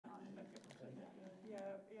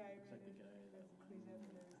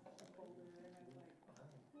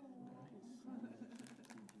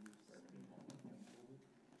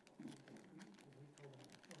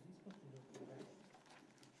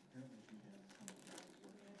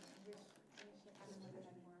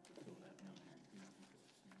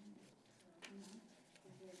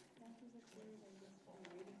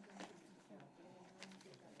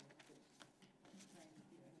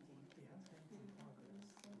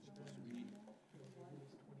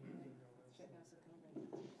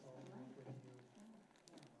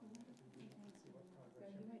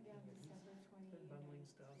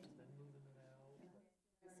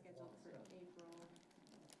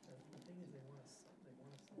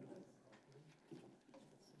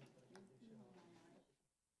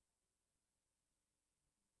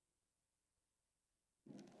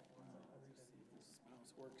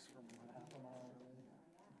works from half a mile away.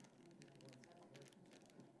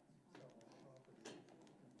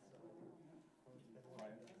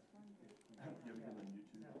 You ever been on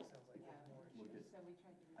YouTube? Look at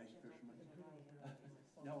ice fishermen?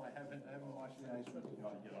 No, I haven't watched the ice fishermen. You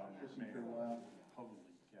ought to get on there, man. For a while. Holy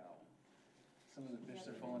cow. Some of the fish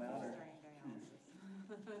they're pulling out are huge.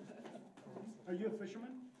 Are you a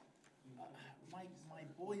fisherman? My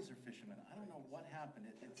boys are fishermen. I don't know what happened.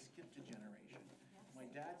 It skipped a generation. My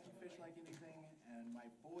dad can fish like anything, and my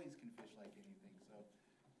boys can fish like anything. So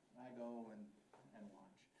I go and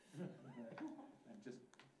watch. And just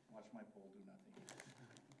watch my pole do nothing.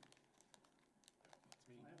 It's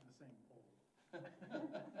me. I have the same pole. That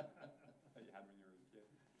you had when you were a kid?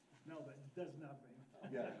 No, that does nothing.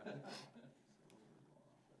 Yeah.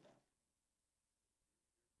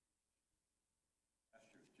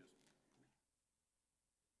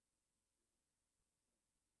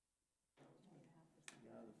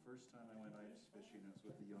 Yeah, the first time I went ice fishing, I was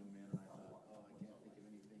with a young man, and I thought, oh, I can't think of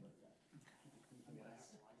anything less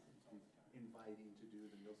inviting to do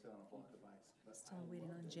than go sit on a block of ice. But Still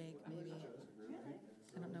waiting on Jake, maybe.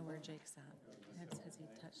 I don't know where Jake's at. Has he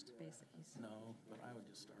touched base? No, but I would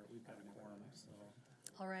just start. We've got a quorum, so.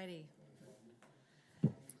 Alrighty.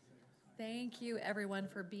 Thank you, everyone,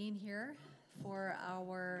 for being here for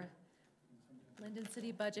our Lindon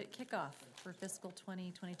City Budget Kickoff for fiscal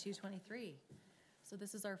 2022-23. So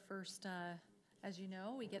this is our first, as you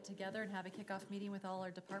know, we get together and have a kickoff meeting with all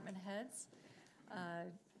our department heads,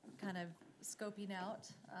 kind of scoping out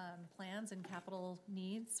plans and capital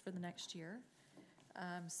needs for the next year.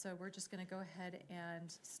 So we're just going to go ahead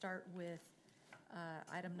and start with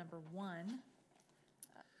item number 1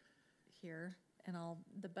 here, and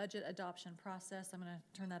the budget adoption process. I'm going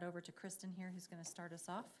to turn that over to Kristen here, who's going to start us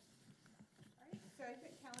off. All right, so I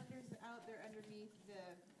put calendars out there underneath the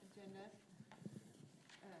agenda.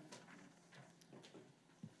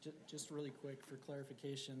 Just really quick for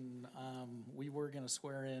clarification, we were going to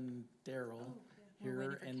swear in Daryl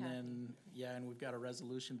here, and then, yeah, and we've got a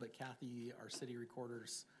resolution, but Kathy, our city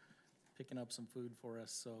recorder's picking up some food for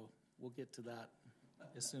us, so we'll get to that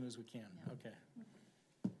as soon as we can. Yeah. Okay.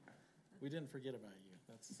 We didn't forget about you.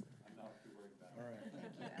 That's. I'm not too worried about it. All right.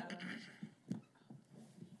 Thank you, Adam.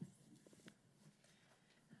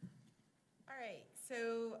 All right,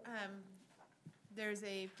 so there's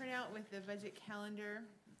a printout with the budget calendar,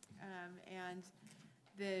 and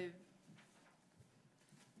the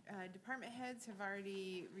department heads have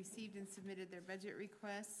already received and submitted their budget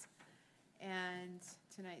requests, and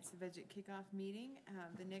tonight's the budget kickoff meeting.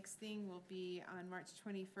 The next thing will be on March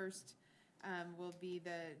 21st, will be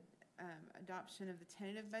the adoption of the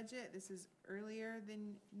tentative budget. This is earlier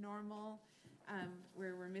than normal,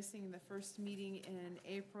 where we're missing the first meeting in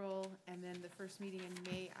April, and then the first meeting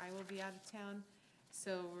in May. I will be out of town,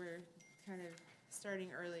 so we're kind of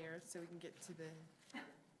starting earlier so we can get to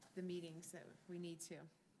the meetings that we need to.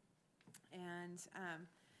 And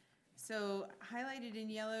so highlighted in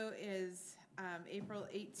yellow is April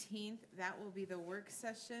 18th. That will be the work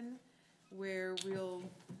session where we'll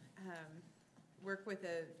work with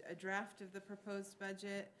a draft of the proposed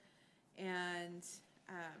budget, and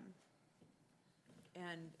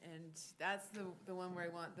that's the one where I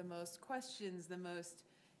want the most questions, the most,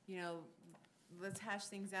 let's hash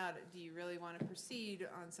things out. Do you really want to proceed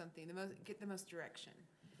on something? Get the most direction.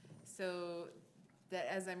 So that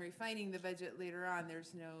as I'm refining the budget later on,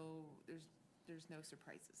 there's no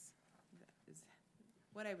surprises. That is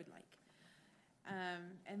what I would like.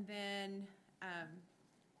 And then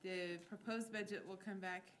the proposed budget will come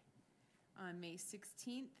back on May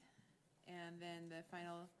 16th, and then the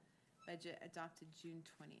final budget adopted June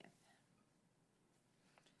 20th.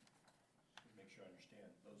 Make sure I understand,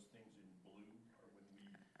 those things in blue are when we...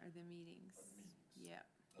 Are the meetings. Yep.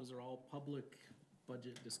 Those are all public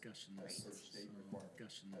budget discussions. Right. Per state requirements.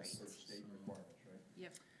 Discussions. Right. Per state requirements, right?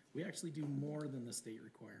 Yep. We actually do more than the state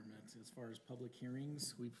requirement as far as public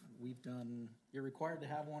hearings. We've done, you're required to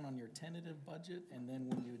have one on your tentative budget and then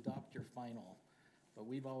when you adopt your final. But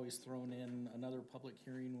we've always thrown in another public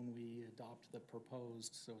hearing when we adopt the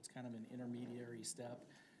proposed, so it's kind of an intermediary step.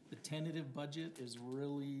 The tentative budget is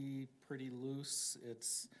really pretty loose.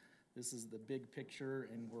 This is the big picture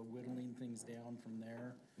and we're whittling things down from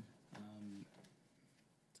there.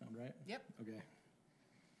 Sound right? Yep. Okay.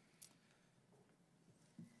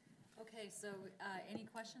 Okay, so any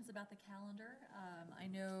questions about the calendar? I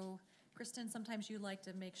know, Kristen, sometimes you like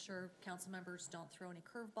to make sure council members don't throw any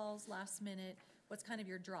curveballs last minute. What's kind of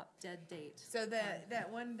your drop dead date? So that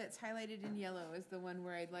one that's highlighted in yellow is the one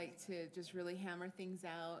where I'd like to just really hammer things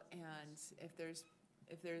out, and if there's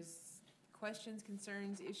questions,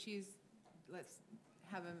 concerns, issues, let's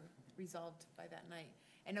have them resolved by that night.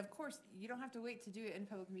 And of course, you don't have to wait to do it in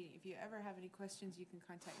public meeting. If you ever have any questions, you can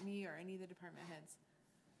contact me or any of the department heads.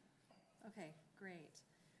 Okay, great.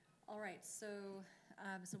 All right, so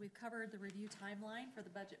we've covered the review timeline for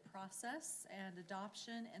the budget process and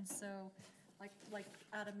adoption, and so, like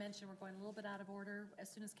Adam mentioned, we're going a little bit out of order. As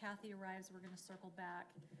soon as Kathy arrives, we're gonna circle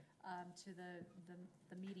back, to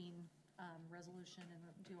the meeting, resolution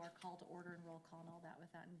and do our call to order and roll call and all that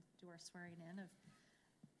with that, and do our swearing in of,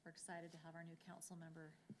 we're excited to have our new council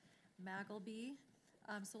member, Magleby.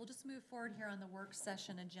 So we'll just move forward here on the work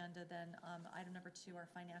session agenda then. Item number 2, our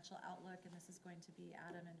financial outlook, and this is going to be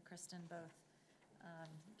Adam and Kristen both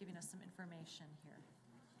giving us some information here.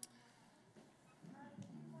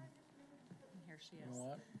 And here she You is.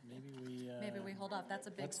 know what? Maybe we hold off. That's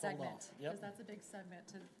a big let's hold segment. off. Yep. Because that's a big segment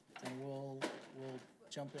to, And we'll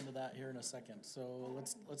jump into that here in a second. So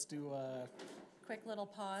let's do a quick little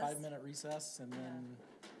pause. 5-minute recess and then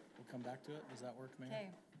we'll come back to it. Does that work, Mayor? Okay,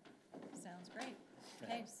 sounds great.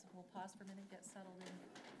 Okay, so we'll pause for a minute, get settled in.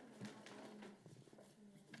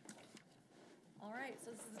 All right,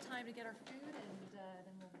 so this is the time to get our food and then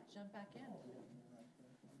we'll jump back in.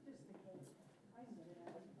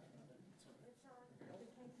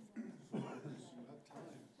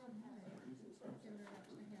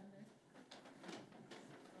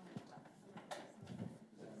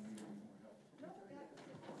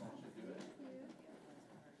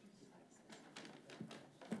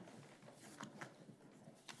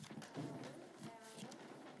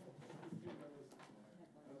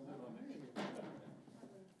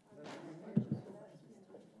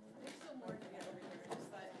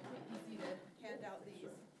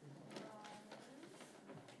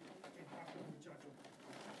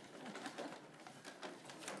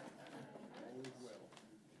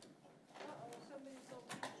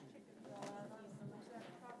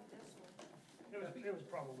 It was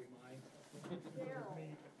probably mine. Daryl.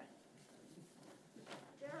 Me.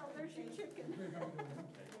 Daryl, there's your chicken.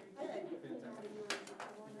 Hey.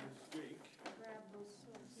 Grab those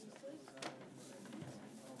pieces.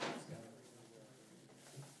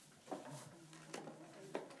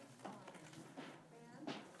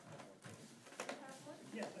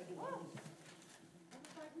 Yes, I do. Oh. I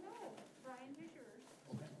was like, no, Brian, here's yours.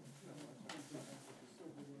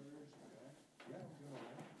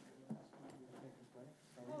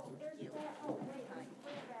 Oh, there's that, oh, wait,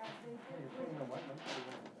 way back, they did bring,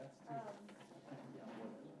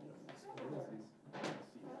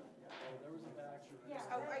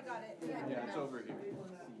 yeah. Oh, I got it. Yeah. It's over here.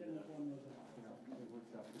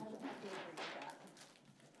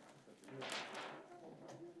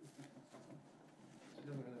 She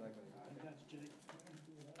doesn't really like when That's Jake.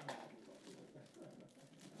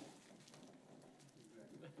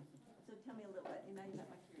 So tell me a little bit, and now you got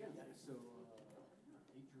my curiosity. So,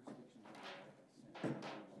 8 jurisdictions are sent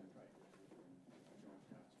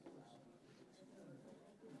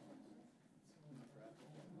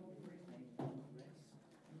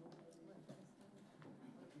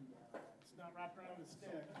It's not wrapped around the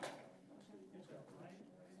stick.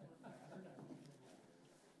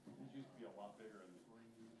 These used to be a lot bigger in the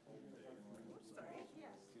old days. Sorry,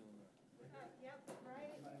 yes. Yep,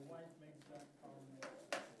 right. My wife makes that call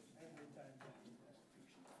every time.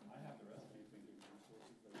 I have the recipe thinking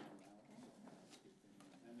resources that are now.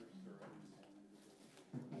 And there's syrup.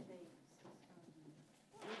 And they,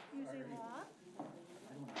 Using what?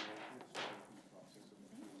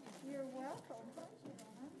 You're welcome.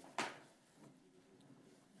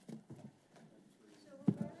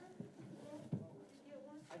 Silver butter? Get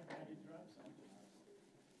one? I did drop some.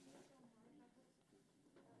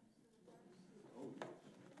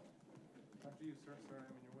 After you start, I'm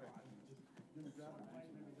in your way. Didn't drop it,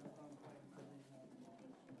 maybe don't on the plate, maybe not.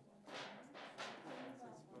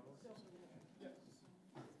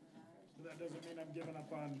 So that doesn't mean I'm giving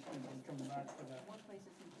up on, coming back for that. one place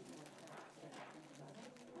that seems to be worked out.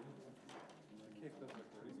 Cake does look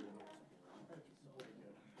pretty good. Brian,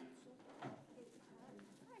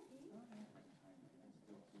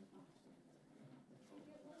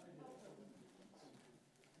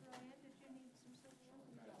 did you need some silverware?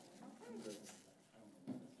 Okay.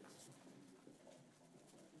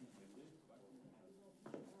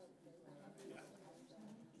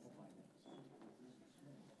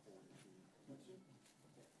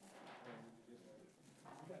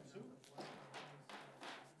 Got soup?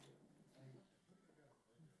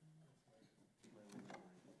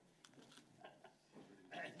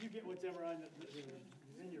 You get whatever is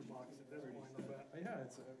in your box at this point, I bet. Yeah,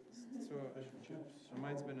 it's,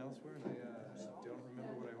 mine's been elsewhere, and I don't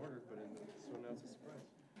remember what I ordered, but so now it's a surprise.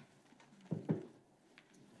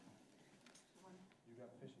 You got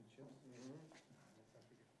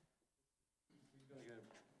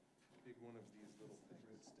one of these little things.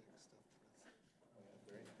 Red stick stuff. Oh, yeah,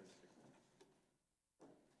 very interesting.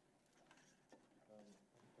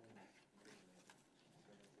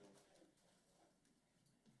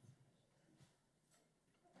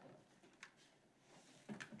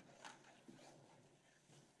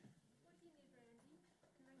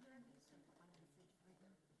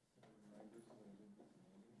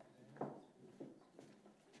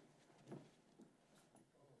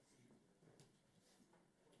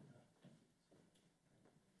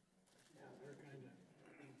 Yeah, they're kinda.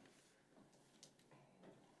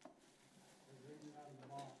 They're reading out of the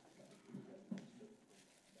box.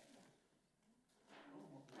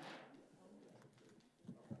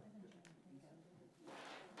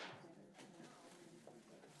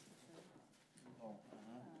 Oh,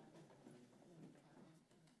 uh-huh.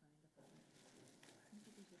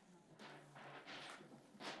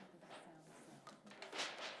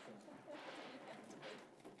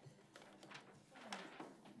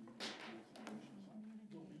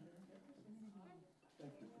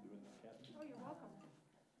 Thank you for doing that, Kathy. Oh, you're welcome.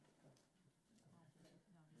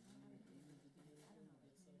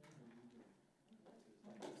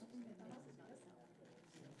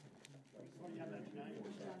 Oh, you have that tonight? I'm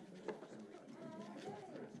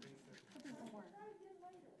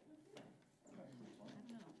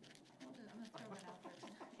gonna throw it out there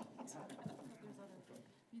tonight. I don't know if there's other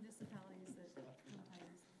municipalities that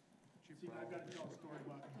sometimes See, I've got to tell a story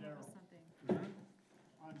about come up Daryl with something.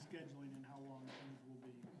 on scheduling and how long things will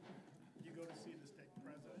be. You go to see the state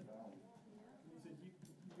president, and he said, you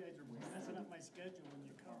guys are messing up my schedule when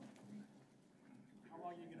you come. How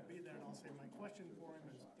long are you gonna be there? And I'll say, my question for him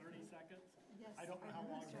is 30 seconds. I don't know how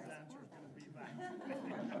long his answer is gonna be back.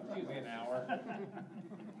 Usually an hour.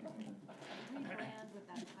 We brand with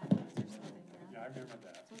that timers or something, yeah. Yeah, I remember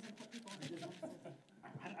that. So it doesn't put people in the defensive.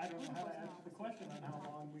 I don't know how to answer the question on how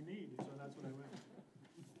long we need, so that's what I went.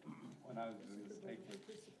 When I was in the state with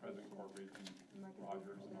President Corbett and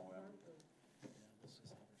Rogers and all that,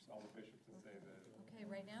 all the bishops would say that Okay,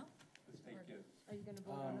 right now? the state kids, Are you gonna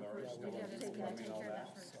vote on it they're first? still Yeah, in just school, gotta I mean, take all care of that.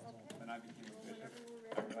 that first. When I became a bishop,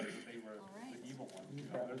 everybody said they were All right. the evil ones, you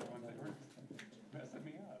know, they're the ones that were messing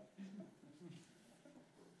me up.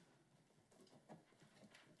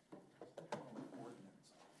 Ordinance officers, not enforcement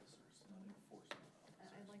officers.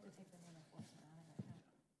 I'd like to take the name enforcement out of it, yeah.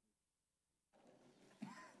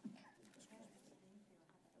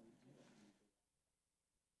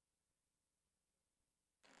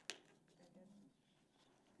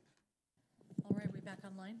 All right, we back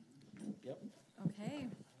online? Yep. Okay,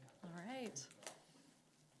 all right.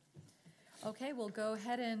 Okay, we'll go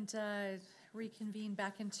ahead and reconvene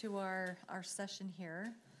back into our session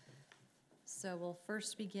here. So we'll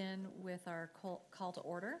first begin with our call to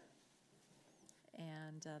order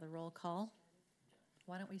and the roll call.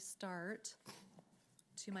 Why don't we start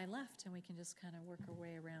to my left and we can just kind of work our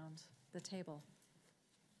way around the table.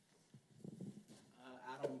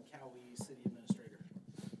 Adam Cowie, City Administrator.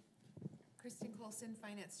 Kristen Colson,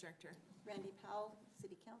 Finance Director. Randy Powell,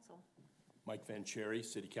 City Council. Mike Van Cherry,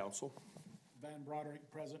 City Council. Van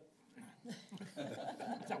Broderick, present.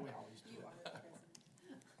 That's how we always do it.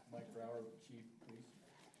 Mike Brower, Chief Police.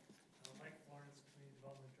 Mike Florence, Community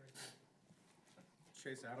Development Director.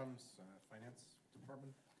 Chase Adams, Finance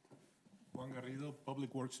Department. Juan Garrido,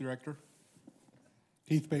 Public Works Director.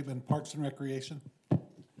 Keith Bateman, Parks and Recreation.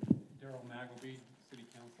 Daryl Magleby, City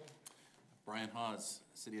Council. Brian Hawes,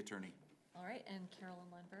 City Attorney. All right, and Carolyn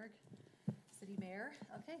Lundberg, City Mayor.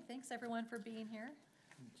 Okay, thanks everyone for being here.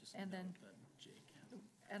 Just And then- note that Jake has.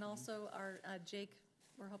 And also our Jake,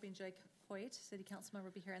 we're hoping Jake Hoyt, City Council member,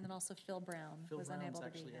 will be here, and then also Phil Brown Phil was Brown's unable to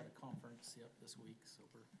be actually here. at a conference, this week, so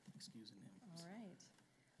we're excusing him. All right.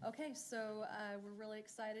 Okay, so we're really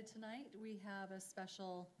excited tonight. We have a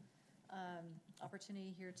special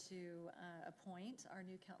opportunity here to appoint our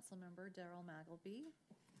new council member, Daryl Magleby,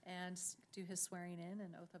 and do his swearing in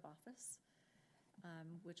and oath of office,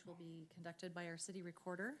 which will be conducted by our city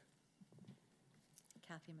recorder,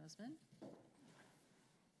 Kathy Mosman.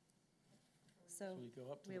 So Shall we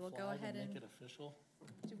go up to we the will go flag ahead and and, make it official?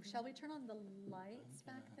 shall we turn on the lights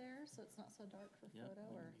back there so it's not so dark for Yep, photo,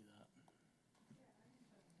 we or? can do that.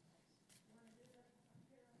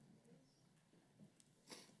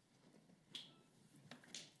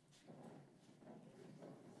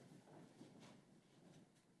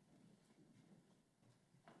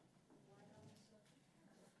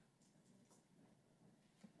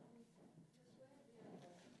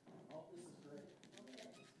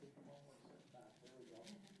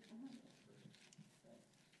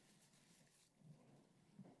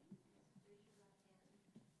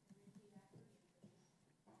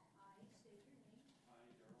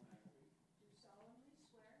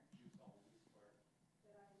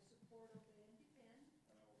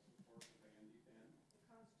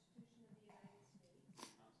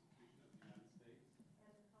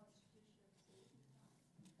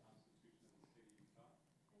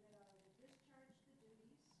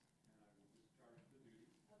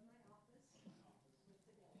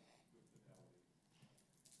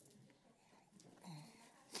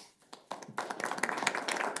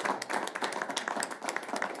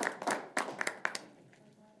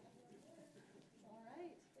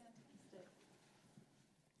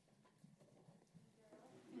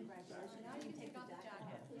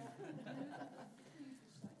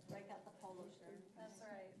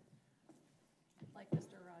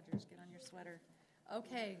 sweater.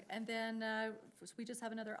 Okay, and then we just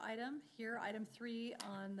have another item here. Item 3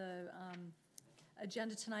 on the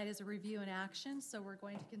agenda tonight is a review and action. So we're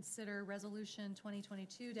going to consider Resolution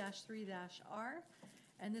 2022-3-R.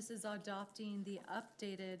 And this is adopting the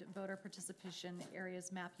updated voter participation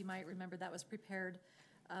areas map. You might remember that was prepared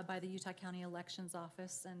by the Utah County Elections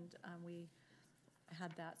Office, and we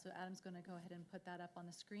had that. So Adam's going to go ahead and put that up on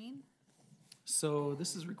the screen. So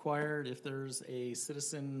this is required if there's a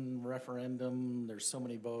citizen referendum, there's so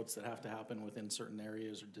many votes that have to happen within certain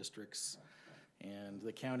areas or districts. And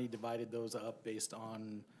the county divided those up based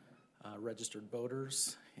on registered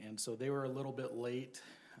voters. And so they were a little bit late.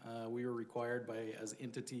 We were required as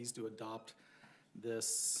entities to adopt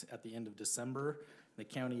this at the end of December. The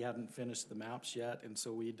county hadn't finished the maps yet, and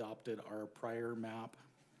so we adopted our prior map.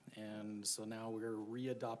 And so now we're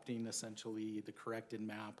re-adopting essentially the corrected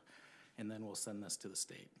map, and then we'll send this to the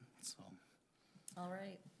state. So All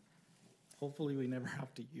right. hopefully we never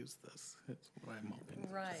have to use this. That's what I'm hoping.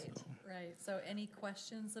 Right, So. right. So any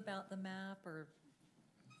questions about the map or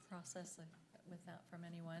process with that from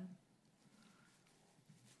anyone?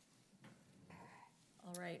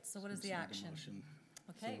 All right, so what is the Need a action? motion.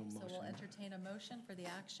 Okay, So so we'll motion. entertain a motion for the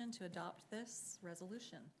action to adopt this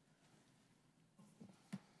resolution.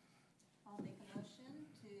 I'll make a motion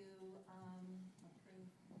to approve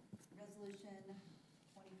resolution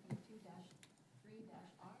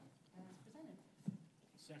 2022-3-R as presented.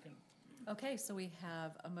 Second. Okay, so we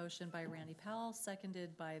have a motion by Randy Powell,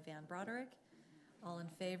 seconded by Van Broderick. All in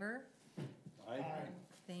favor? Aye.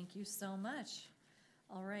 Thank you so much.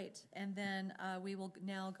 All right, and then we will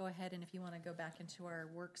now go ahead, and if you want to go back into our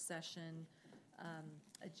work session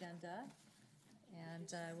agenda,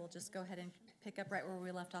 and we'll just go ahead and pick up right where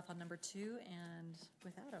we left off on number 2, and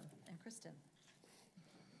with Adam and Kristen.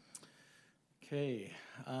 Okay,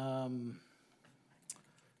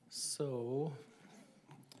 so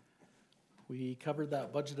we covered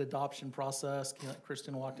that budget adoption process.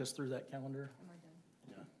 Kristen walked us through that calendar. And we're done.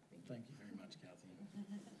 Yeah, thank you very much, Kathy.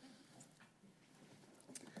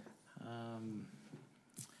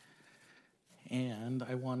 And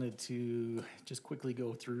I wanted to just quickly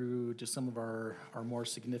go through just some of our more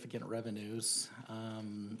significant revenues.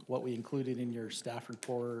 What we included in your staff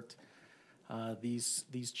report, these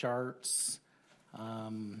charts,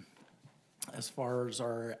 as far as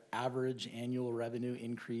our average annual revenue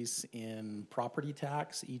increase in property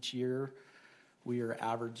tax each year, we are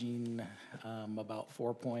averaging about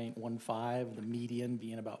 4.15, the median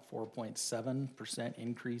being about 4.7%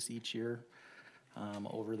 increase each year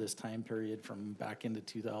over this time period from back into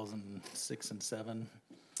 2006 and 7.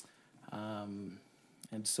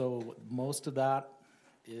 And so most of that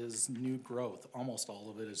is new growth. Almost all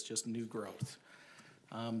of it is just new growth.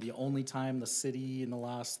 The only time the city in the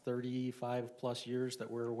last 35 plus years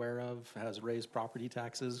that we're aware of has raised property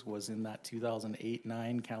taxes was in that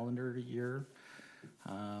 2008-9 calendar year.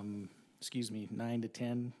 9 to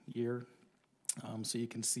 10 year. So you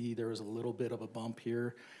can see there was a little bit of a bump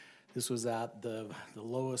here. This was at the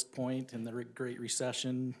lowest point in the Great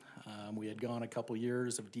Recession. We had gone a couple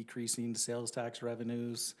years of decreasing sales tax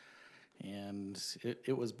revenues, and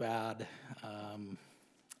it was bad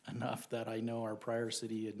enough that I know our prior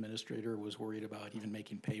city administrator was worried about even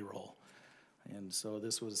making payroll. And so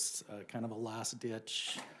this was kind of a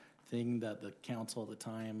last-ditch thing that the council at the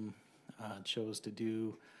time chose to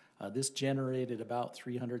do. This generated about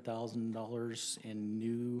 $300,000 in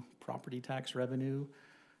new property tax revenue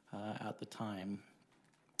at the time.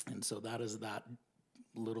 And so that is that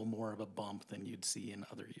little more of a bump than you'd see in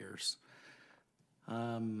other years.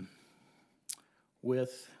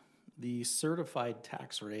 With the certified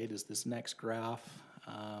tax rate is this next graph.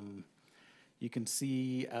 You can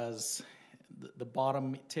see as the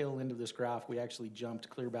bottom tail end of this graph, we actually jumped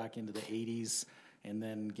clear back into the 80s and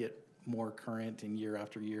then get more current in year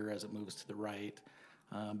after year as it moves to the right.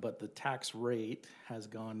 But the tax rate has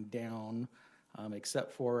gone down,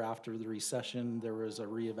 except for after the recession, there was a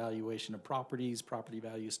reevaluation of properties. Property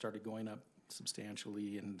values started going up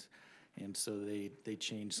substantially, and so they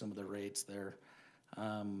changed some of the rates there.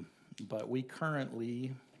 But we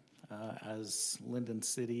currently, as Lindon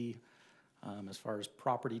City, as far as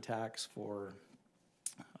property tax for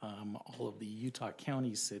all of the Utah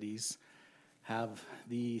County cities, have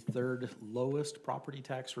the third lowest property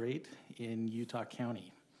tax rate in Utah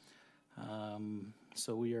County.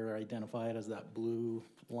 So we are identified as that blue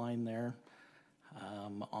line there.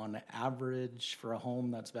 On average, for a home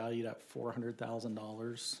that's valued at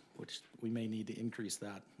 $400,000, which we may need to increase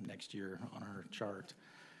that next year on our chart.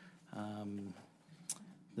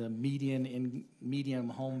 The median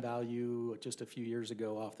home value just a few years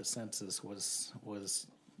ago off the census was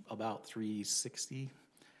about 360,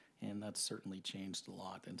 and that's certainly changed a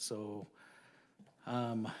lot. And so,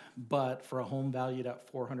 but for a home valued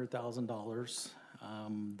at $400,000,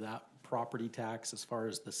 that property tax, as far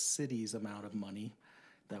as the city's amount of money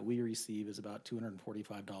that we receive, is about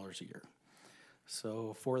 $245 a year.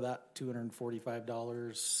 So for that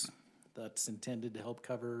 $245, that's intended to help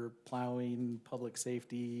cover plowing, public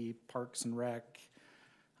safety, parks and rec,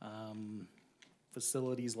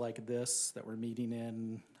 facilities like this that we're meeting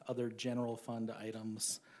in, other general fund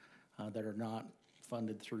items that are not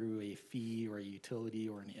funded through a fee or a utility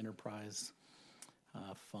or an enterprise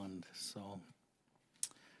fund. So,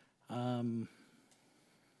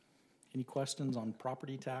 any questions on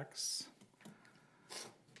property tax?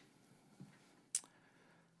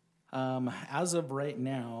 As of right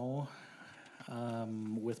now,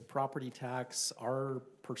 with property tax, our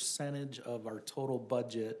percentage of our total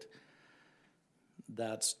budget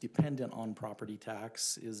that's dependent on property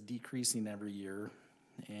tax is decreasing every year,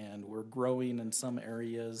 and we're growing in some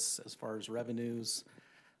areas as far as revenues.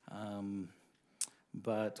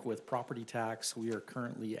 But with property tax, we are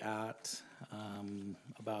currently at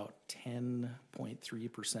about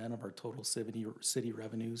 10.3% of our total city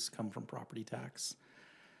revenues come from property tax.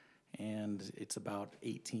 And it's about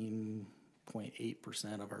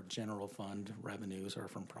 18.8% of our general fund revenues are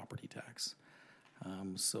from property tax.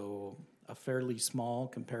 So a fairly small,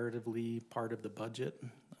 comparatively, part of the budget.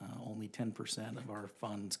 Only 10% of our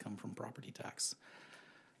funds come from property tax.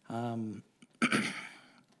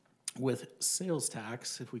 With sales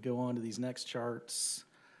tax, if we go on to these next charts,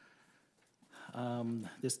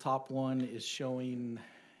 this top one is showing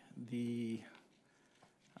the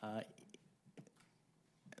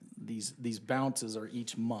these bounces are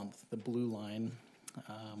each month. The blue line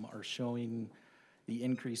are showing the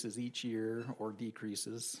increases each year or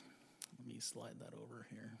decreases. Let me slide that over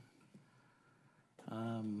here.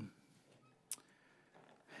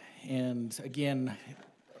 And again,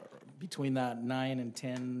 between that 9 and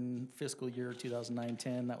 10 fiscal year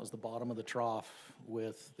 2009-10, that was the bottom of the trough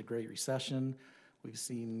with the Great Recession. We've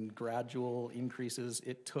seen gradual increases.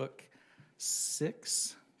 It took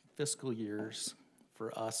 6 fiscal years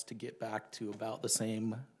for us to get back to about the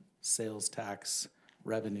same sales tax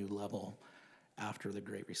revenue level after the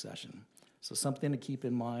Great Recession. So something to keep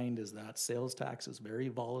in mind is that sales tax is very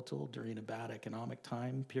volatile during a bad economic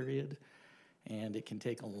time period, and it can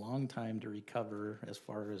take a long time to recover as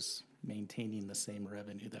far as maintaining the same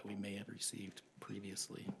revenue that we may have received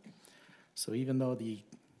previously. So even though the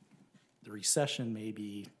recession may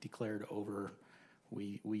be declared over,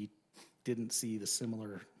 we didn't see the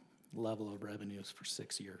similar level of revenues for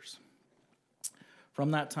 6 years. From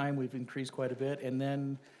that time, we've increased quite a bit, and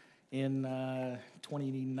then in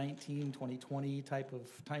 2019, 2020 type of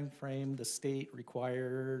time frame, the state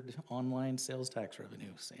required online sales tax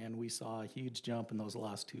revenues, and we saw a huge jump in those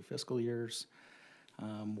last 2 fiscal years,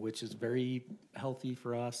 which is very healthy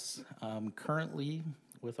for us. Currently,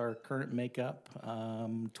 with our current makeup,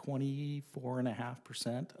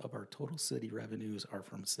 24.5% of our total city revenues are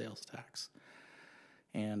from sales tax,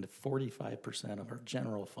 and 45% of our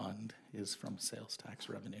general fund is from sales tax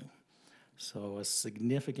revenue. So a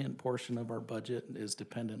significant portion of our budget is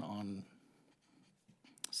dependent on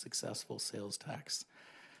successful sales tax.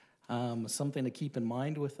 Something to keep in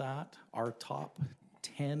mind with that, our top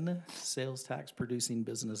 10 sales tax producing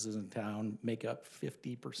businesses in town make up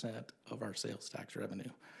 50% of our sales tax revenue.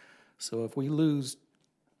 So if we lose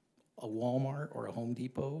a Walmart or a Home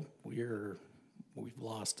Depot, we've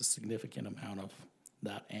lost a significant amount of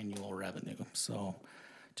that annual revenue. So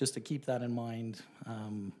just to keep that in mind,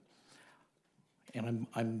 and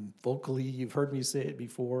I'm vocally, you've heard me say it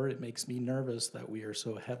before, it makes me nervous that we are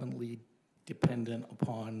so heavily dependent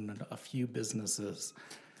upon a few businesses'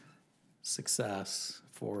 success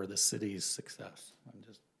for the city's success. I'm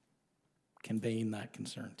just conveying that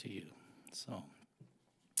concern to you. So,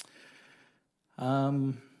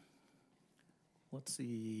 let's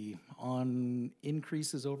see, on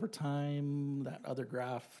increases over time, that other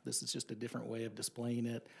graph, this is just a different way of displaying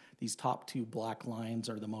it. These top 2 black lines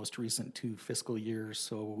are the most recent 2 fiscal years,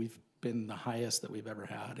 so we've been the highest that we've ever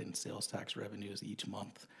had in sales tax revenues each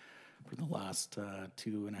month for the last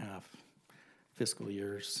 2.5 fiscal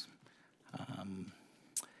years.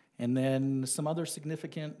 And then some other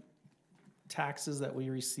significant taxes that we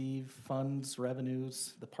receive, funds,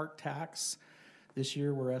 revenues, the park tax. This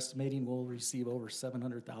year, we're estimating we'll receive over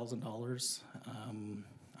 $700,000. I'm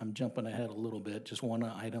jumping ahead a little bit, just one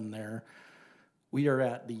item there. We are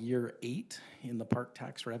at the year 8 in the park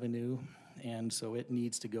tax revenue, and so it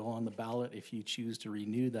needs to go on the ballot. If you choose to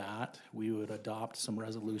renew that, we would adopt some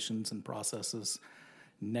resolutions and processes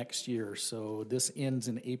next year. So this ends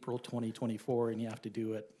in April 2024, and you have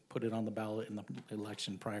to put it on the ballot in the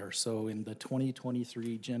election prior. So in the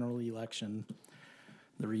 2023 general election,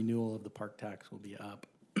 the renewal of the park tax will be up.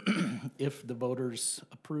 If the voters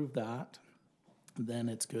approve that, then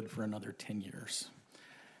it's good for another 10 years.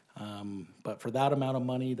 But for that amount of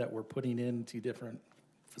money that we're putting into different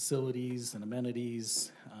facilities and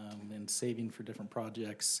amenities and saving for different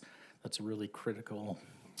projects, that's really critical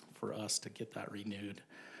for us to get that renewed.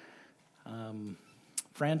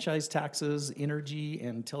 Franchise taxes, energy,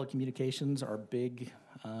 and telecommunications are big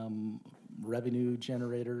revenue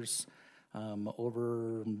generators,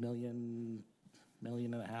 over $1.5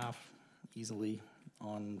 million easily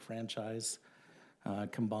on franchise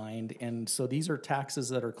combined. And so these are taxes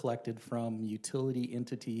that are collected from utility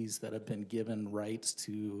entities that have been given rights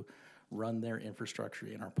to run their infrastructure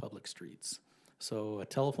in our public streets. So a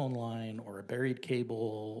telephone line or a buried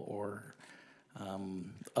cable or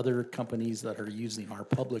other companies that are using our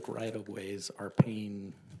public right-of-ways are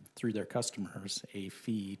paying through their customers a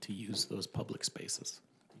fee to use those public spaces.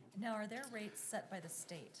 Now, are there rates set by the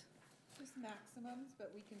state? Just maximums,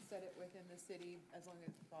 but we can set it within the city as long as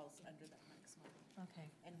it falls under that maximum. Okay,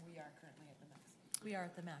 And we are currently at the maximum. we are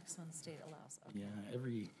at the maximum state allows. Okay. Yeah,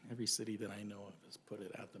 every city that I know of has put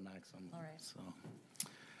it at the maximum. All right. So,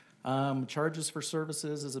 charges for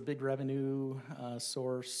services is a big revenue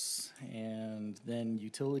source, and then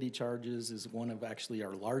utility charges is one of actually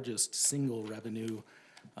our largest single revenue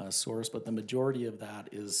source, but the majority of that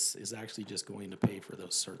is actually just going to pay for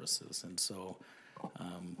those services, and so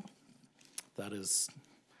that is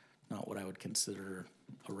not what I would consider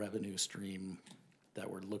a revenue stream that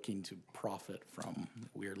we're looking to profit from.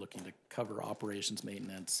 We are looking to cover operations,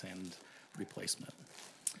 maintenance, and replacement.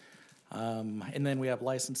 And then we have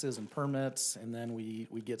licenses and permits, and then we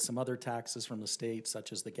get some other taxes from the state,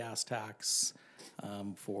 such as the gas tax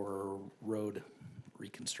for road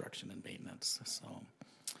reconstruction and maintenance. So,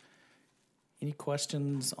 any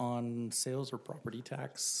questions on sales or property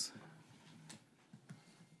tax?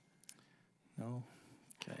 No?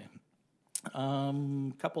 Okay.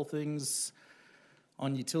 Couple things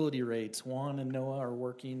on utility rates. Juan and Noah are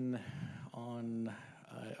working on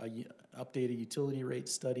a updated utility rate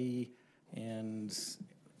study, and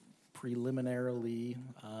preliminarily,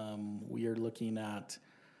 we are looking at,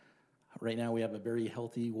 right now we have a very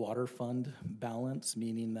healthy water fund balance,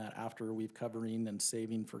 meaning that after we've covering and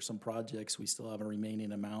saving for some projects, we still have a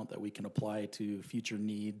remaining amount that we can apply to future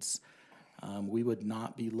needs. We would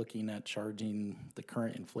not be looking at charging the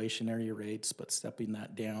current inflationary rates, but stepping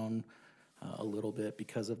that down a little bit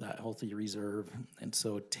because of that healthy reserve. And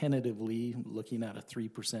so tentatively, looking at a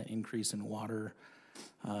 3% increase in water.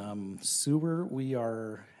 Sewer, we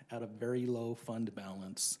are at a very low fund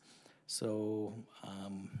balance. So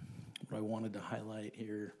what I wanted to highlight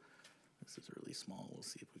here, this is really small, we'll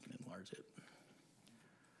see if we can enlarge it.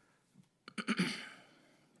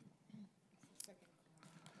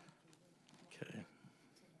 Okay.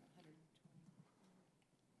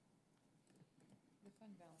 The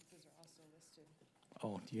fund balances are also listed.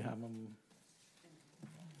 Oh, do you have them?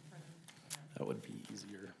 That would be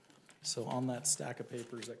easier. So on that stack of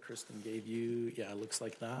papers that Kristen gave you, yeah, it looks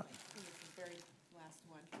like that. This is the very last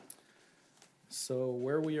one. So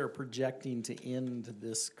where we are projecting to end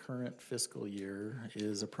this current fiscal year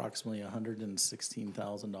is approximately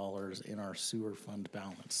 $116,000 in our sewer fund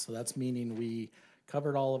balance. So that's meaning we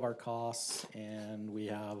covered all of our costs and we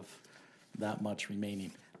have that much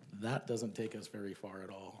remaining. That doesn't take us very far at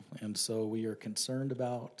all. And so we are concerned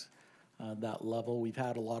about that level. We've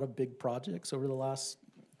had a lot of big projects over the last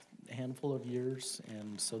handful of years,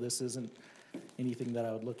 and so this isn't anything that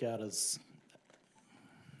I would look at as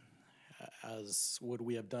would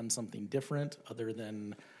we have done something different, other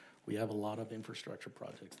than we have a lot of infrastructure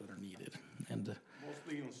projects that are needed. And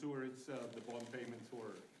Mostly in sewer, it's the bond payments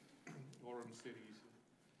for Orem City's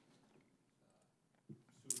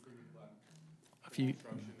sewer treatment plant. a few,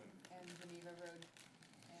 Construction And Geneva Road.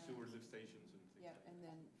 and sewer lift stations and things. Yep, and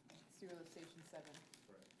then sewer lift station 7.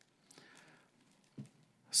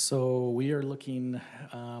 so we are looking,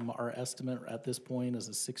 our estimate at this point is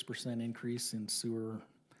a 6% increase in sewer,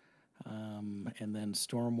 and then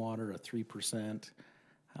stormwater, a 3%.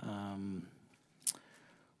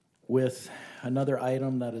 With another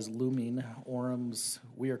item that is looming, Orem's,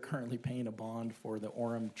 we are currently paying a bond for the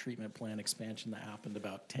Orem treatment plant expansion that happened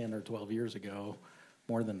about 10 or 12 years ago,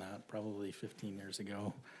 more than that, probably 15 years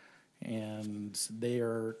ago. And they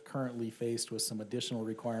are currently faced with some additional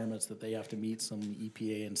requirements that they have to meet some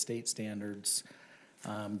EPA and state standards.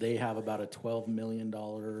 They have about a $12 million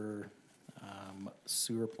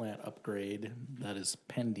sewer plant upgrade that is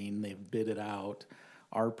pending. They've bid it out.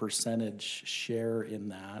 our percentage share in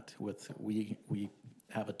that we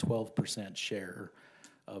have a 12% share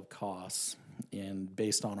of costs and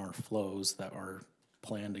based on our flows that are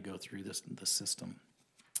planned to go through this system.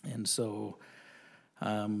 And so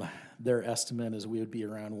their estimate is we would be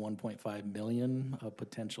around 1.5 million of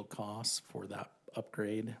potential costs for that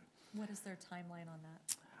upgrade. What is their timeline on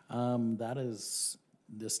that? That is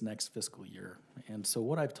this next fiscal year. And so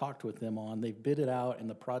what I've talked with them on, they bid it out and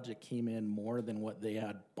the project came in more than what they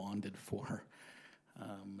had bonded for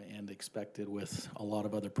and expected with a lot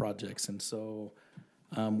of other projects. And so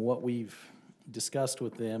what we've discussed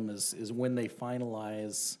with them is when they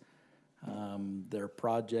finalize their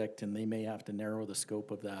project and they may have to narrow the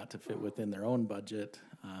scope of that to fit within their own budget,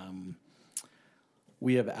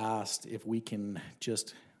 we have asked if we can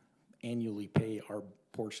just annually pay our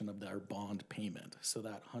portion of their bond payment. So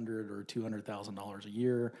that $100,000 or $200,000 a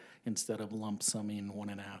year instead of lump summing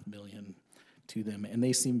 $1.5 million to them. And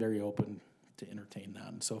they seem very open to entertain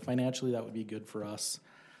that. And so financially that would be good for us.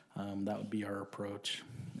 That would be our approach.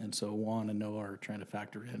 And so Juan and Noah are trying to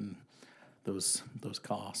factor in those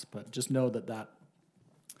costs. But just know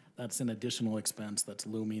that's an additional expense that's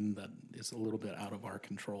looming that is a little bit out of our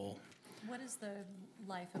control. What is the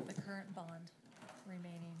life of the current bond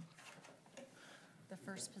remaining? The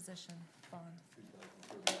first position bond.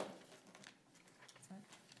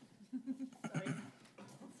 Sorry.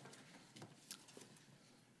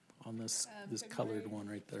 On this colored one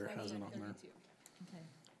right there, it has it on there. Okay.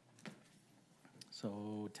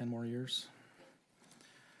 So 10 more years.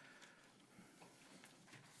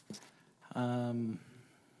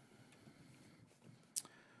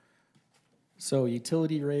 So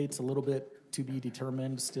utility rates, a little bit to be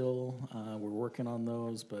determined still. We're working on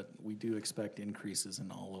those, but we do expect increases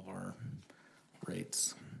in all of our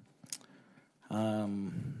rates.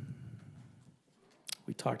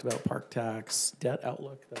 We talked about park tax, debt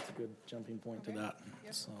outlook. That's a good jumping point to that.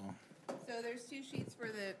 Yep. So there's two sheets for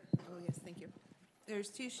the, oh yes, thank you. There's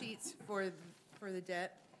two sheets for the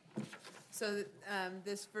debt. So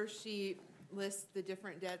this first sheet lists the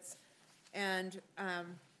different debts, and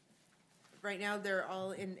right now they're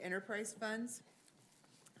all in enterprise funds.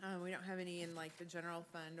 We don't have any in like the general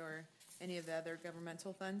fund or any of the other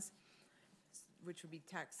governmental funds, which would be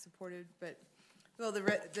tax supported. But well,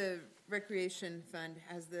 the recreation fund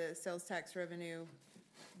has the sales tax revenue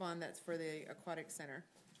bond that's for the aquatic center.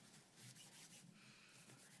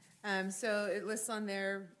 So it lists on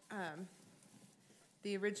there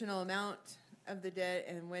the original amount of the debt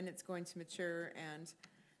and when it's going to mature and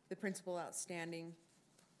the principal outstanding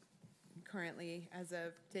currently as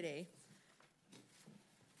of today.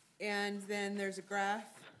 And then there's a graph,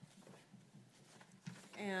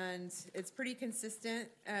 and it's pretty consistent.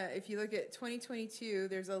 If you look at 2022,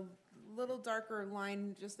 there's a little darker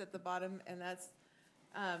line just at the bottom, and that's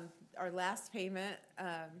our last payment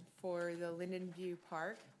for the Lindon View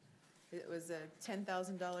Park. It was a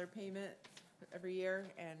 $10,000 payment every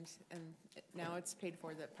year, and now it's paid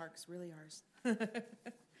for. That park's really ours.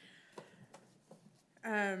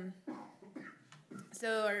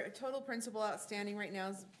 So our total principal outstanding right now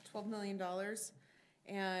is $12 million,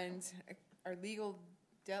 and our legal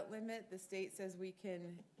debt limit, the state says we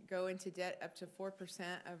can go into debt up to 4%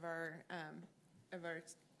 of our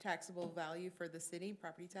taxable value for the city,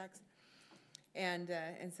 property tax, and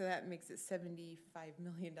so that makes it $75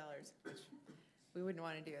 million, which we wouldn't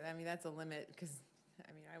want to do. I mean, that's a limit because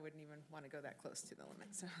I mean I wouldn't even want to go that close to the limit.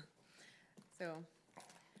 So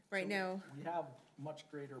right now we have much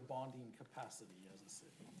greater bonding capacity as a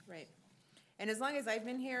city. Right. And as long as I've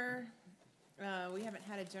been here, we haven't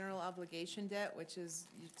had a general obligation debt, which is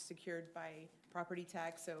secured by property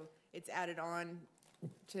tax. So it's added on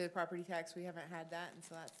to property tax. We haven't had that, and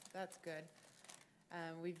so that's good.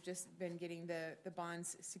 We've just been getting the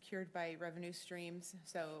bonds secured by revenue streams.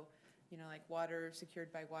 So, you know, like water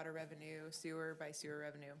secured by water revenue, sewer by sewer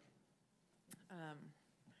revenue.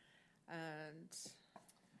 And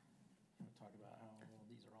talk about how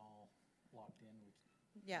these are all locked in.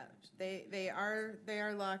 yeah, they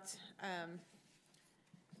are locked.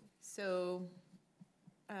 So,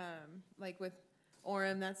 like with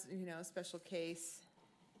Orem, that's, you know, a special case.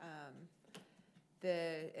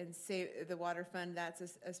 The water fund,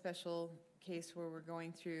 that's a special case where we're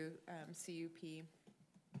going through CUP.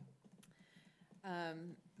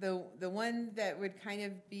 The one that would kind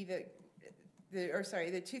of be the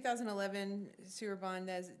 2011 sewer bond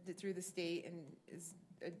as through the state and is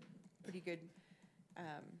a pretty good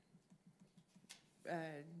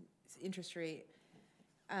interest rate.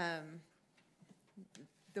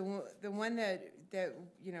 The one that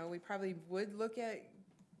you know we probably would look at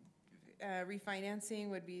refinancing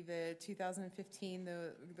would be the 2015,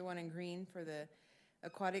 the one in green for the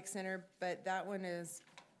aquatic center, but that one is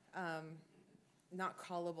not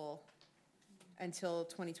callable until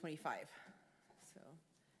 2025. So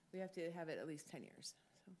we have to have it at least 10 years,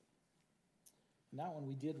 so, And that one,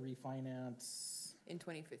 we did refinance. in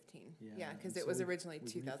 2015. Yeah, Yeah, because and it so was we- originally we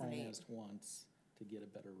 2008. refinanced once to get a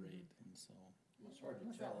better rate, and so. It's hard to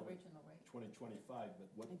Was that tell, original rate? 2025, but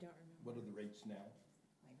I don't what remember. are the rates now?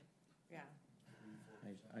 Yeah.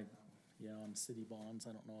 Yeah, on city bonds,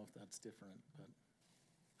 I don't know if that's different, but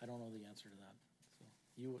I don't know the answer to that. So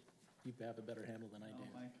you have a better handle than I do.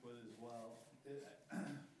 No, Mike would as well.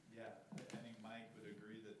 Yeah, I think Mike would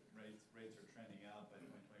agree that rates are trending up. By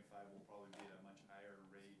 2025, we'll probably be at a much higher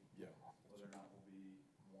rate. Yeah. Whether or not we'll be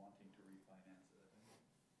wanting to refinance it, I think.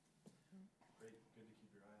 Great, good to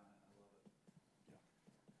keep your eye on it. I love it.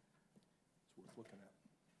 It's worth looking at.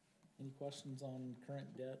 Any questions on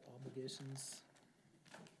current debt obligations?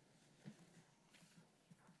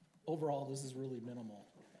 Overall, this is really minimal,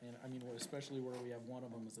 and I mean, especially where we have one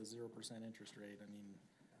of them is a 0% interest rate, I mean,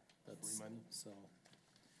 that's. Free money. So,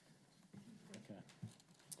 okay.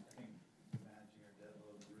 I think managing our debt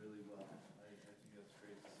load really well. I think that's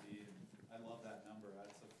great to see, and I love that number. I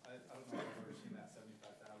don't know if I've ever seen that $75,000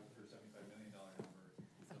 or $75 million number.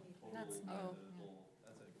 Total That's- available.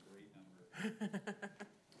 That's a great number.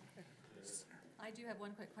 I do have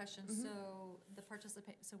one quick question. So the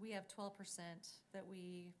so we have 12% that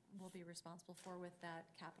we will be responsible for with that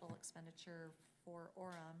capital expenditure for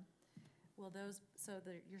Orem. Will those,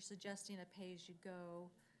 you're suggesting a pay-as-you-go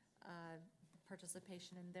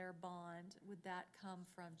participation in their bond. Would that come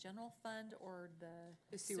from general fund or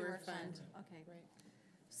The sewer fund. Okay. Right.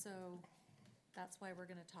 So that's why we're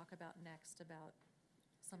gonna talk about next, about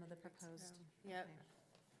some of the proposed. Yep. Okay.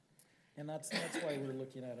 And that's why we're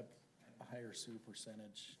looking at a higher SUE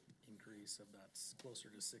percentage increase of that's closer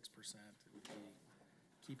to 6%. It would be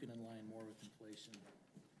keeping in line more with inflation,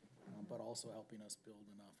 but also helping us build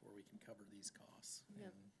enough where we can cover these costs.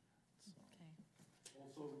 Yep. And so, Okay.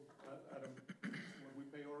 Also, Adam, when we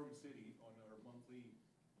pay Orem City on our monthly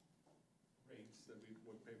rates that we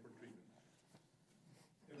would pay for treatment,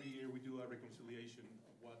 every year we do a reconciliation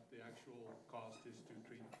of what the actual cost is to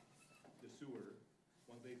treat the sewer.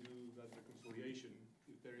 When they do that reconciliation,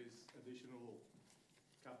 if there is additional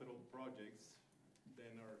capital projects,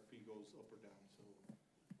 then our fee goes up or down. So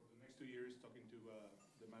for the next 2 years, talking to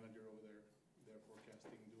the manager over there, they're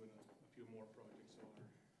forecasting doing a few more projects, so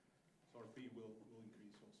our fee will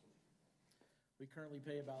increase also. we currently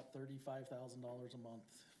pay about $35,000 a month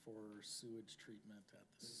for sewage treatment at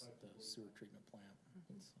the sewer treatment plant.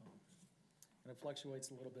 So, and it fluctuates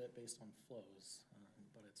a little bit based on flows,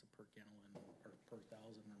 but it's a per gallon or per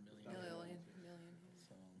thousand or million. Million.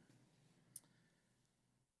 So,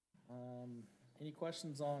 any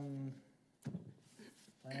questions on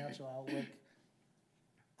financial outlook?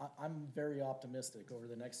 I'm very optimistic over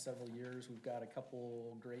the next several years. We've got a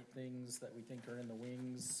couple great things that we think are in the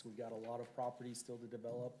wings. We've got a lot of property still to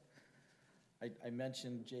develop. I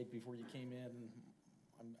mentioned, Jake, before you came in,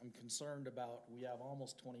 I'm concerned about, we have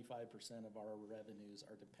almost 25% of our revenues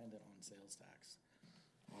are dependent on sales tax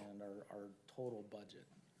and our total budget.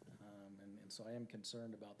 And so I am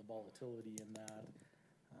concerned about the volatility in that.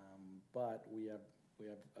 But we have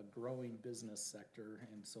a growing business sector,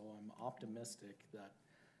 and so I'm optimistic that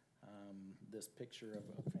this picture of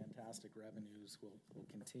fantastic revenues will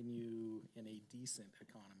continue in a decent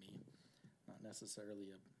economy, not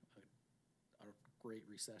necessarily a great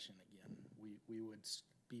recession again. We would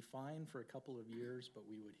be fine for a couple of years, but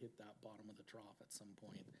we would hit that bottom of the trough at some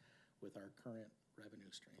point with our current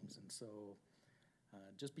revenue streams. And so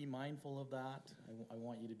just be mindful of that. I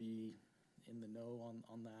want you to be in the know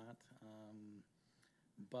on that.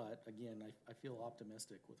 But again, I feel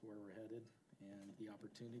optimistic with where we're headed and the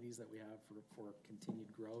opportunities that we have for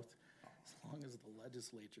continued growth, as long as the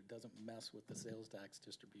legislature doesn't mess with the sales tax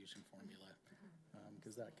distribution formula,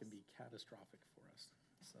 because that can be catastrophic for us.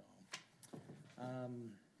 So,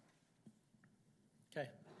 okay,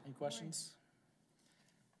 any questions?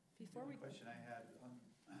 Before we, Question I had,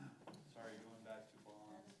 sorry, going back to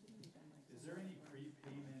bonds. Is there any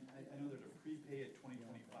prepayment, I know there's a prepay at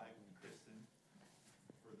 2025 with Kristen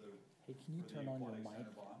for the. Hey, can you for the turn on your aquatic mic?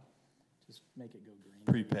 center bond. Just make it go green.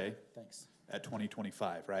 Prepay Thanks. at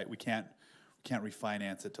 2025, right? We can't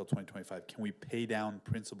refinance it till 2025. Can we pay down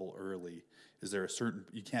principal early? Is there a certain,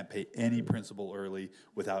 you can't pay any principal early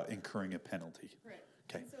without incurring a penalty? Correct.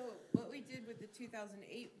 Okay. So what we did with the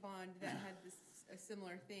 2008 bond that had a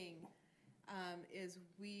similar thing, is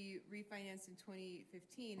we refinanced in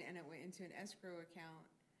 2015 and it went into an escrow account.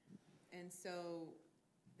 And so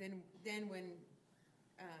then when,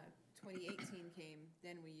 2018 came,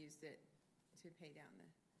 then we used it to pay down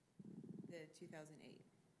the 2008.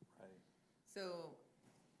 Right. So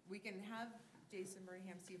we can have Jason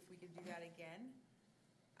Birmingham see if we can do that again,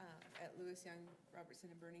 at Lewis Young, Robertson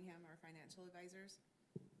and Birmingham, our financial advisors,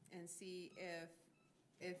 and see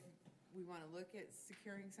if we wanna look at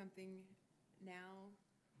securing something now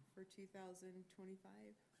for 2025.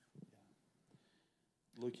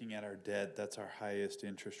 Looking at our debt, that's our highest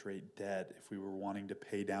interest rate debt. If we were wanting to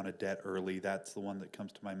pay down a debt early, that's the one that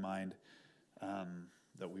comes to my mind,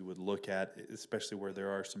 that we would look at, especially where there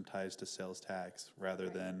are some ties to sales tax, rather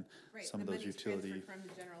than some of those utility. Right, the money's transferred from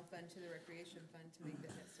the general fund to the recreation fund to make the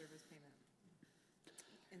debt service payment.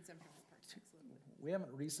 And sometimes park tax a little bit. We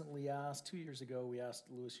haven't recently asked, 2 years ago, we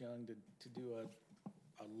asked Lewis Young to do a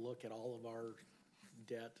look at all of our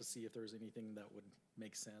debt to see if there was anything that would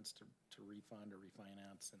make sense to refund or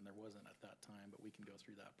refinance, and there wasn't at that time, but we can go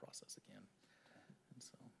through that process again. And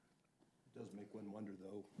so, It does make one wonder,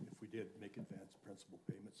 though, if we did make advance principal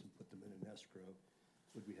payments and put them in an escrow,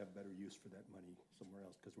 would we have better use for that money somewhere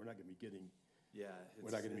else? Because we're not gonna be getting, Yeah.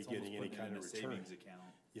 we're not gonna be getting any kind of return. Savings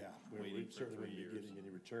account. Yeah, Waiting we for certainly 3 wouldn't be years. getting any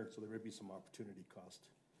return, so there would be some opportunity cost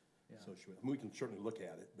yeah. associated. I mean, we can certainly look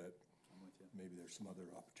at it, but I'm with you. maybe there's some other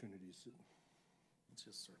opportunities that. Let's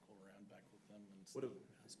just circle around back with them and What if-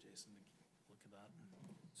 ask Jason to look at that.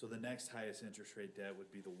 So the next highest interest rate debt would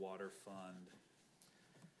be the water fund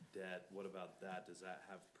debt. What about that? Does that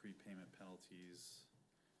have prepayment penalties,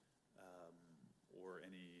 or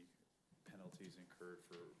any penalties incurred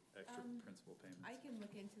for extra principal payments? I can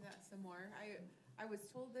look into that some more. I was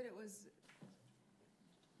told that it was,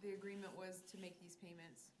 the agreement was to make these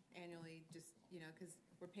payments annually, just, cause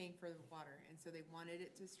we're paying for the water, and so they wanted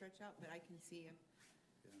it to stretch out, but I can see if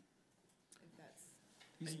that's.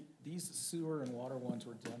 These sewer and water ones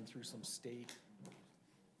were done through some state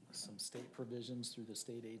provisions through the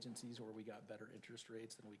state agencies where we got better interest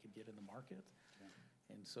rates than we could get in the market.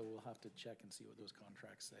 And so we'll have to check and see what those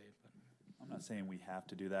contracts say, but. I'm not saying we have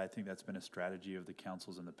to do that. I think that's been a strategy of the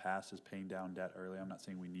councils in the past, is paying down debt early. I'm not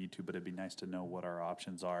saying we need to, but it'd be nice to know what our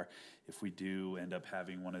options are if we do end up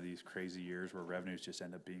having one of these crazy years where revenues just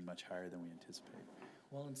end up being much higher than we anticipate.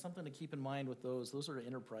 Well, and something to keep in mind with those are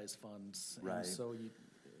enterprise funds. Right. And so you,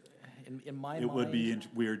 in my mind. It would be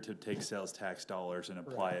weird to take sales tax dollars and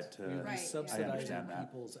apply it We would to, be Right, yeah. subsidizing I understand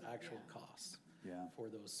that. people's actual costs yeah. for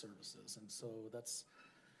those services. And so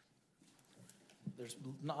there's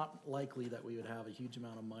not likely that we would have a huge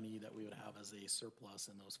amount of money that we would have as a surplus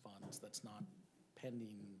in those funds that's not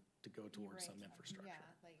pending to go towards some Right. infrastructure. Yeah,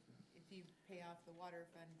 like, if you pay off the water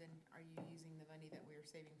fund, then are you using the money that we were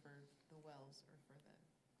saving for the wells or for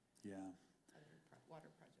the Yeah. other water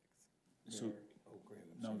projects? So, Oh, go ahead.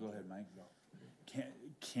 I'm no, sorry. go ahead, Mike. No.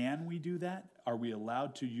 Can we do that? Are we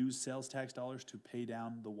allowed to use sales tax dollars to pay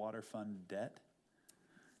down the water fund debt?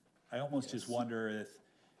 I almost just wonder if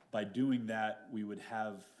by doing that, we would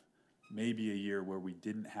have maybe a year where we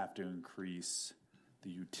didn't have to increase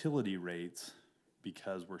the utility rates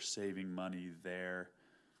because we're saving money there.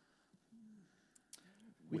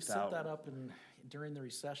 We set that up during the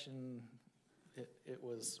recession, it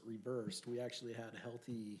was reversed. We actually had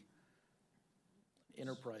healthy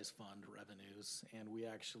enterprise fund revenues, and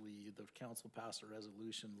the council passed a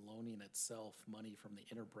resolution loaning itself money from the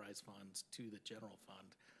enterprise funds to the general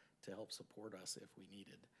fund to help support us if we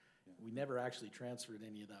needed. Yeah. We never actually transferred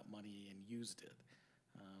any of that money and used it.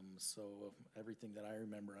 So everything that I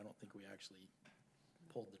remember, I don't think we actually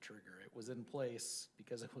pulled the trigger. It was in place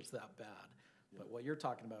because it was that bad. But what you're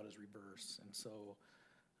talking about is reverse, and so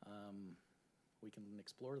we can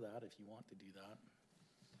explore that if you want to do that.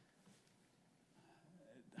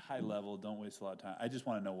 High level, don't waste a lot of time. I just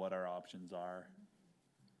want to know what our options are.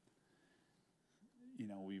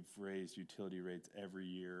 We've raised utility rates every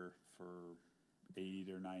year for 8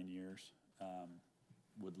 or 9 years.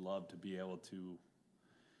 Would love to be able to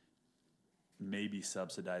maybe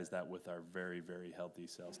subsidize that with our very, very healthy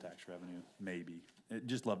sales tax revenue, maybe.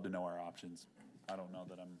 Just love to know our options. I don't know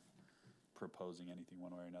that I'm proposing anything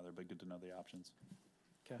one way or another, but good to know the options.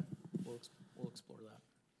 Okay, we'll explore that.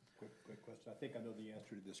 Quick question. I think I know the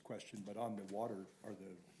answer to this question, but on the water or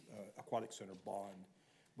the aquatic center bond,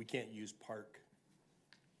 we can't use park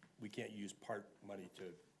money to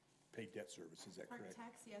pay debt service, is that Park correct?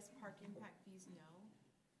 tax, yes, park impact fees, no.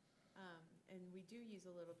 And we do use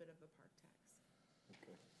a little bit of the park tax.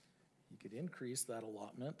 Okay. You could increase that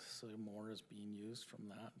allotment, so more is being used from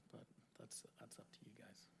that, but that's up to you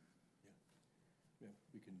guys. Yeah,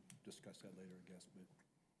 we can discuss that later, I guess, but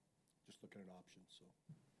just looking at options, so.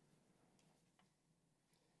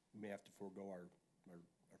 We may have to forego our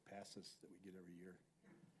passes that we get every year.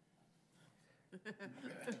 You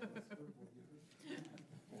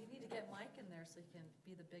need to get Mike in there so you can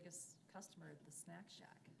be the biggest customer at the snack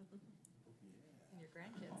shack. And your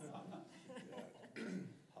grandkids.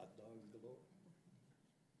 Hot dogs galore.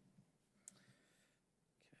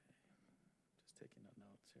 Okay, just taking the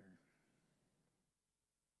notes here.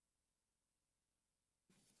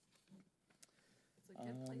 It's a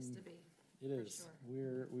good place to be. It For is.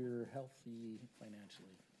 sure. We're healthy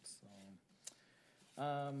financially, so.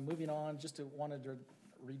 Moving on, wanted to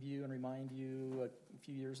review and remind you, a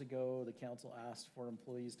few years ago, the council asked for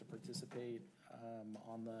employees to participate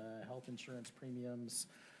on the health insurance premiums.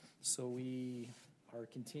 So we are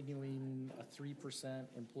continuing a 3%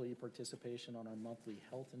 employee participation on our monthly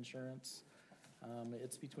health insurance.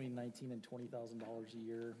 It's between $19,000 and $20,000 a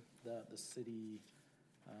year that the city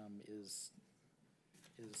is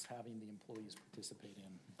having the employees participate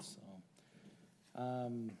in, so.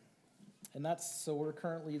 So we're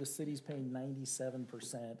currently, the city's paying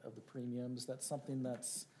 97% of the premiums. That's something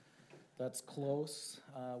that's close.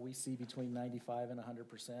 We see between 95 and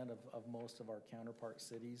 100% of most of our counterpart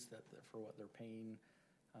cities for what they're paying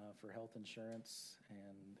for health insurance,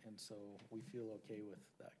 and so we feel okay with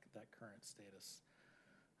that current status.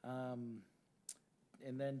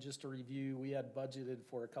 And then just to review, we had budgeted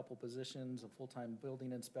for a couple positions, a full-time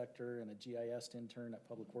building inspector and a GIS intern at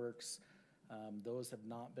Public Works. Those have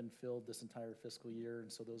not been filled this entire fiscal year,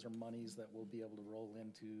 and so those are monies that we'll be able to roll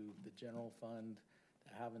into the general fund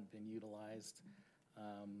that haven't been utilized.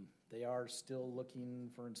 They are still looking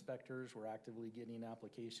for inspectors. We're actively getting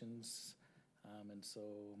applications, and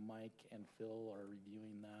so Mike and Phil are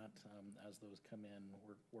reviewing that as those come in.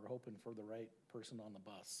 We're hoping for the right person on the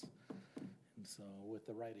bus, and so with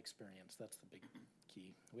the right experience, that's the big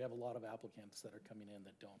key. We have a lot of applicants that are coming in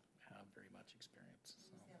that don't have very much experience. So.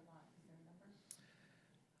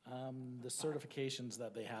 The certifications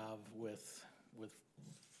that they have with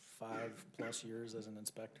 5+ years as an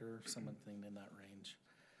inspector, something in that range,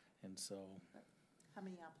 and so. How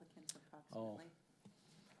many applicants approximately?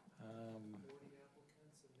 40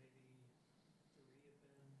 applicants, and maybe 3 have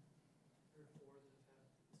been, or 4 that have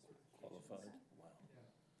had certifications. Qualified, wow. Yeah.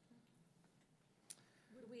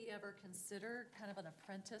 Would we ever consider kind of an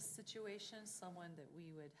apprentice situation, someone that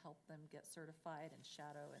we would help them get certified and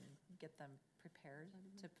shadow and get them prepared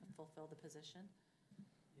to fulfill the position?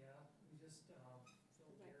 Yeah, we just, Phil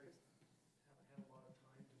and Gary haven't had a lot of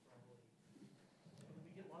time to probably,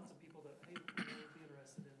 we get lots of people that, hey, we would be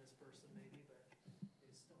interested in this person maybe, but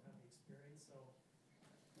they just don't have the experience, so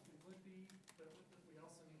we would be, but we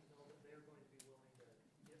also need to know that they're going to be willing to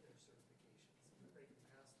get their certifications, so that they can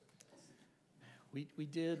pass the test. We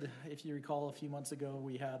did, if you recall, a few months ago,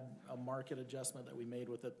 we had a market adjustment that we made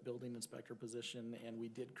with the building inspector position, and we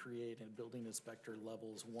did create a building inspector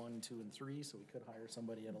levels 1, 2, and 3, so we could hire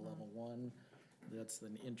somebody at a level 1. That's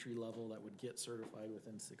an entry level that would get certified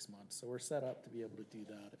within 6 months. So we're set up to be able to do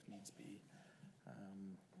that if needs be.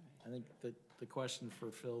 I think that the question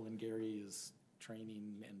for Phil and Gary is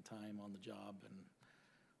training and time on the job, and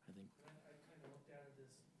I think. I kind of looked at it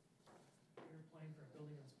as, you're applying for a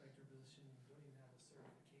building inspector position, you don't even have a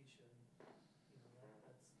certification, you know,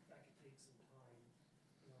 that could take some time.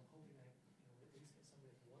 You know, I'm hoping at least get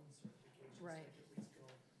somebody with 1 certification, Right. so I can at least go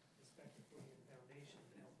inspect the footing and foundation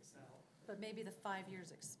to help us out. But maybe the 5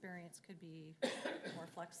 years experience could be more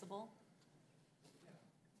flexible. Yeah,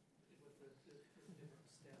 with the different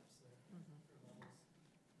steps or levels.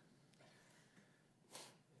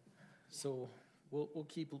 So we'll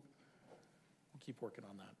keep working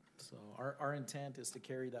on that. So our intent is to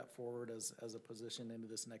carry that forward as a position into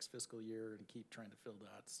this next fiscal year and keep trying to fill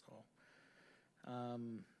that. So,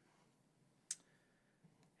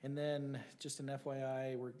 and then just an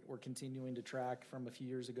FYI, we're continuing to track from a few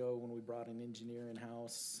years ago when we brought an engineer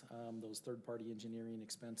in-house, those third-party engineering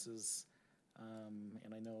expenses.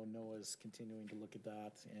 And I know Noah's continuing to look at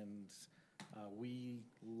that, and we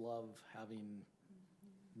love having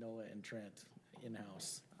Noah and Trent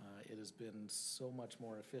in-house. It has been so much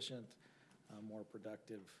more efficient, more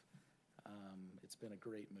productive. It's been a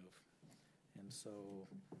great move, and so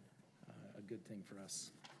a good thing for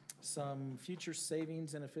us. Some future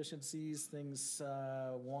savings and efficiencies, things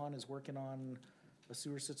Juan is working on a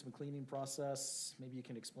sewer system cleaning process. Maybe you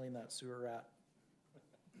can explain that sewer rat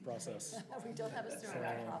process. We don't have a sewer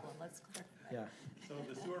rat problem, let's clarify. Yeah. So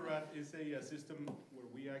the sewer rat is a system where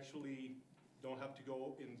we actually don't have to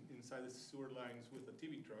go inside the sewer lines with a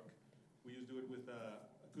TV truck. We just do it with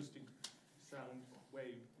acoustic sound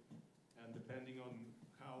wave, and depending on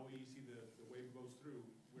how easy the wave goes through,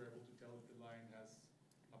 we're able to tell if the line has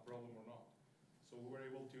a problem or not. So we were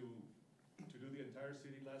able to do the entire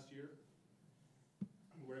city last year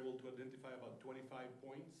were able to identify about 25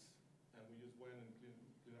 points, and we just went and cleaned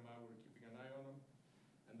them out. We're keeping an eye on them.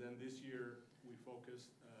 And then this year, we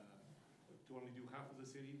focused to only do half of the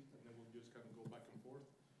city, and then we'll just kind of go back and forth.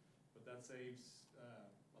 But that saves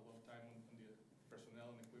a lot of time on the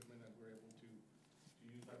personnel and equipment, and we're able to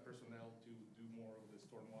use that personnel to do more of the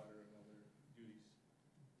stormwater and other duties.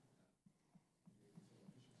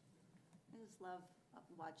 I just love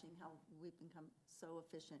watching how we've become so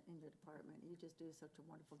efficient in your department. You just do such a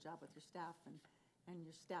wonderful job with your staff, and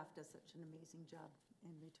your staff does such an amazing job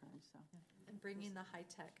in return, so. And bringing the high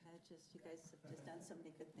tech. You guys have just done so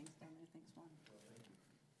many good things down there. Thanks, Juan.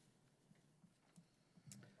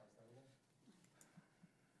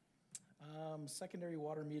 Secondary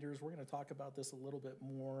water meters, we're gonna talk about this a little bit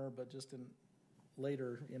more, but just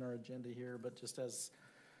later in our agenda here, but just as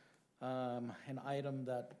an item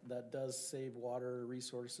that does save water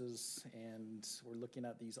resources, and we're looking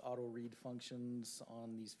at these auto read functions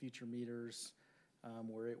on these future meters,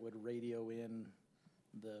 where it would radio in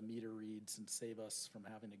the meter reads and save us from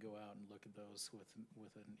having to go out and look at those with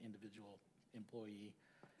an individual employee.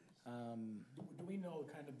 Do we know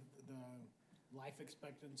kind of the life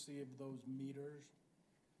expectancy of those meters?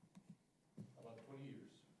 About 20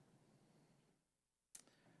 years.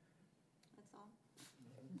 That's all.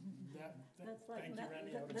 That's like thank you, nothing.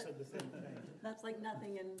 Randy, I would have said the same thing. That's like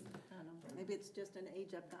nothing, and I don't know, maybe it's just an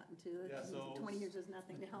age I've gotten to. Yeah, so- 20 years is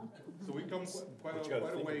nothing now. So we come quite But you gotta a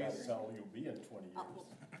think about ways. how you'll be in 20 years.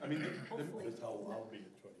 I mean, Hopefully. That's how I'll be in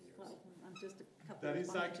 20 years. Well, I'm just a couple. that years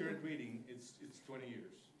is behind accurate you. reading, it's 20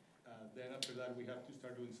 years. Then after that, we have to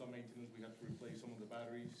start doing some maintenance, we have to replace some of the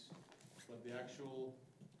batteries. But the actual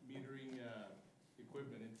metering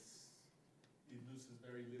equipment, it loses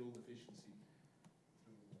very little efficiency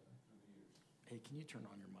through the years. Hey, can you turn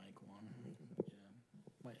on your mic, Juan? Yeah,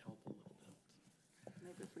 might help a little bit.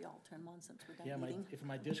 Maybe if we all turn one since we're Yeah, done eating. if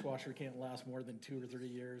my dishwasher can't last more than 2 or 3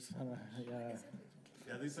 years, yeah.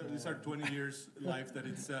 Yeah, these are 20 years life that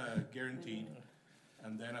it's guaranteed.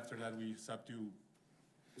 And then after that, we just have to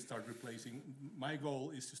start replacing. My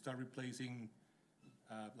goal is to start replacing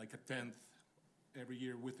like a 10th every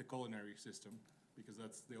year with the culinary system, because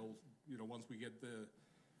that's the old, once we get the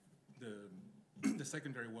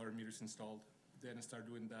secondary water meters installed, then I start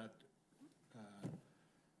doing that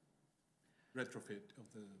retrofit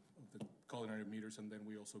of the culinary meters, and then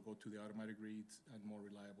we also go to the automatic reads and more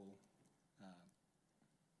reliable.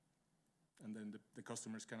 And then the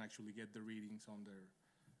customers can actually get the readings on their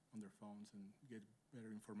phones and get better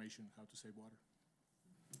information how to save water.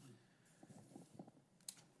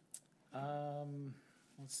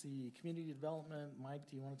 Let's see, community development. Mike,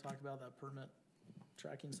 do you want to talk about that permit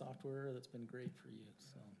tracking software? That's been great for you,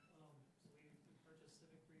 so. So we purchased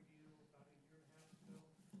Civic Review about a year and a half ago.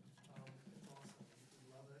 It's awesome, we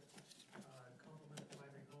love it. Compliment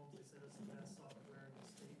Migrant Homes, they said it's the best software in the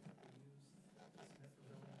state that they use to submit for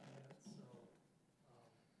building permits, so, yeah,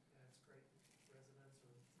 it's great. Residents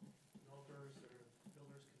or developers or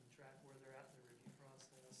builders can track where they're at in their review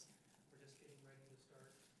process. We're just getting ready to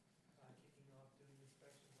start kicking off doing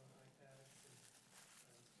inspections on iPads, and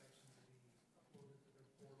inspections will be uploaded to their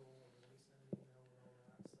portal, and then we send an email and all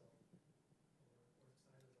that, so we're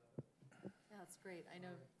excited about it. Yeah, that's great. I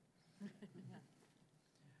know. Yeah.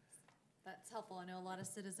 That's helpful. I know a lot of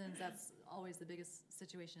citizens, that's always the biggest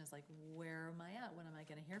situation, is like, where am I at? When am I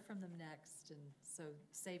gonna hear from them next? And so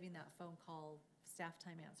saving that phone call, staff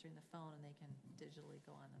time answering the phone, and they can digitally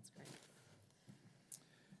go on, that's great.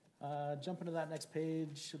 Jumping to that next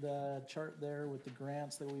page, the chart there with the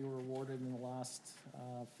grants that we were awarded in the last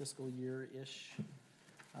fiscal year-ish.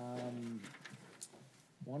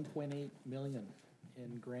 1.8 million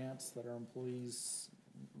in grants that our employees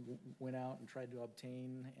went out and tried to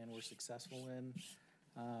obtain and were successful in.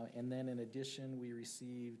 And then in addition, we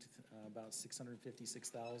received about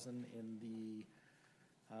 656,000 in the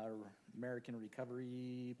American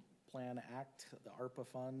Recovery Plan Act, the ARPA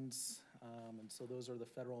funds. And so those are the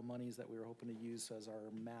federal monies that we were hoping to use as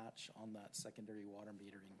our match on that secondary water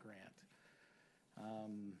metering grant.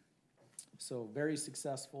 So very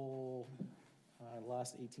successful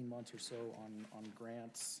last 18 months or so on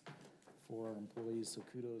grants for our employees, so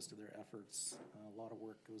kudos to their efforts. A lot of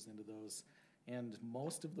work goes into those. And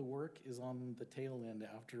most of the work is on the tail end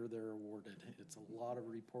after they're awarded. It's a lot of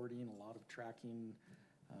reporting, a lot of tracking.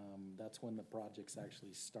 That's when the projects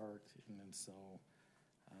actually start, and then so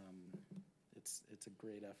it's a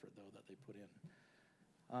great effort though that they put in.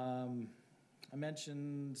 I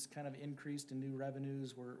mentioned kind of increased in new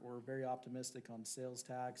revenues. We're very optimistic on sales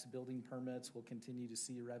tax, building permits. We'll continue to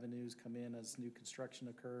see revenues come in as new construction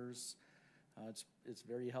occurs. It's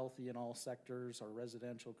very healthy in all sectors, our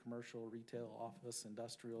residential, commercial, retail, office,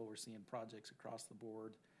 industrial, we're seeing projects across the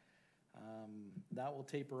board. That will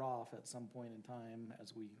taper off at some point in time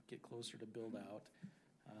as we get closer to build out.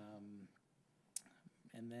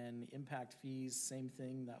 And then impact fees, same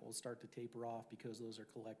thing, that will start to taper off because those are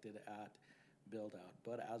collected at build out.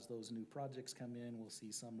 But as those new projects come in, we'll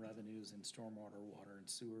see some revenues in stormwater, water and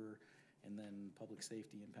sewer, and then public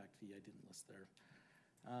safety impact fee I didn't list there.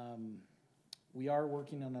 We are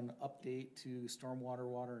working on an update to stormwater,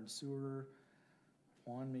 water and sewer.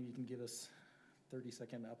 Juan, maybe you can give us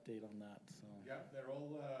 30-second update on that, so. Yeah, they're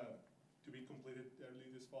all to be completed early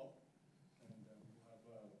this fall. And we'll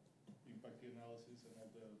have impact analysis and all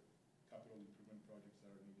the capital improvement projects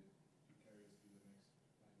that are needed to carry us through the next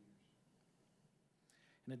 5 years.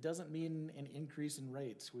 And it doesn't mean an increase in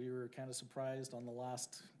rates. We were kind of surprised on the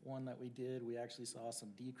last one that we did. We actually saw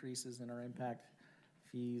some decreases in our impact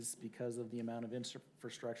fees because of the amount of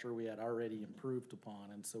infrastructure we had already improved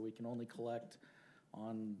upon. And so we can only collect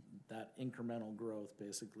on that incremental growth,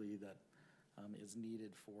 basically, that is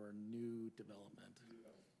needed for new development.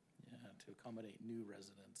 Yeah, to accommodate new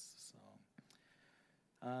residents, so.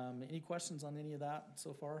 Any questions on any of that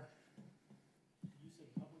so far? You said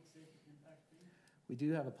public safety impact fee? We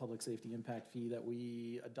do have a public safety impact fee that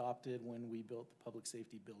we adopted when we built the public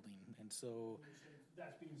safety building, and so.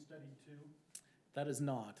 That's being studied too? That is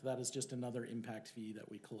not. That is just another impact fee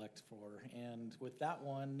that we collect for. And with that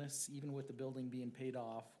one, even with the building being paid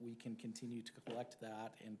off, we can continue to collect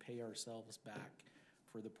that and pay ourselves back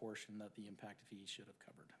for the portion that the impact fee should have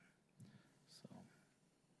covered. So.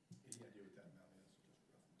 Any idea what that amount is, just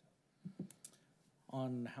rough and tough?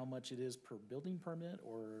 On how much it is per building permit,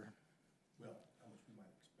 or? Well, how much we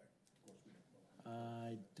might expect. Of course, we don't know.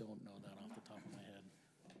 I don't know that off the top of my head.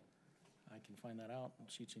 I can find that out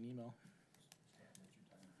and shoot you an email.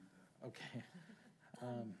 Okay.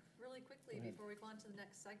 Really quickly, before we go on to the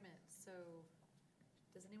next segment, so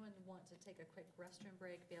does anyone want to take a quick restroom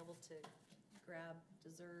break, be able to grab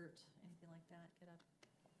dessert, anything like that, get up?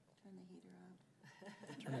 Turn the heater up.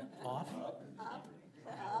 Turn it off? Up.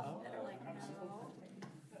 And they're like, no.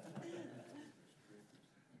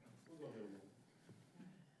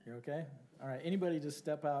 You're okay? All right, anybody just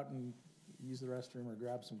step out and use the restroom or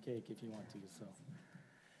grab some cake if you want to, so.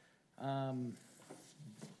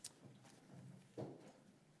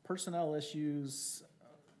 Personnel issues,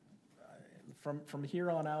 from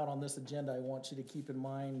here on out on this agenda, I want you to keep in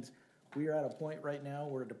mind, we are at a point right now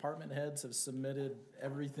where department heads have submitted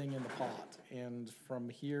everything in the pot. And from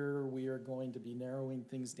here, we are going to be narrowing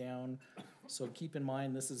things down. So keep in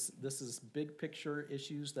mind, this is big picture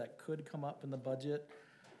issues that could come up in the budget.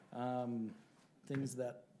 Things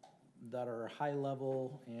that are high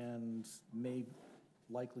level and may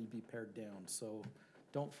likely be pared down. So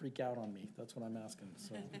don't freak out on me. That's what I'm asking.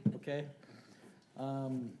 So, okay?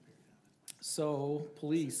 So,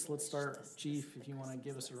 police, let's start. Chief, if you want to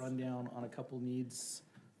give us a rundown on a couple needs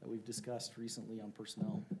that we've discussed recently on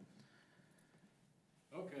personnel.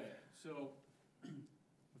 Okay, so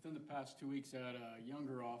within the past 2 weeks, I had a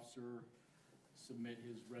younger officer submit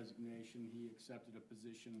his resignation. He accepted a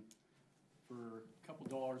position for a couple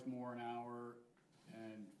dollars more an hour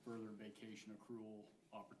and further vacation accrual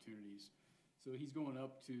opportunities. So he's going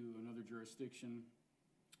up to another jurisdiction.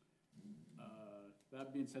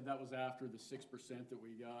 That being said, that was after the 6% that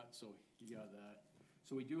we got, so he got that.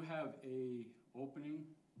 So we do have a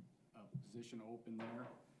position open there.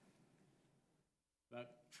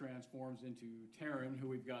 That transforms into Taryn, who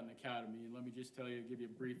we've got in the academy. And let me just tell you, give you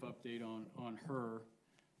a brief update on her.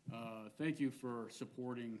 Thank you for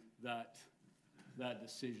supporting that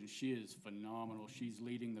decision. She is phenomenal. She's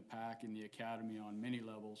leading the pack in the academy on many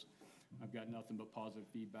levels. I've got nothing but positive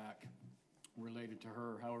feedback related to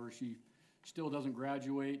her. However, she still doesn't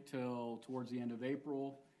graduate till towards the end of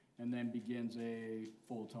April, and then begins a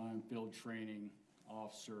full-time field training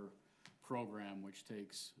officer program, which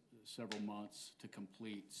takes several months to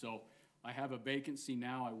complete. So I have a vacancy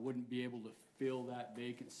now. I wouldn't be able to fill that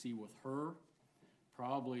vacancy with her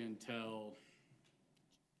probably until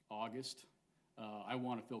August. I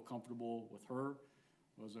want to feel comfortable with her.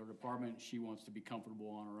 As our department, she wants to be comfortable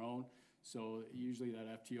on her own. So usually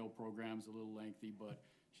that FTO program is a little lengthy, but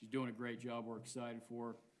she's doing a great job. We're excited for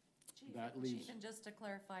her. Chief, and just to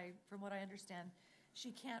clarify, from what I understand,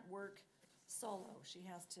 she can't work solo. She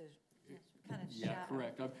has to kind of shadow. Yeah,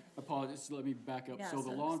 correct. I apologize. Let me back up. Yeah, So the so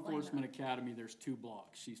Law explain Enforcement that. Academy, there's 2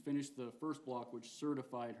 blocks. She's finished the first block, which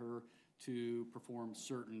certified her to perform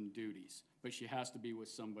certain duties, but she has to be with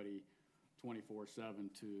somebody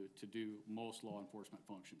 24/7 to do most law enforcement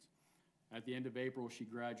functions. At the end of April, she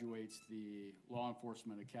graduates the Law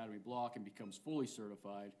Enforcement Academy block and becomes fully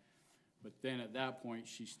certified. But then at that point,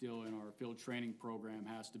 she's still in our field training program,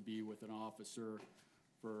 has to be with an officer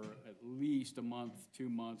for at least a month, 2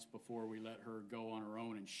 months before we let her go on her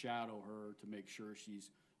own and shadow her to make sure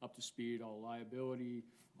she's up to speed, all liability,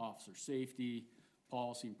 officer safety,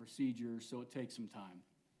 policy and procedures, so it takes some time.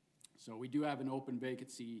 So we do have an open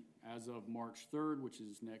vacancy as of March 3rd, which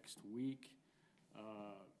is next week.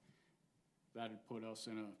 That'd put us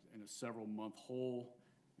in a several-month hole.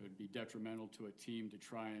 It would be detrimental to a team to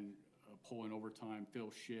try and pull in overtime,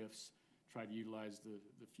 fill shifts, try to utilize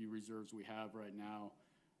the few reserves we have right now.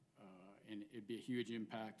 And it'd be a huge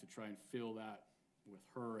impact to try and fill that with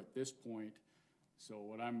her at this point. So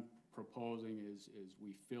what I'm proposing is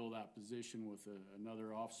we fill that position with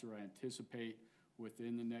another officer. I anticipate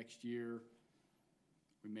within the next year,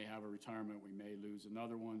 we may have a retirement, we may lose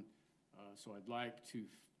another one. So I'd like to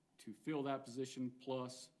fill that position,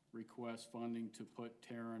 plus request funding to put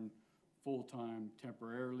Taryn full-time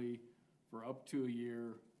temporarily for up to a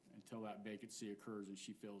year until that vacancy occurs and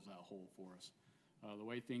she fills that hole for us. The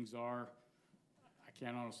way things are, I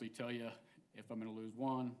can't honestly tell you if I'm gonna lose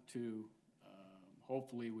one, two.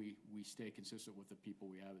 Hopefully we stay consistent with the people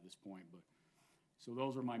we have at this point, but, so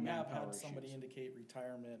those are my We have manpower had somebody issues. indicate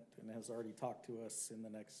retirement and has already talked to us in the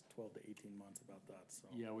next 12 to 18 months about that, so.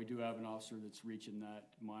 Yeah, we do have an officer that's reaching that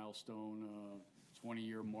milestone,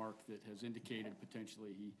 20-year mark that has indicated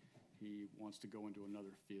potentially he wants to go into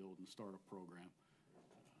another field and start a program.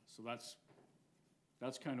 So that's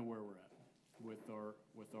kind of where we're at with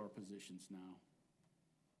our positions now.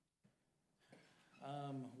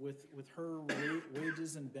 With her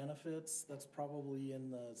wages and benefits, that's probably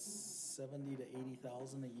in the 70 to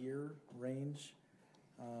 80,000 a year range.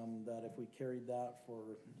 That if we carried that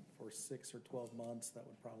for 6 or 12 months, that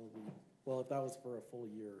would probably, well, if that was for a full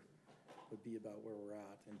year, would be about where we're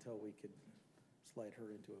at until we could slide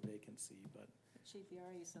her into a vacancy, but. She'd be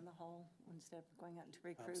our ace in the hole instead of going out to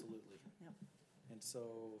recruit. Absolutely. Yep. And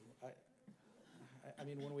so, I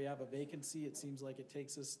mean, when we have a vacancy, it seems like it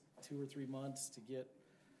takes us 2 or 3 months to get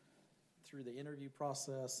through the interview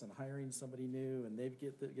process and hiring somebody new, and they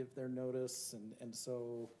give their notice, and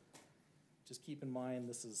so just keep in mind,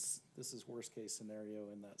 this is worst case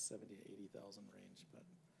scenario in that 70 to 80,000 range, but.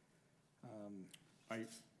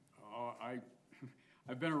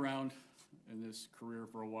 I've been around in this career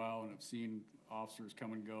for a while, and I've seen officers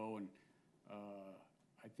come and go, and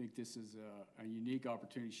I think this is a unique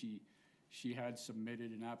opportunity. She had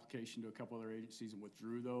submitted an application to a couple other agencies and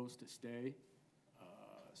withdrew those to stay.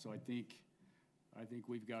 So I think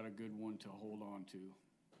we've got a good one to hold on to.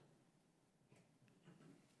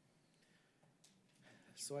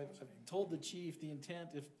 So I've told the chief the intent,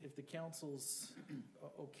 if the council's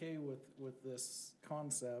okay with this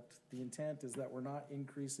concept, the intent is that we're not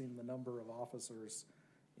increasing the number of officers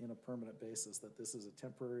in a permanent basis, that this is a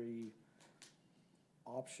temporary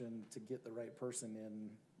option to get the right person in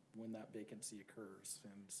when that vacancy occurs.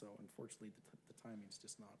 And so unfortunately, the timing's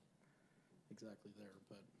just not exactly there,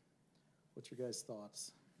 but what's your guys'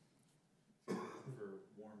 thoughts? For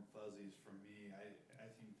warm fuzzies from me, I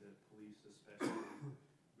think that police especially,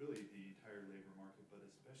 really the entire labor market, but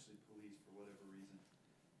especially police for whatever reason,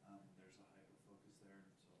 there's a hyper focus there.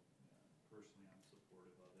 So personally, I'm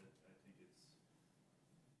supportive of it. I think it's,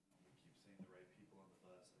 we keep saying the right people on the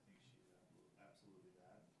bus. I think she's absolutely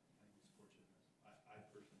that. I think we support you in this. I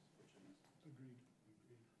personally support you in this. Agreed.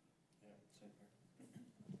 Yeah, same here.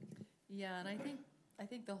 Yeah, and I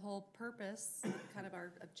think the whole purpose, kind of our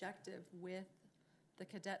objective with the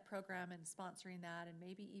cadet program and sponsoring that, and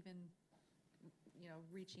maybe even, you know,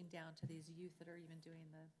 reaching down to these youth that are even doing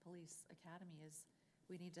the police academy, is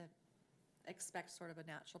we need to expect sort of a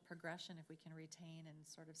natural progression if we can retain and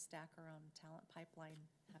sort of stack our own talent pipeline,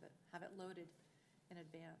 have it loaded in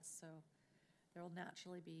advance. So there will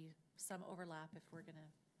naturally be some overlap if we're gonna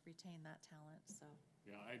retain that talent, so.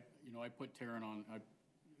 Yeah, I put Taryn on, I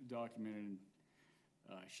documented,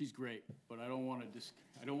 she's great, but I don't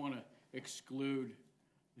wanna exclude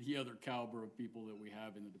the other caliber of people that we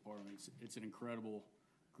have in the department. It's an incredible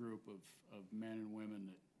group of men and women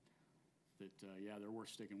that yeah, they're worth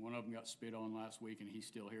sticking. One of them got spit on last week and he's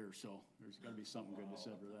still here, so there's gotta be something good to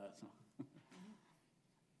say for that, so.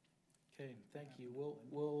 Okay, thank you.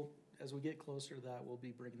 We'll, as we get closer to that, we'll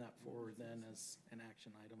be bringing that forward then as an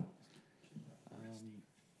action item.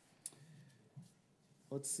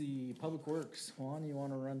 Let's see, Public Works. Juan, you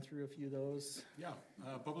want to run through a few of those? Yeah,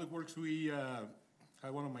 Public Works, we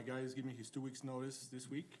had one of my guys give me his 2 weeks' notice this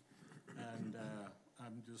week, and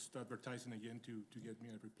I'm just advertising again to get me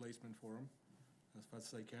a replacement for him as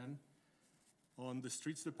fast as I can. On the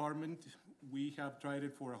streets department, we have tried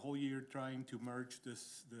it for a whole year, trying to merge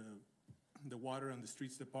the water and the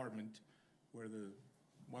streets department, where the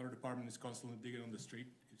water department is constantly digging on the street.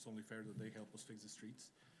 It's only fair that they help us fix the streets.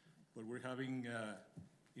 But we're having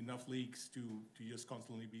enough leaks to just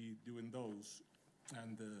constantly be doing those.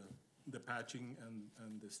 And the patching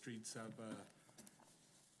and the streets have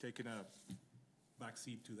taken a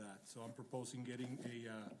backseat to that. So I'm proposing getting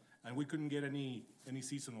and we couldn't get any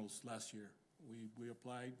seasonals last year. We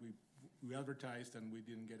applied, we advertised, and we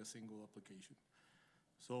didn't get a single application.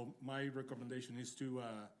 So my recommendation is to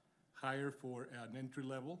hire for an entry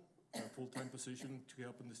level, a full-time position to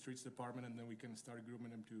help in the streets department, and then we can start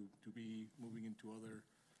grooming them to be moving into other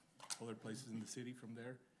places in the city from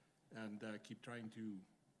there, and keep trying to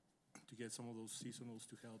get some of those seasonals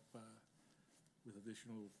to help with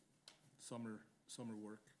additional summer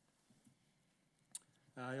work.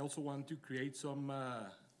 I also want to create some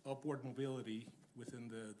upward mobility within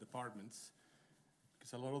the departments,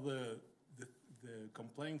 because a lot of the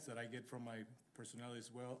complaints that I get from my personnel is,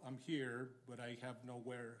 well, I'm here, but I have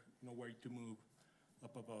nowhere to move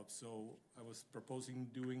up above. So I was proposing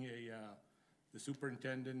doing the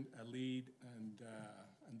superintendent, a lead, and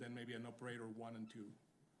then maybe an operator 1 and 2,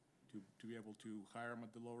 to be able to hire them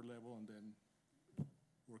at the lower level and then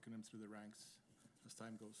working them through the ranks as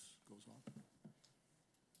time goes on.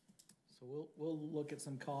 So we'll look at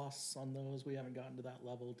some costs on those. We haven't gotten to that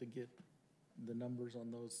level to get the numbers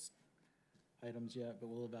on those items yet, but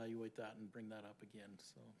we'll evaluate that and bring that up again.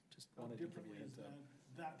 So just How wanted to give you differently a is heads up.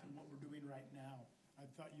 that than what we're doing right now? I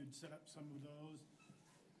thought you'd set up some of those.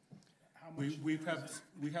 How much?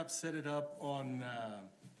 We have set it up on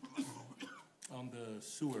the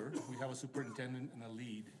sewer. We have a superintendent and a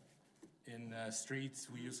lead. In streets,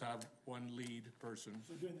 we just have 1 lead person.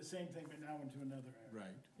 So doing the same thing, but now into another area.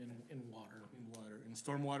 Right. In water. In water. In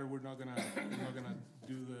stormwater, we're not gonna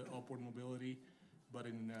do the upward mobility, but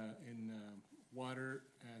in water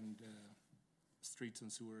and streets and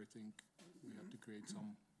sewer, I think we have to create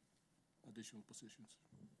some additional positions.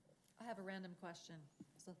 I have a random question,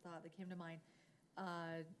 it's a thought that came to mind.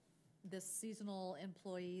 This seasonal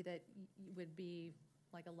employee that would be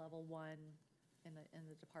like a level 1 in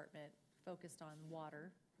the department focused on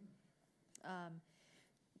water.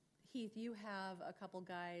 Heath, you have a couple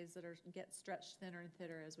guys that get stretched thinner and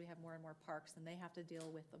thinner as we have more and more parks, and they have to deal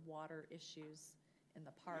with the water issues in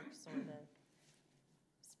the parks, or the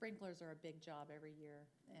sprinklers are a big job every year,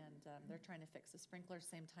 and they're trying to fix the sprinklers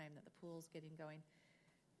same time that the pool's getting going.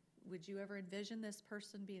 Would you ever envision this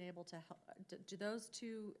person being able to help? Do those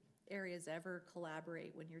 2 areas ever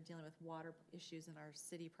collaborate when you're dealing with water issues in our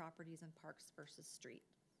city properties and parks versus street?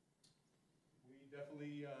 We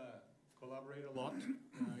definitely collaborate a lot,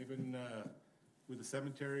 even with the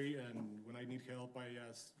cemetery, and when I need help, I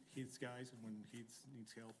ask Heath's guys, and when Heath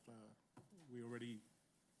needs help, we already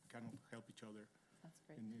kind of help each other. That's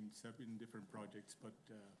great. In different projects, but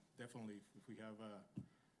definitely if we have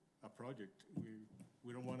a project,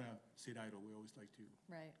 we don't want to sit idle. We always like to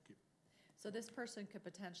keep. So this person could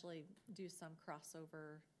potentially do some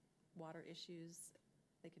crossover water issues.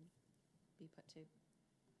 They could be put to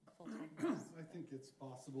full-time use. I think it's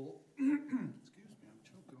possible. Excuse me, I'm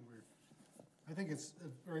choking over here. I think it's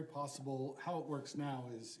very possible. How it works now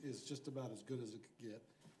is just about as good as it could get.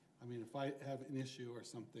 I mean, if I have an issue or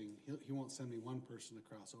something, he won't send me 1 person to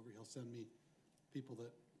cross over. He'll send me people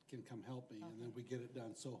that can come help me, and then we get it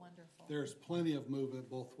done. So Wonderful. there's plenty of movement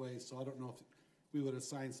both ways. So I don't know if we would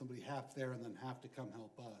assign somebody half there and then have to come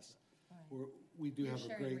help us. Right. We do You're have a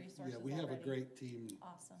sharing great, resources we have a already. great team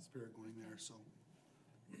Awesome. spirit going there. So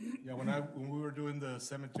Yeah, when we were doing the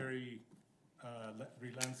cemetery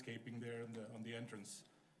re-landscaping there on the entrance,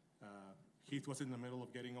 Heath was in the middle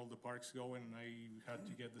of getting all the parks going, and I had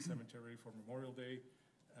to get the cemetery for Memorial Day,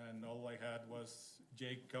 and all I had was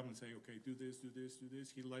Jake come and say, okay, do this, do this, do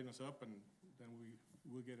this. He'd line us up, and then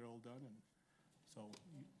we'll get it all done. And so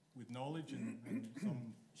with knowledge and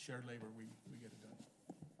some shared labor, we get it done.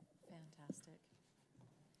 Fantastic.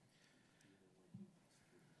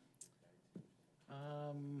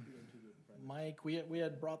 Mike, we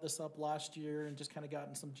had brought this up last year and just kind of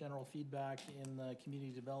gotten some general feedback in the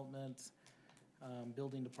community development.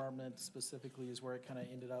 Building department specifically is where it kind of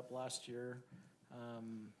ended up last year.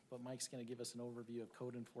 But Mike's going to give us an overview of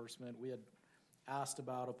code enforcement. We had asked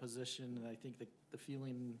about a position, and I think the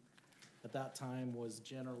feeling at that time was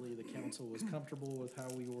generally the council was comfortable with how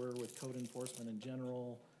we were with code enforcement in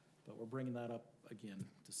general, but we're bringing that up again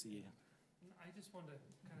to see. I just wanted to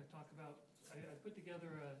kind of talk about, I put together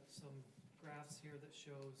some graphs here that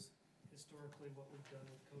shows historically what we've done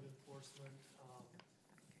with code enforcement. How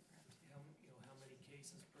many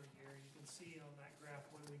cases per year. You can see on that graph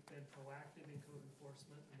when we've been proactive in code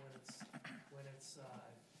enforcement and when it's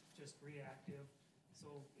just reactive.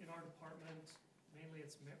 So in our department, mainly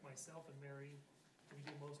it's myself and Mary. We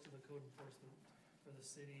do most of the code enforcement for the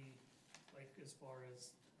city, like as far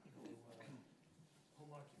as,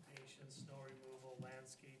 home occupation, snow removal,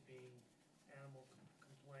 landscaping, animal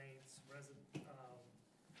complaints,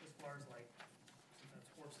 as far as like sometimes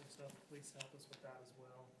horse and stuff, the police help us with that as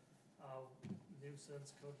well. Nuisance,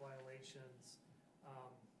 code violations.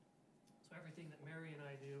 So everything that Mary and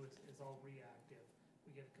I do is all reactive.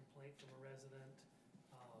 We get a complaint from a resident.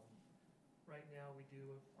 Right now, we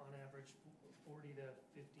do on average 40 to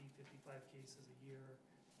 50, 55 cases a year.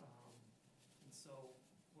 And so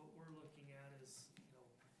what we're looking at is,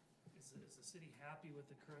 is the city happy with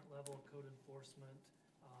the current level of code enforcement?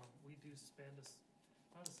 We do spend,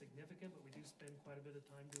 not as significant, but we do spend quite a bit of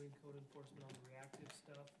time doing code enforcement on the reactive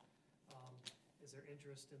stuff. Is there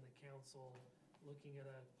interest in the council looking at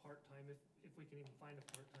a part-time, if we can even find a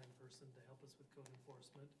part-time person to help us with code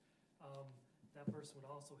enforcement? That person would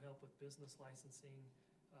also help with business licensing.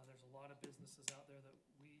 There's a lot of businesses out there that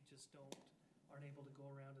we just aren't able to go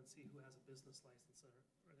around and see who has a business license and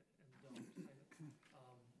don't.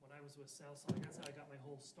 When I was with South Salt Lake, that's how I got my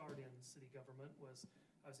whole start in city government, was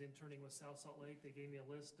I was interning with South Salt Lake. They gave me a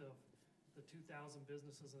list of the 2,000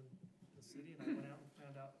 businesses in the city, and I went out and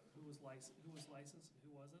found out who was licensed and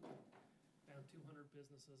who wasn't. Found 200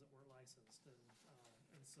 businesses that weren't licensed,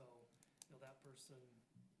 and so that person,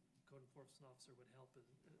 code enforcement officer, would help with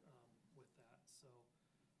that. So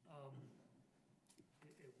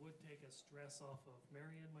it would take a stress off of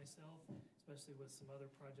Mary and myself, especially with some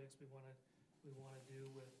other projects we want to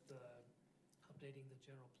do with updating the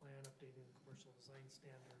general plan, updating the commercial design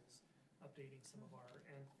standards, updating some of our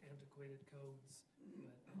antiquated codes.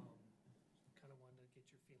 But kind of wanted to get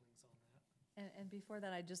your feelings on that. And before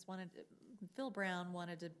that, I just wanted, Phil Brown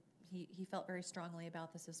wanted to, he felt very strongly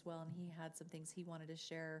about this as well, and he had some things he wanted to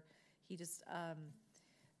share. He just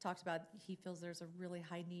talked about, he feels there's a really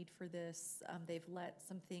high need for this. They've let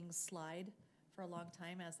some things slide for a long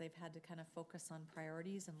time as they've had to kind of focus on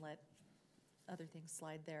priorities and let other things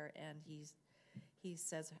slide there. And he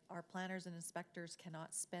says, our planners and inspectors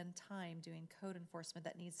cannot spend time doing code enforcement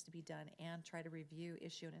that needs to be done and try to review,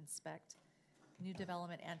 issue, and inspect new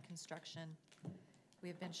development and construction. We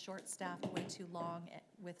have been short-staffed way too long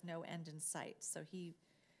with no end in sight. So he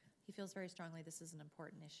feels very strongly this is an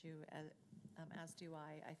important issue, as do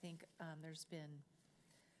I. I think there's been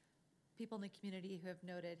people in the community who have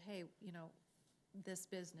noted, hey, this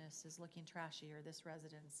business is looking trashy, or this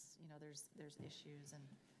residence, there's issues. And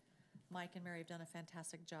Mike and Mary have done a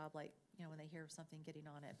fantastic job, when they hear of something, getting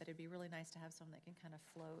on it. But it'd be really nice to have someone that can kind of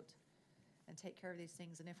float and take care of these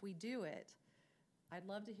things. And if we do it, I'd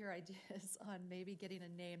love to hear ideas on maybe getting a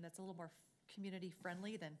name that's a little more community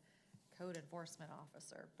friendly than code enforcement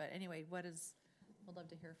officer. But anyway, we'd love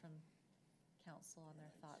to hear from council on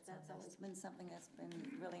their thoughts on That's this. always been something that's been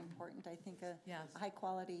really important. I think a Yes.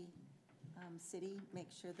 high-quality city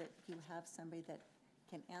makes sure that you have somebody that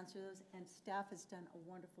can answer those, and staff has done a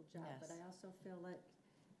wonderful job. Yes. But I also feel like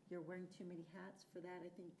you're wearing too many hats for that. I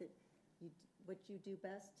think that what you do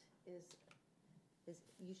best is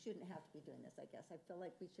you shouldn't have to be doing this, I guess. I feel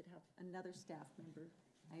like we should have another staff member.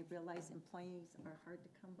 I realize employees are hard to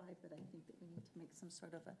come by, but I think that we need to make some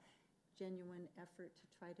sort of a genuine effort to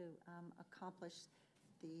try to accomplish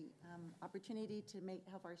the opportunity to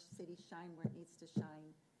have our city shine where it needs to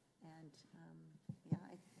shine. And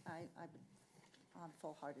I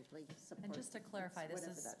full-heartedly support. And just to clarify,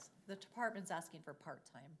 the department's asking for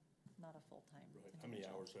part-time, not a full-time. Right. How many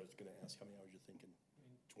hours? I was going to ask how many hours you're thinking.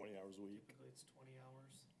 20 hours a week? Typically it's 20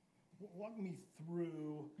 hours. Walk me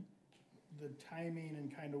through the timing and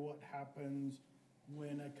kind of what happens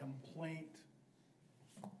when a complaint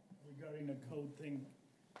regarding a code thing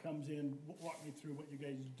comes in. Walk me through what you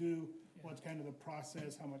guys do, what's kind of the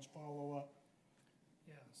process, how much follow-up.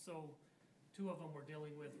 Yeah, so 2 of them we're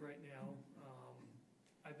dealing with right now.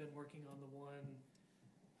 I've been working on the one,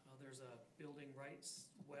 there's a building right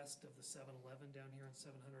west of the 7-Eleven down here on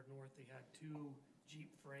 700 North. They had 2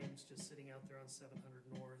 Jeep frames just sitting out there on 700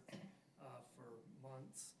 North for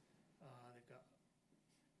months. They've got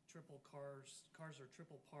triple cars are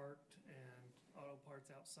triple parked, and auto parts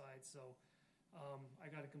outside. So I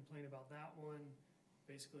got a complaint about that one.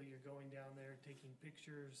 Basically, you're going down there, taking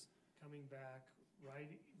pictures, coming back,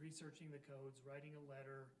 researching the codes, writing a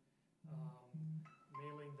letter,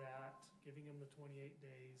 mailing that, giving them the 28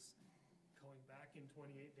 days, going back in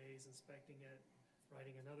 28 days, inspecting it,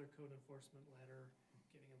 writing another code enforcement letter,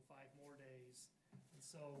 giving them 5 more days. And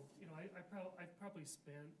so, I've probably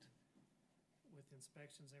spent with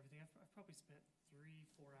inspections and everything, I've probably spent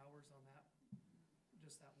 3-4 hours on that,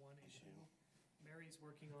 just that one issue. Mary's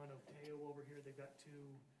working on Oteo over here. They've got 2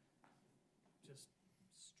 just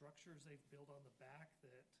structures they've built on the back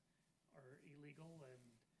that are illegal, and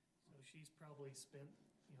so she's probably spent,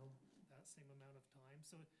 that same amount of time.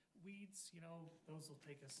 So weeds, those will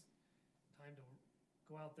take us time to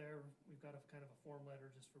go out there. We've got a kind of a form letter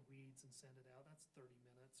just for weeds and send it out. That's 30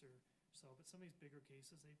 minutes or so, but some of these bigger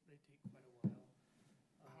cases, they take quite a while.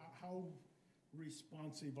 How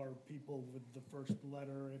responsive are people with the first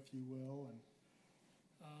letter, if you will, and?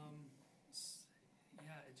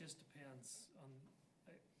 Yeah, it just depends on,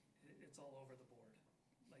 it's all over the board.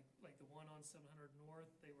 Like the one on 700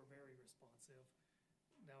 North, they were very responsive.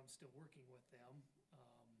 Now I'm still working with them,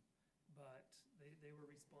 but they were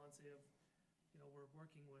responsive. We're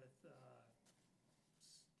working with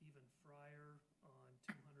Stephen Fryer on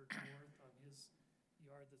 200 North on his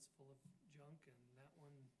yard that's full of junk, and that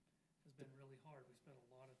one has been really hard. We spent a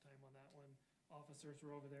lot of time on that one. Officers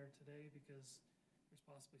were over there today because there's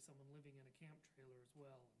possibly someone living in a camp trailer as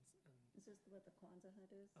well. Is this what the Kwanzaa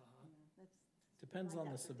hut is? Uh-huh. Yeah, that's. Depends Might on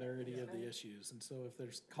the have to severity of the right? issues, and so if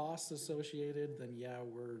there's costs associated, then yeah,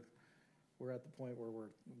 we're at the point where we're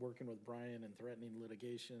working with Brian and threatening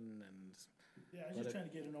litigation and. Yeah, I was But just it- trying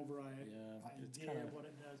to get an overall Yeah, it's idea kinda- of what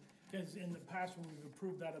it does. Because in the past, when we've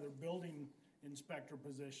approved that other building inspector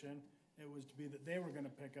position, it was to be that they were gonna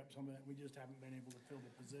pick up some of that, we just haven't been able to fill the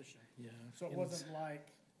position. Yeah. So it and wasn't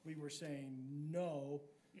like we were saying no,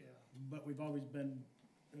 Yeah. but we've always been,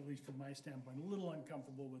 at least from my standpoint, a little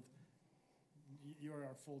uncomfortable with, you're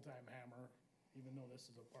our full-time hammer, even though this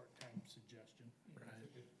is a part-time suggestion. Right.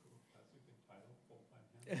 That's a good, full-time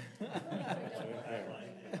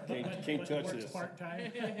hammer. Can't touch Works this.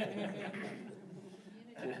 part-time.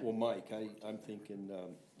 Well, Mike, I'm thinking,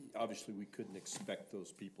 obviously, we couldn't expect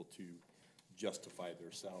those people to justify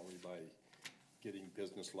their salary by getting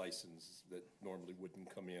business licenses that normally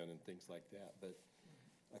wouldn't come in and things like that. But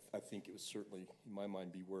I think it would certainly, in my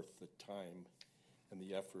mind, be worth the time and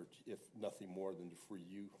the effort, if nothing more than to free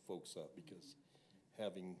you folks up, because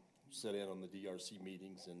having sat in on the DRC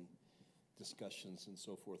meetings and discussions and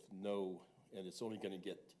so forth, and it's only gonna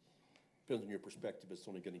get, depends on your perspective, it's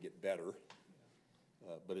only gonna get better.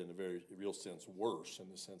 But in a very real sense, worse in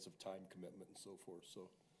the sense of time commitment and so forth. So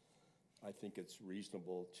I think it's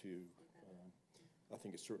reasonable to, I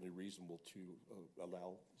think it's certainly reasonable to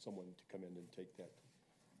allow someone to come in and take that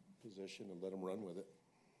position and let them run with it.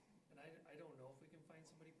 And I don't know if we can find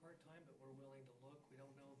somebody part-time, but we're willing to look. We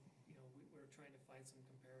don't know, we're trying to find some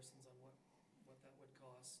comparisons on what that would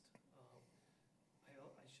cost.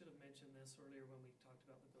 I should have mentioned this earlier when we talked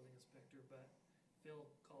about the building inspector, but Phil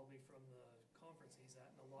called me from the conference he's at,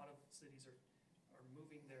 and a lot of cities are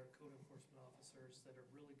moving their code enforcement officers that are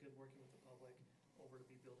really good working with the public over to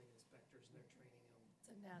be building inspectors, and they're training them. It's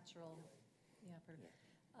a natural,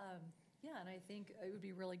 yeah, and I think it would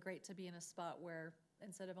be really great to be in a spot where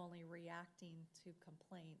instead of only reacting to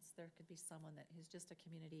complaints, there could be someone who's just a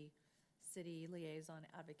community city liaison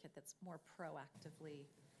advocate that's more proactively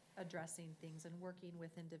addressing things and working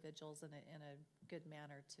with individuals in a good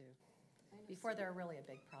manner too, before they're really a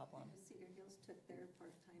big problem. Cedar Hills took their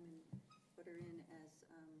part-time and put her in as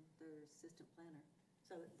their assistant planner.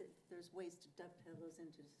 So there's ways to dovetail those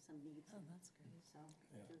into some needs. Oh, that's great. So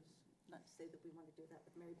there's, not to say that we want to do that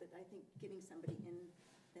with Mary, but I think getting somebody in,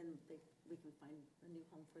 then we can find a new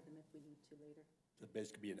home for them if we need to later. It'd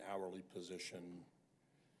basically be an hourly position.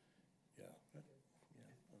 Yeah.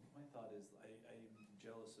 My thought is, I'm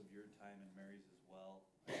jealous of your time and Mary's as well.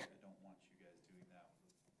 I don't want you guys doing that.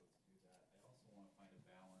 Let's do that. I also want to find a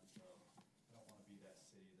balance of, I don't want to be that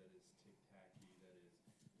city that is tick-tacky, that is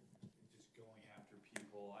just going after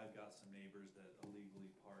people. I've got some neighbors that illegally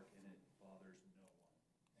park and it bothers no one.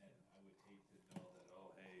 And I would hate to know that,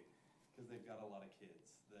 oh, hey, because they've got a lot of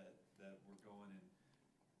kids that we're going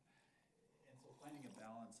and so finding a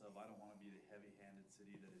balance of, I don't want to be the heavy-handed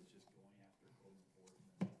city that is just going after code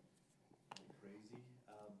enforcement like crazy,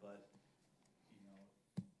 but,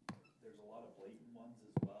 there's a lot of blatant ones as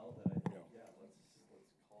well that I think, let's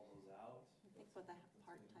call those out. I think with a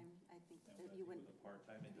part-time, I think And that I you think wouldn't. with a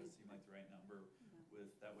part-time, it does seem like the right number with,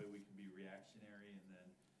 that way we can be reactionary and then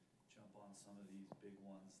jump on some of these big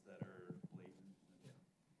ones that are blatant.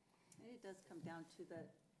 And it does come down to the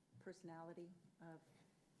personality of,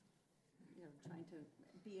 trying to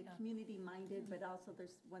be a community-minded, but also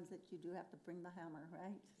there's ones that you do have to bring the hammer,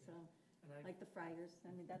 right? So, And like the Friars,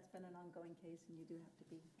 I mean, that's been an ongoing case, and you do have to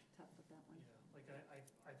be tough with that one. Yeah, like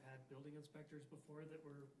I've had building inspectors before that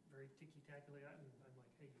were very ticky-tacky like that, and I'm like,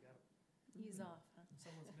 hey, you gotta, Ease off, huh?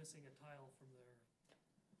 someone's missing a tile from their,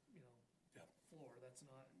 floor, that's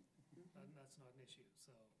not an issue,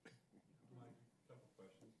 so. Mike, couple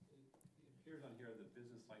questions. It appears on here that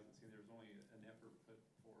business licensing, there's only an effort put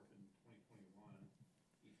forth in 2021,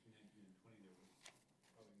 18, 19, and 20, there was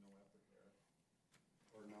probably no effort there.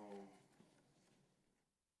 Or no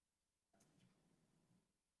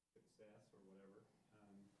success or whatever.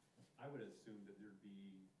 I would assume that there'd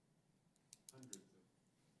be hundreds of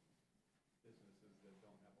businesses that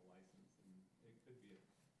don't have a license, and it could be a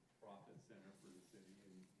profit center for the city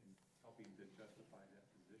in helping to justify that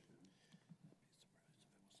position.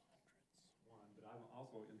 One, but I'm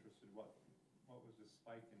also interested, what was the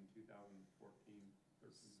spike in 2014,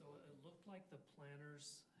 13? So it looked like the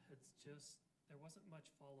planners had there wasn't much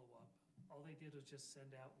follow-up. All they did was just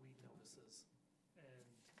send out weed notices and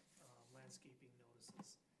landscaping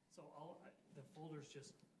notices. So the folder's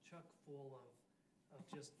just chock full of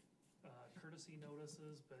just courtesy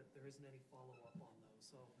notices, but there isn't any follow-up on those.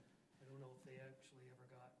 So I don't know if they actually ever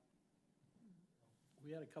got.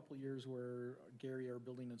 We had a couple years where Gary, our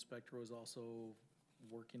building inspector, was also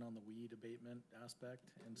working on the weed abatement aspect.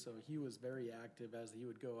 And so he was very active as he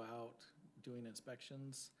would go out doing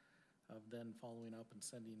inspections, of then following up and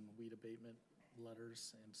sending weed abatement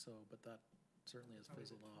letters. And so, but that certainly has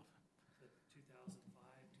fizzled off. The 2005,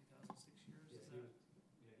 2006 years, is that?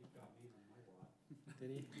 Yeah, he got me on my lot.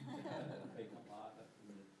 Did he? Vacant lot up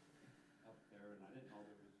there, and I didn't know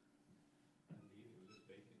there was a need, it was just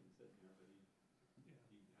vacant and sitting there, but he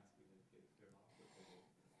asked me to get it cleared off, but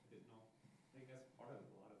I didn't know. I think that's part of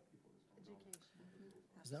it, a lot of people just don't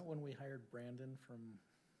know. Is that when we hired Brandon from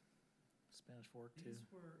Spanish Fork too?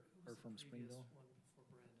 These were, Or who was from the previous Springville? one before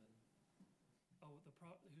Brandon? Oh,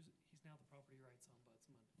 he's now the property rights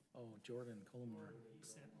ombudsman. Oh, Jordan Colmore. He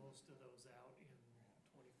sent most of those out in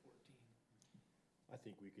 2014. I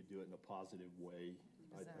think we could do it in a positive way.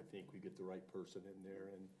 I think we get the right person in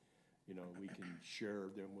there and, you know, we can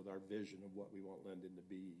share them with our vision of what we want Lindon to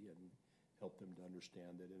be and help them to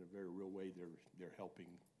understand that in a very real way, they're helping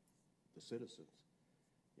the citizens.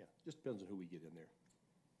 Yeah, just depends on who we get in there.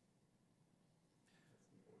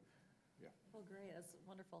 Well, great, that's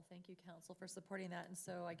wonderful. Thank you, council, for supporting that. And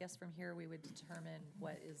so I guess from here, we would determine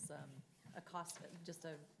what is a cost, just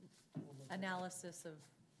a analysis of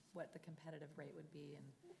what the competitive rate would be. And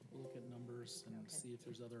We'll look at numbers and Okay. see if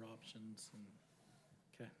there's other options and,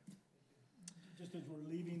 okay. Just as we're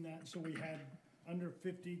leaving that, so we had under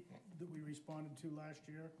 50 that we responded to last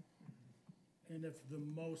year. And if the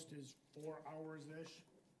most is 4 hours-ish,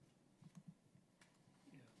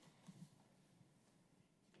 Yeah.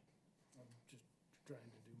 I'm just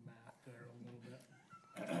trying to do math there a little bit.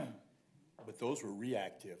 But those were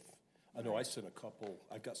reactive. I know I sent a couple,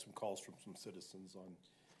 I got some calls from some citizens on,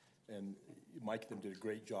 and Mike and them did a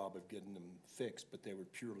great job of getting them fixed, but they were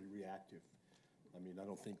purely reactive. I mean, I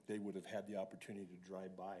don't think they would have had the opportunity to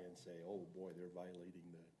drive by and say, oh, boy, they're violating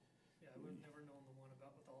Yeah, I would have never known the one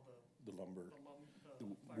about with all the lumber,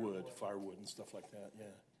 the firewood. firewood and stuff like that,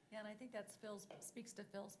 yeah. yeah, and I think that speaks to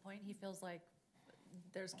Phil's point. He feels like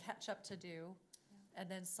there's catch-up to do, and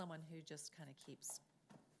then someone who just kind of keeps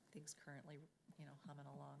things currently, humming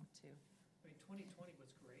along too. I mean, 2020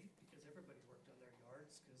 was great because everybody worked on their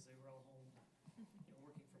yards because they were all home,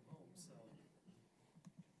 working from home, so.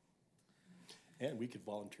 And we could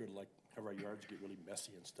volunteer to have our yards get really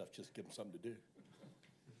messy and stuff, just give them something to do.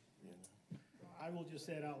 You know? I will just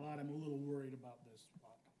say it out loud, I'm a little worried about this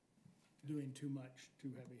spot. Doing too much, too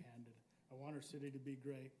heavy-handed. I want our city to be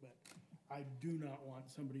great, but I do not want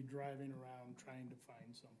somebody driving around trying to find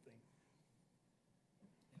something.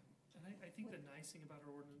 And I think the nice thing about our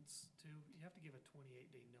ordinance too, you have to give a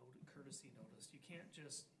 28-day courtesy notice. You can't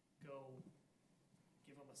just go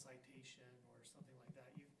give them a citation or something like that.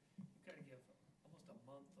 You've got to give almost a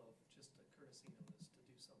month of just a courtesy notice to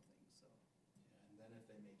do something, so. Yeah, and then if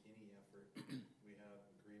they make any effort, we have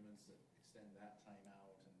agreements that extend that time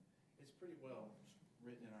out, and it's pretty well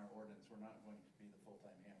written in our ordinance. We're not going to be the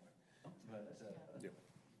full-time handler, but,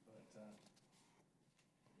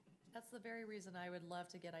 That's the very reason I would love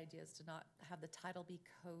to get ideas to not have the title be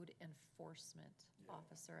code enforcement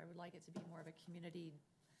officer. I would like it to be more of a community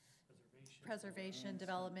preservation,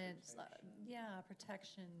 development,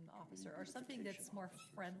 protection officer, or something that's more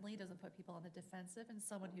friendly, doesn't put people on the defensive, and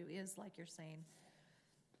someone who is, like you're saying,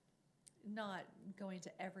 not going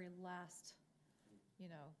to every last,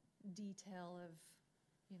 detail of,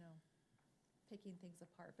 picking things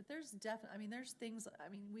apart. But there's there's things,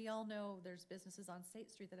 we all know there's businesses on State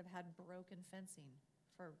Street that have had broken fencing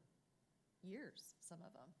for years, some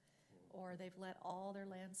of them. Or they've let all their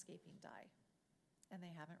landscaping die and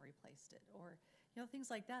they haven't replaced it. Or, things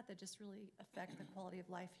like that that just really affect the quality of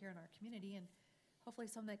life here in our community. And hopefully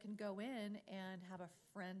someone that can go in and have a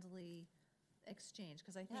friendly exchange,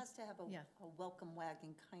 because I It think, has to have yeah. a welcome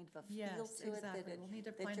wagon kind of a feel Yes, to it. exactly. We'll need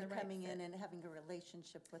to That find the you're right coming in fit. and having a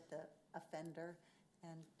relationship with the offender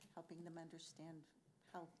and helping them understand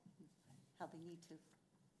how they need to,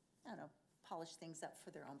 I don't know, polish things up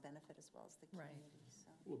for their own benefit as well as the Right. community,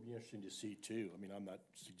 so. Well, it'll be interesting to see too. I mean, I'm not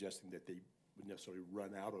suggesting that they would necessarily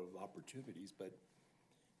run out of opportunities, but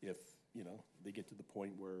if, you know, they get to the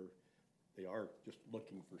point where they are just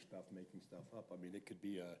looking for stuff, making stuff up, I mean, it could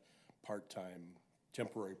be a part-time,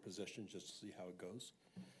 temporary position just to see how it goes.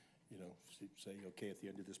 You know, say, okay, at the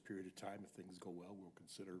end of this period of time, if things go well, we'll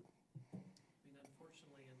consider. I mean,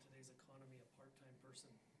 unfortunately, in today's economy, a part-time person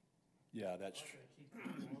Yeah, that's not true. gonna keep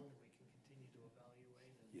them long, and we can continue to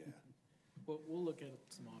evaluate and. Yeah. We'll look at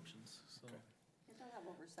some options, so. They don't have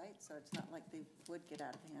oversight, so it's not like they would get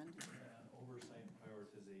out of hand. Yeah, oversight and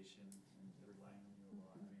prioritization, and they're relying on you a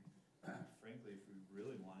lot. I mean, frankly, if we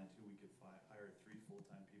really wanted to, we could hire 3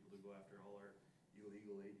 full-time people to go after all our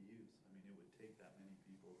illegal ADUs. I mean, it would take that many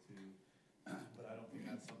people to, but I don't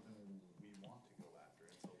think that's something we want to go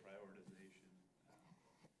after, and so prioritization.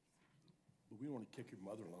 But we don't want to kick your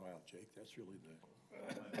mother-in-law out, Jake. That's really the.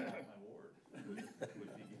 My ward would be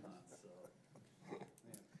gone, so.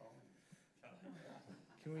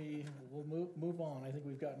 We'll move on. I think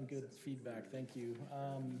we've gotten good feedback. Thank you.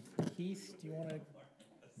 Keith, do you want to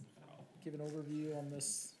give an overview on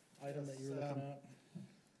this item that you're looking at?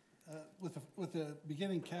 With the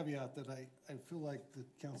beginning caveat that I feel like the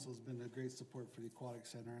council has been a great support for the Aquatic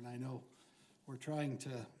Center, and I know we're trying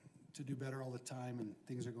to do better all the time and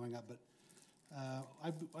things are going up, but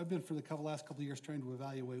I've been for the last couple of years trying to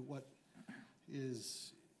evaluate what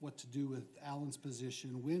to do with Alan's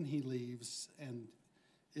position when he leaves, and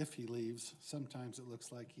if he leaves. Sometimes it looks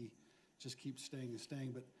like he just keeps staying and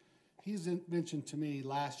staying, but he's mentioned to me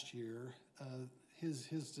last year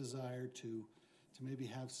his desire to maybe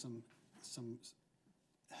have some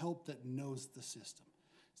help that knows the system.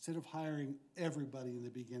 Instead of hiring everybody in the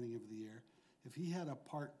beginning of the year, if he had a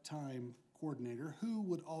part-time coordinator who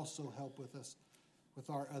would also help with us with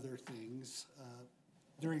our other things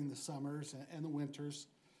during the summers and the winters,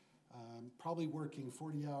 probably working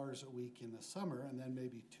 40 hours a week in the summer and then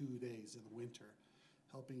maybe 2 days in the winter,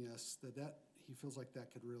 helping us, that he feels like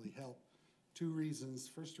that could really help. 2 reasons.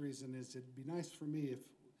 First reason is it'd be nice for me if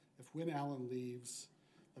when Alan leaves,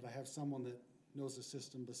 that I have someone that knows the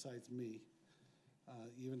system besides me,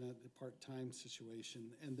 even at a part-time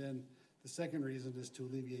situation. And then the second reason is to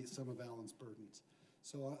alleviate some of Alan's burdens.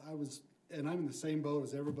 So and I'm in the same boat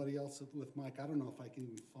as everybody else with Mike. I don't know if I can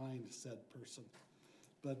even find said person,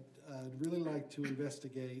 but I'd really like to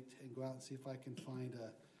investigate and go out and see if I can find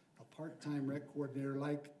a part-time rec coordinator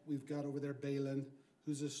like we've got over there, Balin,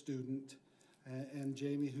 who's a student, and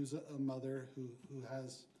Jamie, who's a mother who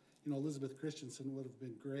has, you know, Elizabeth Christensen would have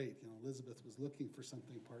been great. You know, Elizabeth was looking for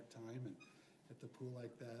something part-time and at the pool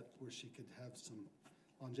like that where she could have some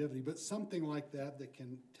longevity, but something like that that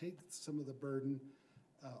can take some of the burden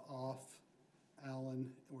off Alan,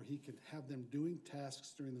 where he could have them doing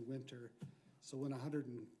tasks during the winter. So when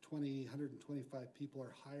 120, 125 people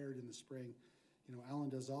are hired in the spring, you know, Alan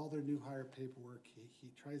does all their new hire paperwork.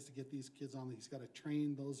 He tries to get these kids on. He's got to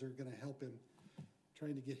train those that are going to help him,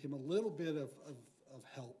 trying to get him a little bit of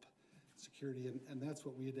help, security, and that's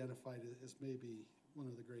what we identified as maybe one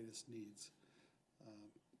of the greatest needs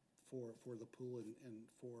for the pool and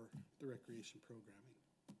for the recreation programming.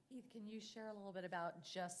 Keith, can you share a little bit about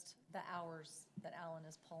just the hours that Alan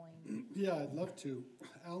is pulling? Yeah, I'd love to.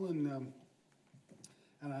 Alan,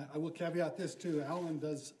 and I will caveat this too, Alan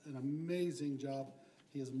does an amazing job.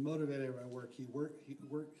 He is motivated by work. He's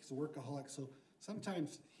a workaholic, so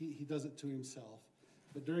sometimes he does it to himself.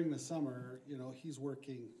 But during the summer, you know, he's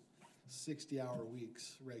working 60-hour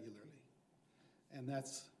weeks regularly. And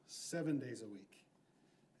that's 7 days a week.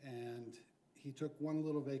 And he took one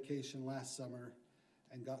little vacation last summer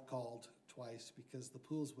and got called twice because the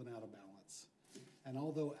pools went out of balance. And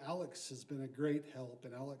although Alex has been a great help,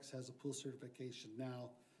 and Alex has a pool certification now,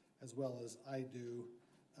 as well as I do,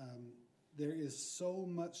 there is so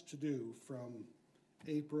much to do from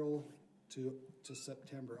April to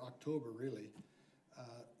September, October really.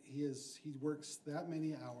 He works that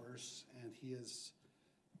many hours, and he is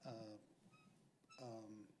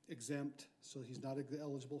exempt, so he's not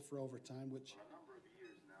eligible for overtime, which,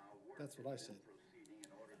 that's what I said.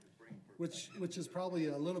 Which is probably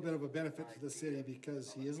a little bit of a benefit to the city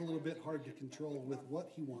because he is a little bit hard to control with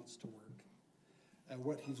what he wants to work and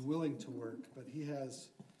what he's willing to work, but he has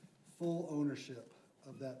full ownership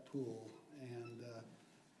of that pool. And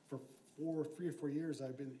for 3 or 4 years,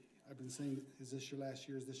 I've been saying, is this your last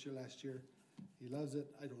year? Is this your last year? He loves it.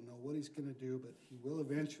 I don't know what he's gonna do, but he will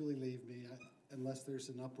eventually leave me unless there's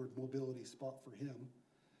an upward mobility spot for him.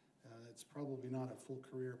 It's probably not a full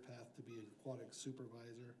career path to be an aquatics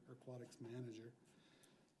supervisor or aquatics manager.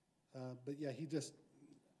 But yeah, he just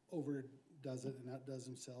overdoes it and outdoes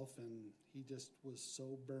himself, and he just was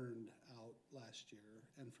so burned out last year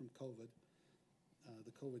and from COVID,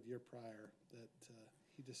 the COVID year prior, that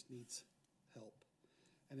he just needs help.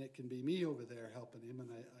 And it can be me over there helping him,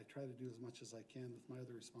 and I try to do as much as I can with my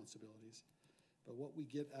other responsibilities. But what we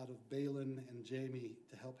get out of Balin and Jamie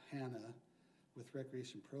to help Hannah with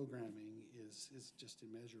recreation programming is just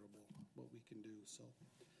immeasurable, what we can do. So,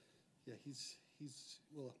 yeah,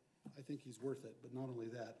 well, I think he's worth it, but not only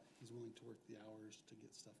that, he's willing to work the hours to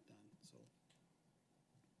get stuff done, so.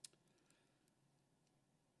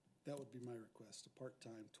 That would be my request, a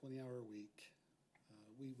part-time, 20-hour week.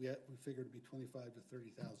 We figured it'd be $25,000 to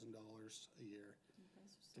 $30,000 a year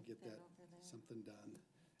to get that, something done.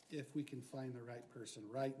 If we can find the right person.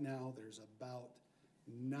 Right now, there's about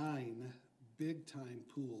 9 big-time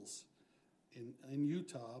pools in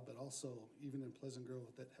Utah, but also even in Pleasant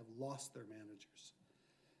Grove, that have lost their managers.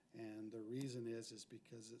 And the reason is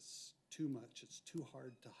because it's too much. It's too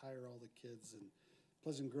hard to hire all the kids. And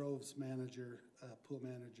Pleasant Grove's manager, pool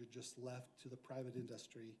manager, just left to the private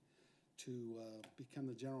industry to become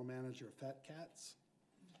the general manager of Fat Cats.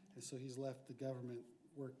 And so he's left the government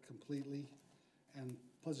work completely. And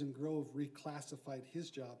Pleasant Grove reclassified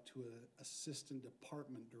his job to an assistant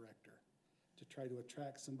department director to try to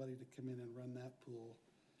attract somebody to come in and run that pool.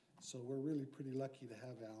 So we're really pretty lucky to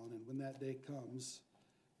have Alan, and when that day comes,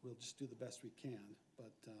 we'll just do the best we can.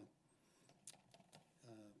 But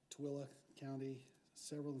Tooele County,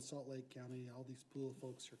 several in Salt Lake County, all these pool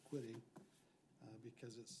folks are quitting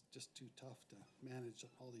because it's just too tough to manage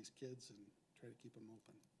all these kids and try to keep them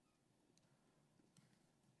open.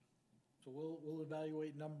 So we'll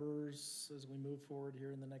evaluate numbers as we move forward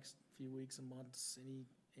here in the next few weeks and months.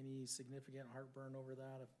 Any significant heartburn over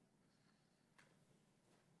that?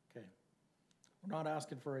 Okay. We're not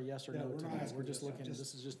asking for a yes or no tonight. We're just looking,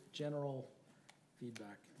 this is just general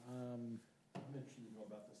feedback. I'm interested to know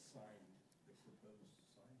about the sign, the proposed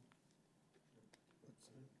sign.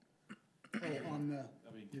 Oh, on the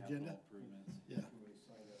agenda? Yeah.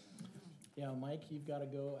 Yeah, Mike, you've got to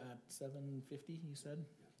go at 7:50, you said?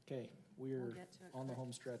 Okay, we're get to it on the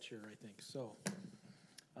home stretch here, I think. So,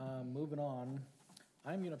 moving on,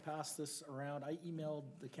 I'm going to pass this around. I emailed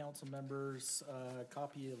the council members a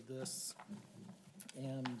copy of this,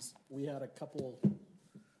 and we had a couple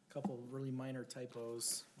really minor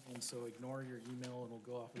typos, and so ignore your email and we'll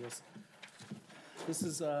go off of this. This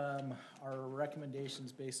is our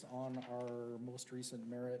recommendations based on our most recent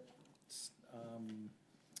merit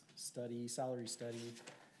study, salary study.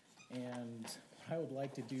 And what I would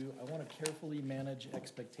like to do, I want to carefully manage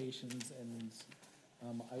expectations, and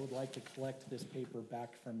I would like to collect this paper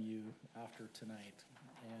back from you after tonight.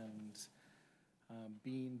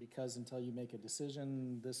 And because until you make a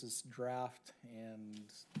decision, this is draft, and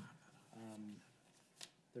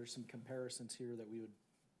there's some comparisons here that we would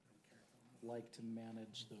like to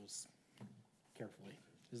manage those carefully.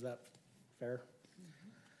 Is that fair?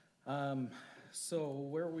 So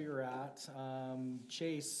where we were at,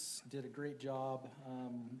 Chase did a great job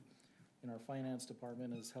in our finance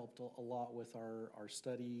department, has helped a lot with our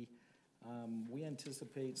study. We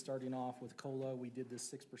anticipate starting off with COLA. We did this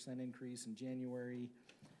 6% increase in January.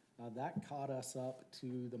 That caught us up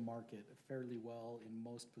to the market fairly well in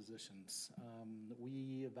most positions.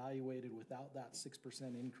 We evaluated without that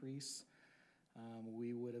 6% increase,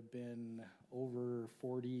 we would have been over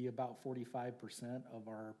 40, about 45% of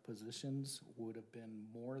our positions would have been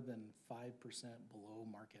more than 5% below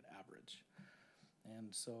market average. And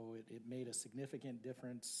so it made a significant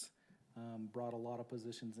difference, brought a lot of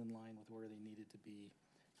positions in line with where they needed to be.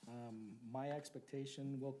 My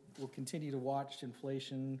expectation, we'll continue to watch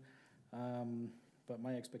inflation, but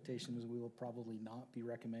my expectation is we will probably not be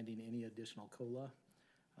recommending any additional COLA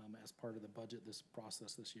as part of the budget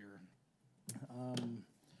process this year. Adam,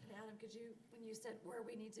 could you, when you said where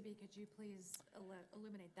we need to be, could you please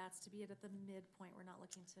illuminate that's to be at the midpoint? We're not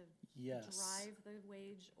looking to drive the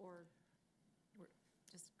wage, or we're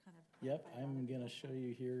just kind of. Yep, I'm gonna show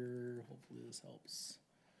you here. Hopefully this helps.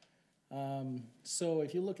 So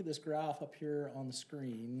if you look at this graph up here on the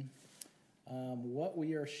screen, what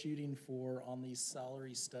we are shooting for on these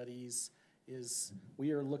salary studies is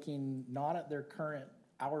we are looking not at their current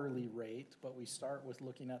hourly rate, but we start with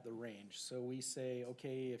looking at the range. So we say,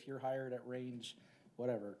 okay, if you're hired at range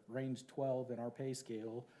 12 in our pay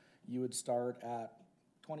scale, you would start at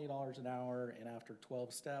 $20 an hour, and after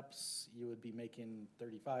 12 steps, you would be making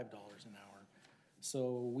 $35 an hour.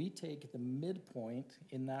 So we take the midpoint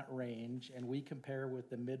in that range and we compare with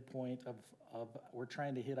the midpoint of we're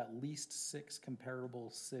trying to hit at least 6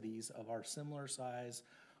 comparable cities of our similar size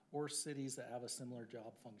or cities that have a similar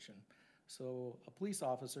job function. So a police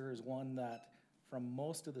officer is one that from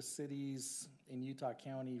most of the cities in Utah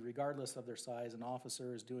County, regardless of their size, an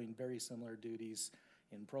officer is doing very similar duties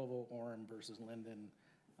in Provo, Orem versus Lindon.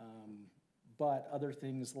 But other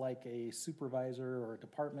things like a supervisor or a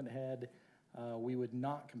department head, we would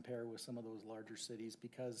not compare with some of those larger cities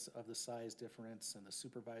because of the size difference and the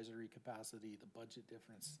supervisory capacity, the budget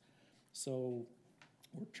difference. So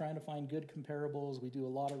we're trying to find good comparables. We do a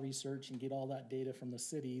lot of research and get all that data from the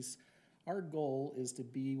cities. Our goal is to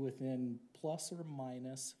be within plus or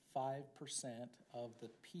minus 5% of the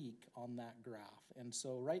peak on that graph. And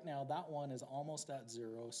so right now that one is almost at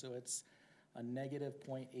 0, so it's a negative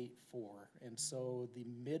 0.84. And so the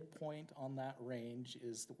midpoint on that range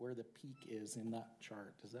is where the peak is in that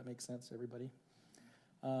chart. Does that make sense, everybody?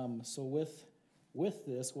 So with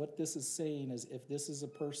this, what this is saying is if this is a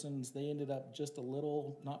person's, they ended up just a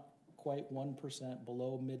little, not quite 1%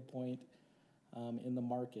 below midpoint in the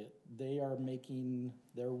market, they are making,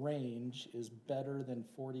 their range is better than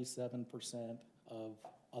 47% of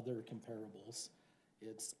other comparables.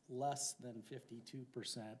 It's less than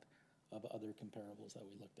 52% of other comparables that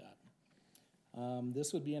we looked at.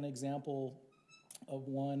 This would be an example of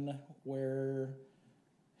one where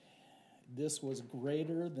this was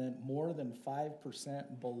more than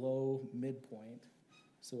 5% below midpoint.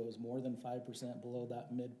 So it was more than 5% below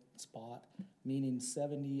that mid spot, meaning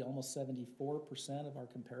almost 74% of our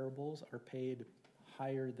comparables are paid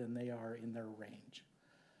higher than they are in their range.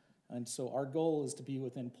 And so our goal is to be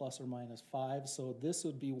within plus or minus 5. So this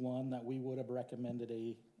would be one that we would have recommended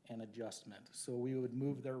an adjustment. So we would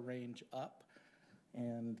move their range up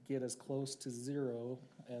and get as close to 0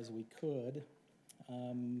 as we could.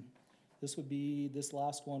 This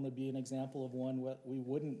last one would be an example of one where we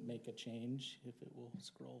wouldn't make a change, if it will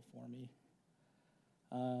scroll for me.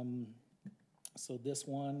 So this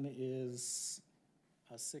one is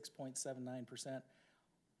a 6.79%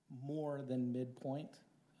 more than midpoint.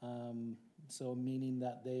 So meaning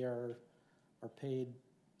that they are paid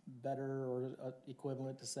better or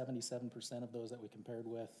equivalent to 77% of those that we compared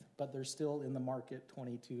with, but they're still in the market,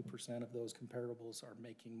 22% of those comparables are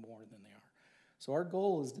making more than they are. So our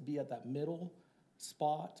goal is to be at that middle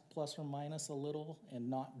spot, plus or minus a little, and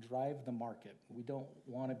not drive the market. We don't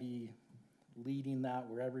want to be leading that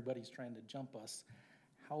where everybody's trying to jump us.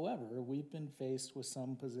 However, we've been faced with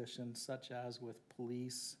some positions such as with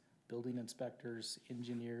police, building inspectors,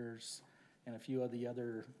 engineers, and a few of the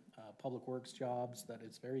other public works jobs that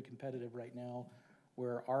it's very competitive right now,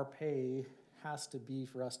 where our pay has to be,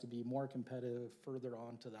 for us to be more competitive, further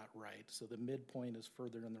on to that right. So the midpoint is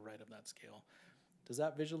further in the right of that scale. Does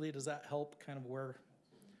that help kind of where?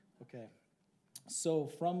 Okay. So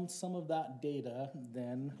from some of that data,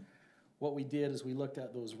 then, what we did is we looked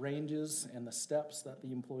at those ranges and the steps that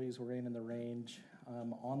the employees were in the range.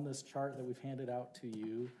 On this chart that we've handed out to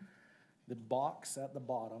you, the box at the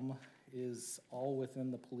bottom is all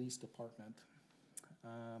within the police department.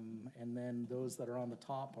 And then those that are on the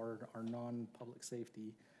top are non-public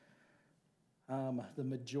safety. The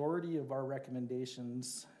majority of our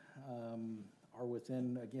recommendations are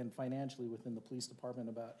within, again, financially within the police department.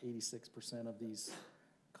 About 86% of these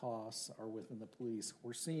costs are within the police.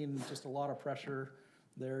 We're seeing just a lot of pressure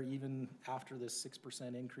there, even after this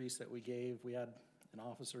 6% increase that we gave. We had an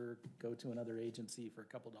officer go to another agency for a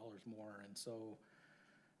couple dollars more. And so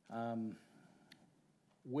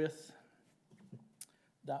with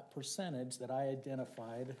that percentage that I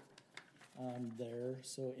identified there,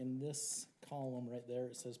 so in this column right there,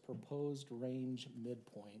 it says proposed range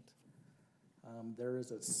midpoint. There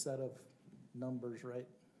is a set of numbers right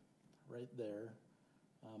there.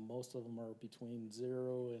 Most of them are between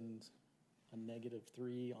 0 and a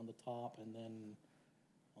 -3 on the top, and then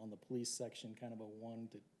on the police section, kind of a 1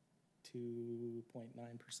 to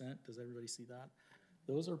 2.9%. Does everybody see that?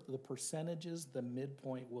 Those are the percentages the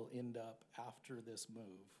midpoint will end up after this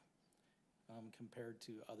move compared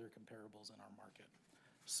to other comparables in our market.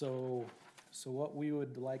 So what we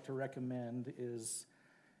would like to recommend is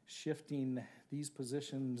shifting these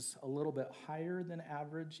positions a little bit higher than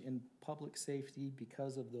average in public safety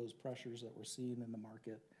because of those pressures that we're seeing in the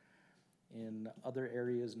market. In other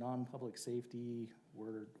areas, non-public safety,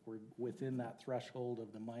 we're within that threshold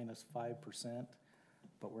of the -5%,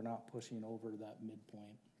 but we're not pushing over that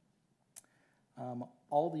midpoint.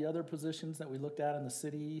 All the other positions that we looked at in the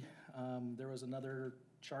city, there was another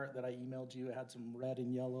chart that I emailed you. It had some red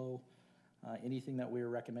and yellow. Anything that we were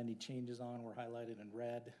recommending changes on were highlighted in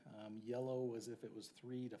red. Yellow was if it was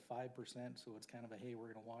 3 to 5%, so it's kind of a, hey, we're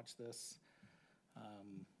gonna watch this.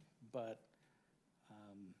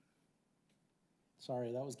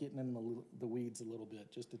 Sorry, that was getting in the weeds a little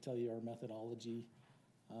bit, just to tell you our methodology.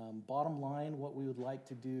 Bottom line, what we would like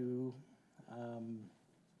to do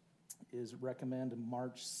is recommend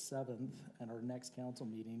March 7th at our next council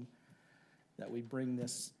meeting that we bring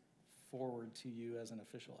this forward to you as an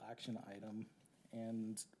official action item.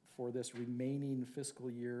 And for this remaining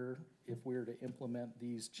fiscal year, if we were to implement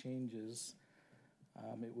these changes,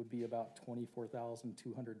 it would be about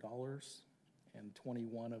 $24,200, and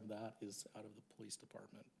 21 of that is out of the police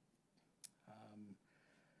department.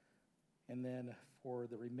 And then for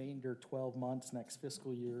the remainder 12 months next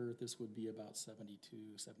fiscal year, this would be about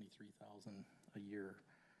 $73,000 a year.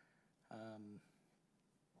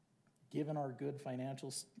 Given our good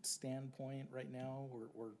financial standpoint right now,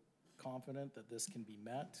 we're confident that this can be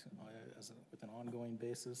met with an ongoing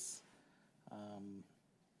basis.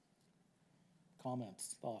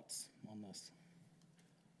 Comments, thoughts on this?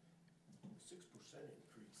 6%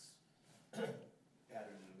 increase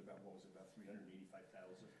added in about, what was it, about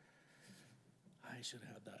 385,000? I should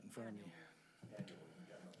have had that in front of me. Annually,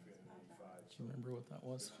 yeah, about 385. Do you remember what that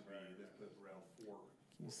was? This was around 4.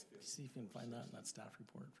 Can you see if you can find that in that staff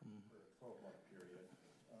report from? For a 12-month period.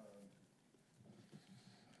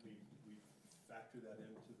 We factor that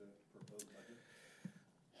into the proposed budget?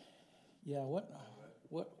 Yeah, what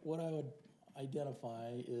I would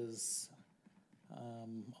identify is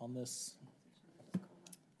on this,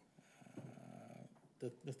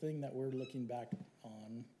 the thing that we're looking back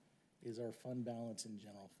on is our fund balance in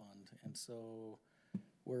general fund. And so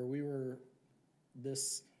where we were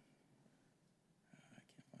this, I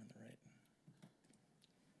can't find the right.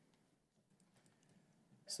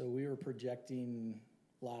 So we were projecting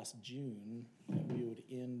last June that we would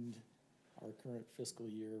end our current fiscal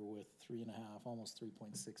year with 3.5, almost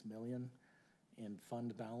 3.6 million in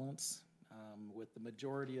fund balance, with the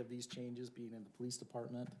majority of these changes being in the police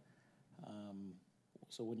department.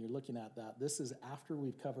 So when you're looking at that, this is after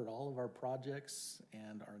we've covered all of our projects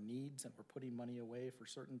and our needs, and we're putting money away for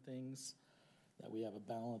certain things, that we have a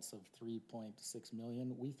balance of 3.6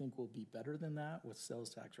 million. We think we'll be better than that with sales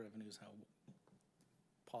tax revenues, how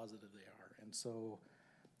positive they are. And so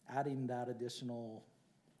adding that additional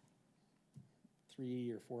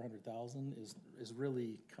 300,000 or 400,000 is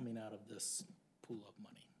really coming out of this pool of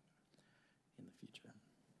money in the future. I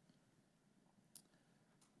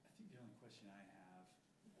think the only question I have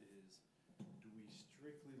is, do we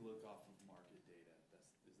strictly look off of market data?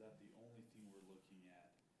 Is that the only thing we're looking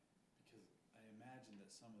at? Because I imagine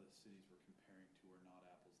that some of the cities we're comparing to are not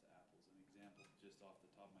apples to apples. An example just off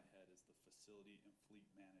the top of my head is the facility and fleet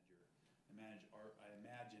manager. I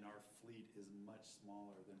imagine our fleet is much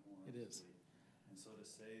smaller than Orem's It is. fleet. And so to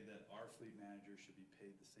say that our fleet manager should be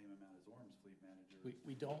paid the same amount as Orem's fleet manager.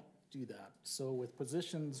 We don't do that. So with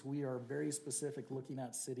positions, we are very specific looking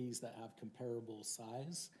at cities that have comparable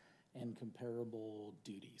size and comparable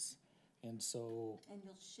duties. And so. And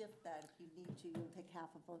you'll shift that if you need to. You'll pick half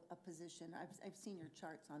of a position. I've seen your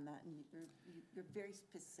charts on that, and you're very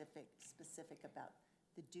specific about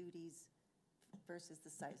the duties versus the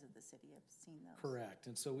size of the city. I've seen those. Correct.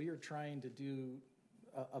 And so we are trying to do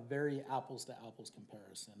a very apples to apples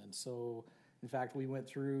comparison. And so, in fact, we went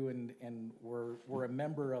through and we're a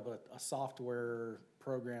member of a software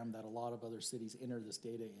program that a lot of other cities enter this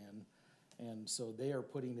data in. And so they are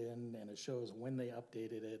putting it in, and it shows when they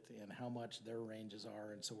updated it and how much their ranges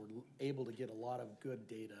are. And so we're able to get a lot of good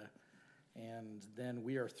data. And then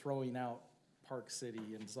we are throwing out Park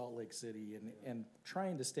City and Salt Lake City and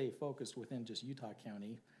trying to stay focused within just Utah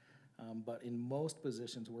County. But in most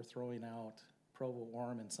positions, we're throwing out Provo,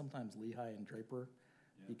 Orem, and sometimes Lehigh and Draper,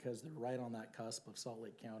 because they're right on that cusp of Salt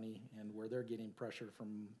Lake County and where they're getting pressure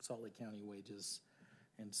from Salt Lake County wages.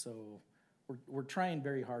 And so we're trying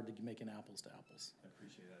very hard to make an apples to apples. I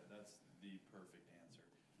appreciate that. That's the perfect answer.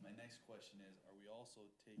 My next question is, are we also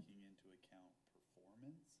taking into account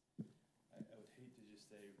performance? I would hate to just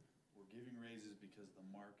say we're giving raises because the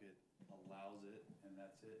market allows it and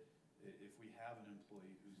that's it. If we have an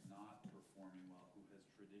employee who's not performing well, who has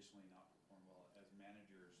traditionally not performed well as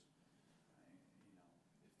managers,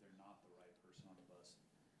 if they're not the right person on the bus,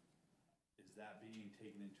 is that being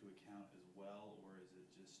taken into account as well, or is it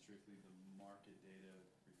just strictly the market data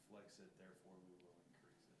reflects it, therefore we will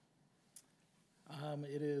increase it?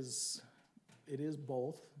 It is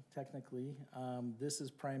both, technically. This is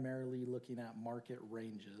primarily looking at market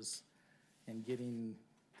ranges and getting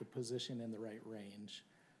the position in the right range.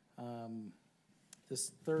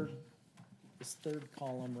 This third this third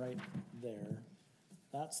column right there,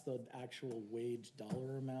 that's the actual wage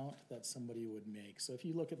dollar amount that somebody would make. So if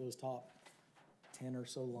you look at those top 10 or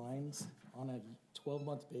so lines, on a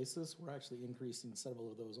 12-month basis, we're actually increasing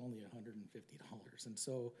several of those only $150. And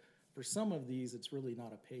so for some of these, it's really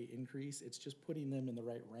not a pay increase. It's just putting them in the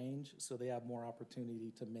right range so they have more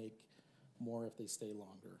opportunity to make more if they stay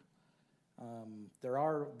longer. There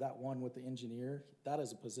are that one with the engineer. That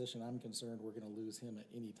is a position I'm concerned we're going to lose him at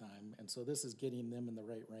any time. And so this is getting them in the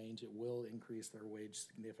right range. It will increase their wage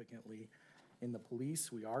significantly. In the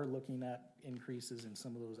police, we are looking at increases in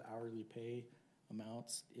some of those hourly pay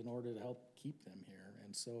amounts in order to help keep them here.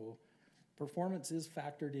 And so performance is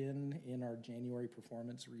factored in our January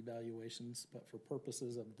performance revaluations, but for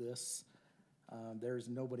purposes of this, there's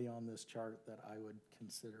nobody on this chart that I would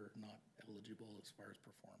consider not eligible as far as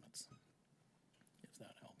performance, if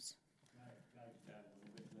that helps. Can I just add a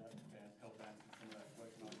little bit to that to help answer some of that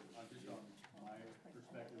question on just on my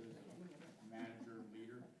perspective as a manager,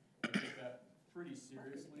 leader? I take that pretty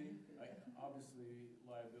seriously. Obviously,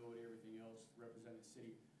 liability, everything else, representing the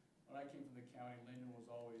city. When I came from the county, Lindon was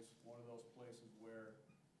always one of those places where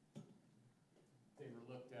they were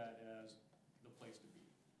looked at as the place to be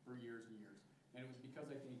for years and years. And it was because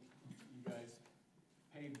I think you guys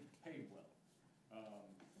paid well.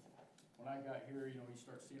 When I got here, you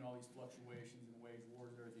start seeing all these fluctuations and wage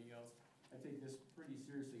wars and everything else. I take this pretty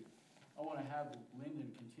seriously. I want to have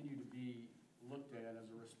Lindon continue to be looked at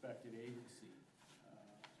as a respected agency.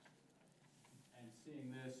 And seeing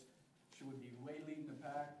this, should we be way leading the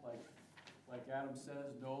pack like Adam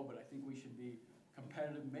says? No, but I think we should be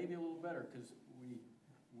competitive, maybe a little better, because we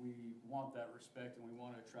want that respect and we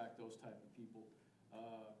want to attract those type of people.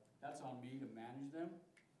 That's on me to manage them.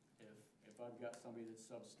 If I've got somebody that's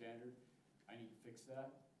substandard, I need to fix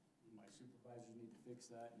that. My supervisors need to fix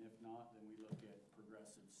that, and if not, then we look at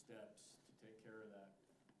progressive steps to take care of that.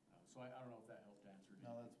 So I don't know if that helped answer it.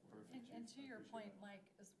 No, that's perfect. And to your point, Mike,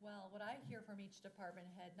 as well, what I hear from each department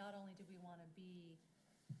head, not only do we want to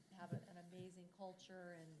have an amazing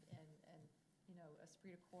culture and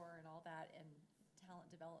esprit de corps and all that, and talent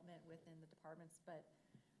development within the departments, but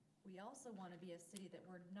we also want to be a city that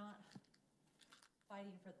we're not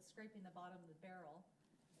fighting for scraping the bottom of the barrel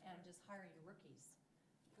and just hiring rookies.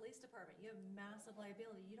 Police department, you have massive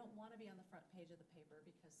liability. You don't want to be on the front page of the paper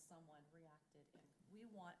because someone reacted. And we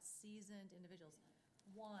want seasoned individuals.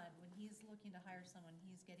 One, when he's looking to hire someone,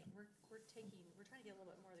 we're trying to get a little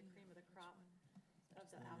bit more of the cream of the crop of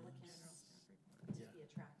the applicants to be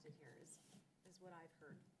attracted here is what I've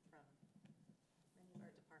heard from many of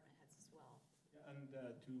our department heads as well. Yeah, and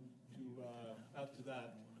to add to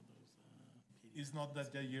that, it's not that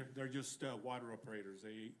they're just water operators.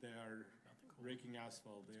 They are raking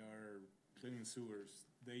asphalt. They are cleaning sewers.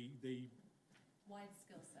 They Wide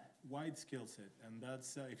skill set. Wide skill set, and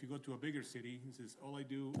that's if you go to a bigger city, it says all I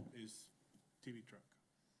do is TV truck,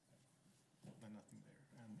 and nothing there.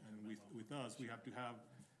 And with us, we have to have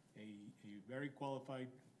a very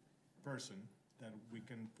qualified person that we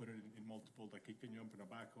can put it in multiple. Like he can jump in a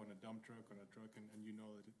backhoe, on a dump truck, on a truck, and you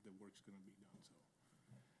know that the work's going to be done. So.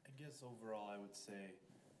 I guess overall, I would say,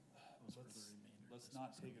 let's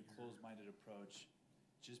not take a closed-minded approach.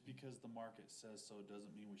 Just because the market says so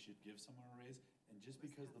doesn't mean we should give someone a raise, and just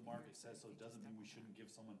because the market says so doesn't mean we shouldn't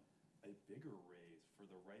give someone a bigger raise for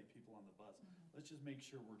the right people on the bus. Let's just make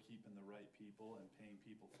sure we're keeping the right people and paying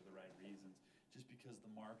people for the right reasons. Just because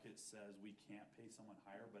the market says we can't pay someone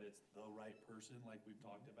higher, but it's the right person like we've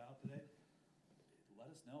talked about today, let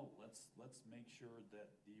us know. Let's make sure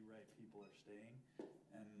that the right people are staying,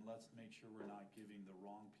 and let's make sure we're not giving the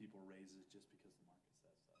wrong people raises just because the market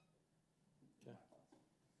says so. Okay.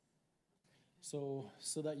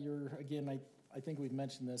 So that again, I think we've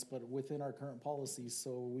mentioned this, but within our current policies,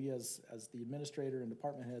 so we as the administrator and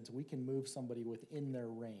department heads, we can move somebody within their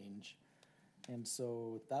range. And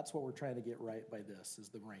so that's what we're trying to get right by this, is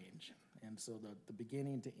the range. And so the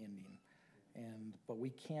beginning to ending. But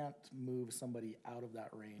we can't move somebody out of that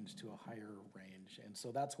range to a higher range. And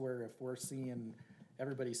so that's where if we're seeing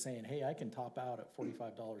everybody saying, hey, I can top out at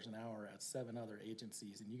 $45 an hour at 7 other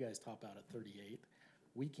agencies, and you guys top out at 38,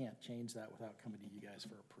 we can't change that without coming to you guys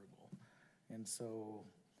for approval. And so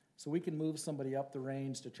we can move somebody up the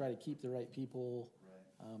range to try to keep the right people.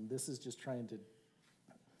 Right. This is just trying to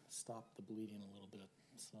stop the bleeding a little bit,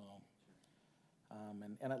 so.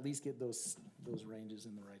 And at least get those ranges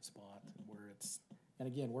in the right spot where it's, and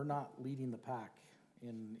again, we're not leading the pack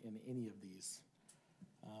in any of these.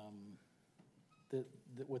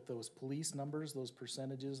 With those police numbers, those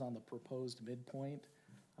percentages on the proposed midpoint,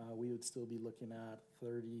 we would still be looking at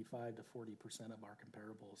 35 to 40% of our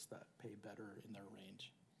comparables that pay better in their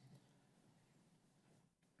range.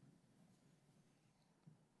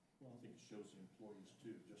 shows the employees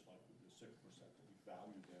too, just like with the 6%, that we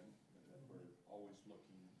value them, and that we're always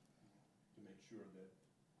looking to make sure that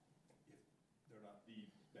if they're not the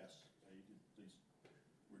best paid, at least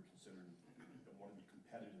we're considering, we want to be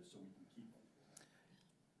competitive so we can keep them.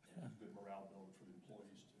 And it's a good morale builder for the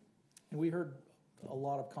employees too. And we heard a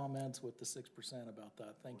lot of comments with the 6% about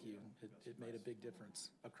that. Thank you. It made a big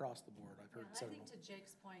difference across the board. I've heard I several. think to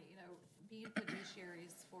Jake's point, you know, being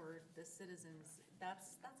fiduciaries for the citizens,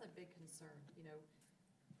 that's a big concern, you know.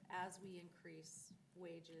 As we increase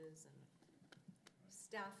wages and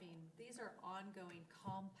staffing, these are ongoing,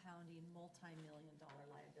 compounding, multi-million-dollar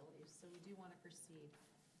liabilities. So we do want to proceed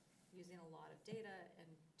using a lot of data and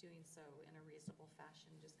doing so in a reasonable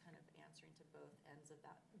fashion, just kind of answering to both ends of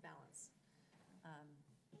that balance.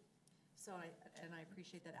 So I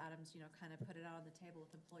appreciate that Adams, you know, kind of put it out on the table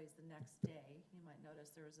with employees the next day. You might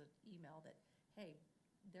notice there was an email that, hey,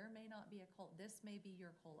 there may not be a COLA, this may be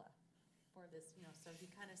your COLA for this, you know, so he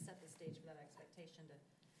kind of set the stage for that expectation to,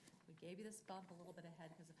 we gave you this bump a little bit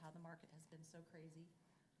ahead because of how the market has been so crazy.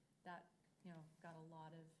 That, you know, got a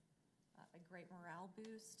lot of, a great morale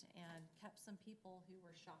boost and kept some people who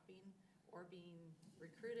were shopping or being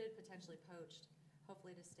recruited, potentially poached,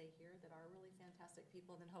 hopefully to stay here, that are really fantastic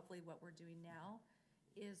people. And then hopefully what we're doing now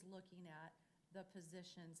is looking at the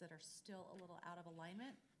positions that are still a little out of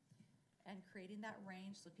alignment and creating that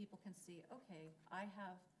range so people can see, okay, I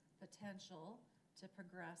have potential to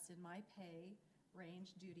progress in my pay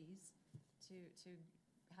range duties to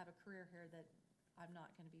have a career here that I'm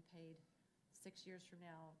not going to be paid 6 years from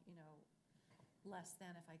now, you know, less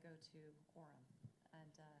than if I go to Orem.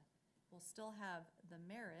 And we'll still have the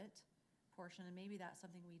merit portion, and maybe that's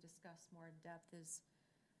something we discuss more in depth, is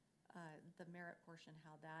the merit portion,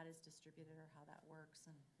 how that is distributed or how that works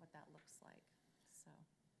and what that looks like. So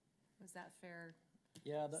was that fair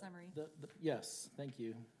summary? Yes, thank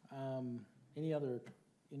you. Any other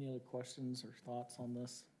questions or thoughts on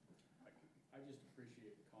this? I just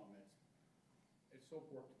appreciate the comments. It's so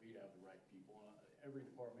important to me to have the right people. Every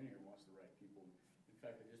department here wants the right people. In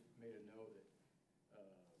fact, I just made a note that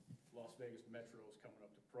Las Vegas Metro is coming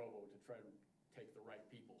up to Provo to try to take the right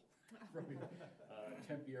people.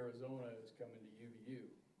 Tempe, Arizona is coming to UVU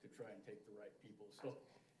to try and take the right people. So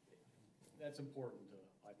that's important to,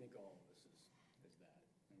 I think, all of us is that,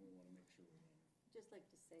 and we want to make sure we know. Just like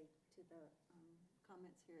to say to the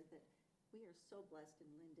comments here that we are so blessed in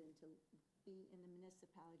Lindon to be in a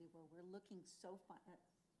municipality where we're looking with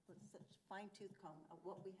such fine-tooth comb of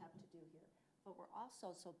what we have to do here. But we're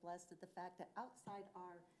also so blessed at the fact that outside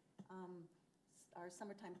our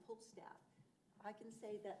summertime pool staff, I can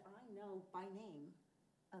say that I know by name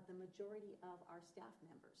of the majority of our staff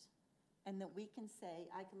members. And that we can say,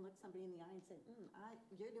 I can look somebody in the eye and say,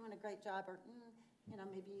 you're doing a great job, or, you know,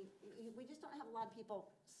 maybe, we just don't have a lot of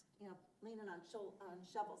people, you know, leaning on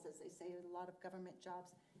shovels, as they say, in a lot of government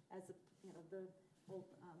jobs, as, you know, the old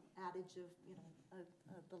adage of, you know,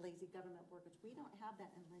 the lazy government workers. We don't have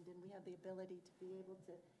that in Lindon. We have the ability to be able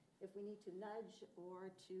to, if we need to nudge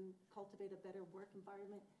or to cultivate a better work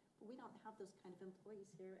environment, but we don't have those kind of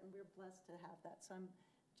employees here, and we're blessed to have that. So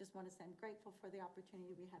just want to say I'm grateful for the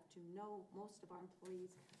opportunity we have to know most of our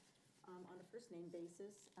employees on a first name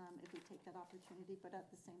basis, if we take that opportunity, but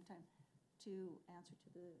at the same time to answer to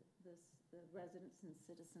the residents and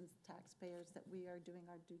citizens, taxpayers, that we are doing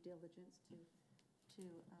our due diligence to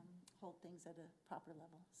hold things at a proper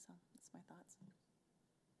level. So that's my thoughts.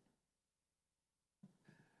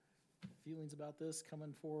 Feelings about this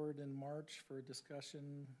coming forward in March for a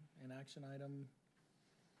discussion and action item?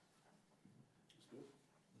 Let's do it.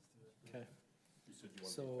 Okay. You said you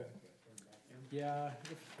wanted to get back. Yeah,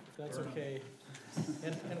 if that's okay.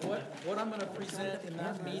 And what I'm gonna present in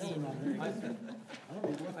that meeting,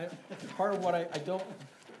 part of what I don't,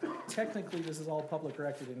 technically, this is all public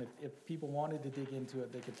record, and if people wanted to dig into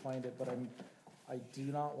it, they could find it, but I do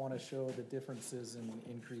not want to show the differences in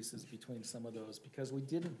increases between some of those, because we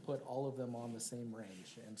didn't put all of them on the same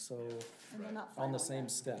range, and so, on the same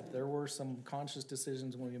step. There were some conscious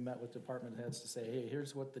decisions when we met with department heads to say, hey,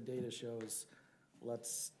 here's what the data shows,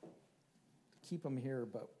 let's keep them here,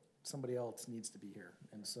 but somebody else needs to be here,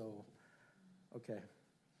 and so, okay.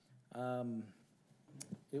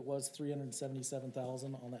 It was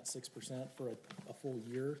 $377,000 on that 6% for a full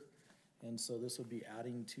year, and so this would be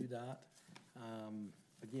adding to that.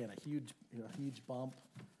 Again, a huge bump.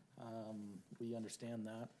 We understand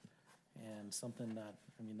that, and something that,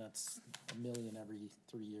 I mean, that's $1 million every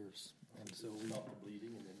 3 years, and so we stop the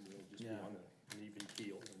bleeding, and then we'll just be on an even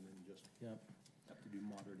keel, and then just have to do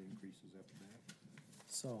moderate increases after that.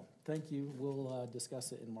 So, thank you. We'll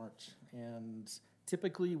discuss it in March. And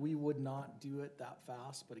typically, we would not do it that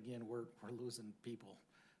fast, but again, we're losing people.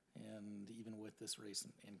 And even with this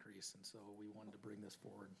recent increase, and so we wanted to bring this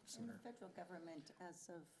forward And sooner. the federal government, as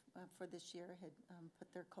of, for this year, had put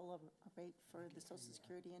their COLA rate for the Social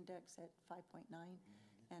Security Index at 5.9,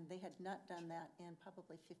 and they had not done that in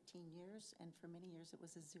probably 15 years, and for many years, it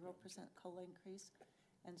was a 0% COLA increase.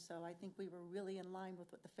 And so I think we were really in line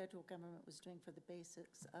with what the federal government was doing for the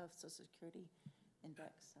basics of Social Security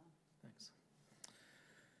Index, so. Thanks.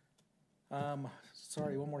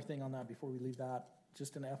 Sorry, one more thing on that before we leave that.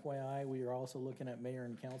 Just an FYI, we are also looking at mayor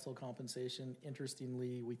and council compensation.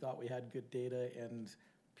 Interestingly, we thought we had good data, and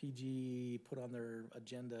PG put on their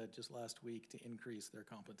agenda just last week to increase their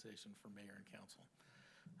compensation for mayor and council.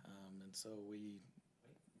 And so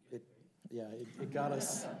it got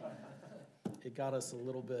us, a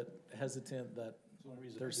little bit hesitant that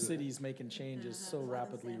their city's making changes so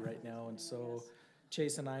rapidly right now, and so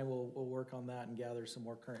Chase and I will work on that and gather some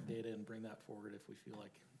more current data and bring that forward if we feel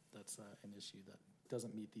like that's an issue that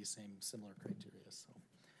doesn't meet these similar criteria, so.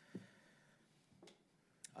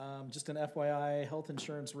 Just an FYI, health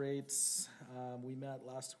insurance rates, we met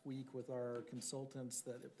last week with our consultants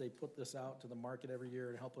that if they put this out to the market every year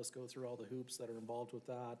and help us go through all the hoops that are involved with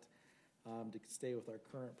that, to stay with our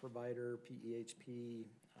current provider, PEHP,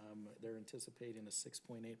 they're anticipating a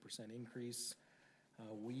 6.8% increase.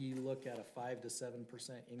 We look at a 5 to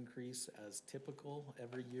 7% increase as typical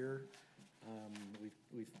every year.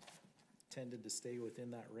 We've tended to stay within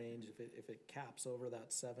that range. If it caps over that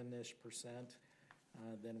 7-ish%,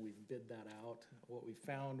 then we've bid that out. What we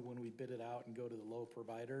found when we bid it out and go to the low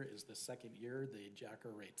provider is the second year they jack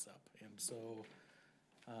our rates up, and so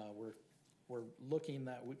we're looking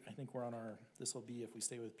that I think we're on our. This will be if we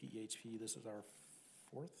stay with PEHP. This is our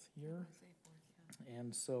 4th year,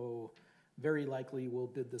 and so very likely we'll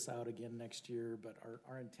bid this out again next year. But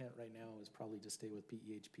our intent right now is probably to stay with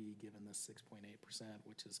PEHP, given this 6.8%,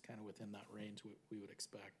 which is kind of within that range we would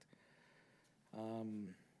expect.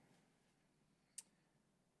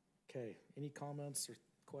 Okay, any comments or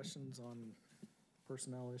questions on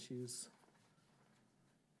personnel issues?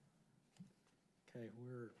 Okay,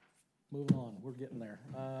 we're moving on. We're getting there.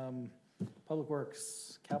 Public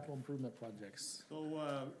Works, capital improvement projects.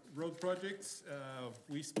 So, road projects,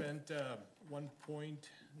 we spent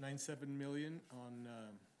 1.97 million on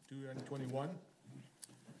 2021.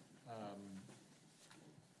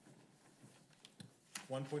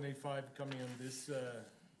 1.85 coming on this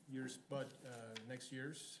year's, but next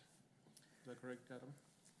year's. Is that correct, Adam?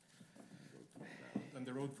 And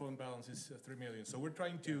the road fund balance is 3 million. So we're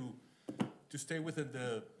trying to stay within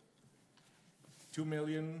the 2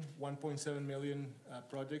 million, 1.7 million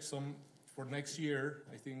projects. Some for next year,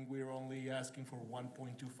 I think we're only asking for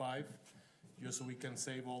 1.25, just so we can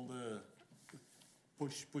save all the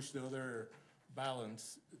push the other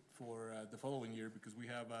balance for the following year, because we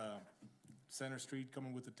have Center Street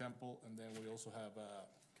coming with the temple, and then we also have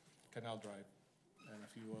Canal Drive and a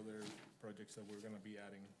few other projects that we're going to be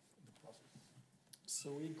adding in the process.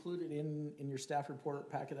 So we included in your staff report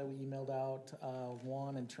packet that we emailed out,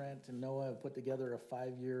 Juan and Trent and Noah have put together a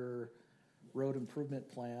 5-year road improvement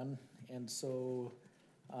plan. And so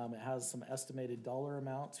it has some estimated dollar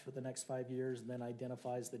amounts for the next 5 years, and then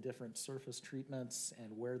identifies the different surface treatments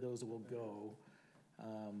and where those will go.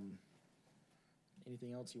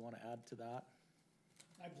 Anything else you want to add to that?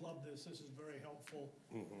 I've loved this. This is very helpful.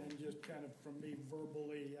 And just kind of from me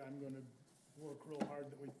verbally, I'm going to work real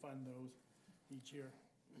hard that we fund those each year.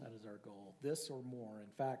 That is our goal. This or more.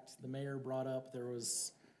 In fact, the mayor brought up there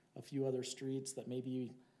was a few other streets that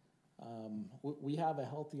maybe we have a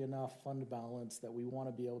healthy enough fund balance that we want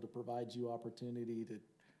to be able to provide you opportunity to,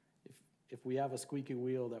 if we have a squeaky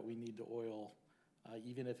wheel that we need to oil,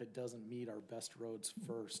 even if it doesn't meet our best roads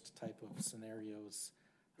first type of scenarios,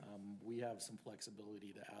 we have some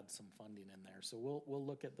flexibility to add some funding in there. So we'll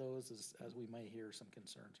look at those as we may hear some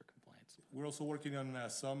concerns or complaints. We're also working on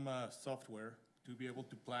some software to be able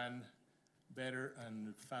to plan better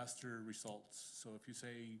and faster results. So if you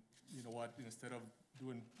say, you know what, instead of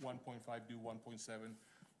doing 1.5, do 1.7,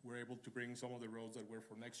 we're able to bring some of the roads that were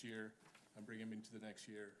for next year and bring them into the next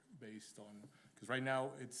year based on, because right now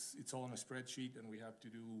it's all on a spreadsheet and we have to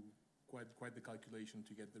do quite the calculation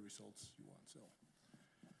to get the results you want, so.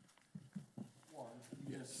 Juan,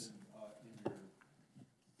 you mentioned in your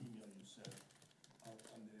email you said on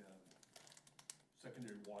the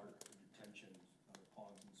secondary water retention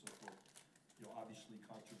ponds and so forth, you know, obviously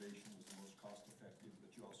conservation was the most cost effective, but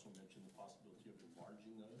you also mentioned the possibility of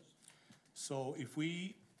enlarging those. So if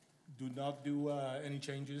we do not do any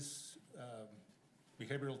changes,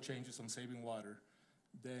 behavioral changes on saving water,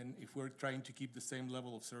 then if we're trying to keep the same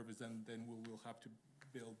level of service, then we will have to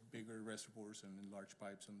build bigger reservoirs and enlarge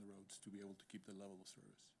pipes on the roads to be able to keep the level of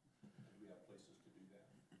service. Do we have places to do that?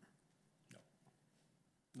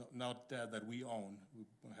 No, not that we own. We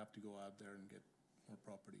will have to go out there and get more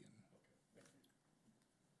property in.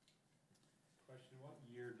 Question, what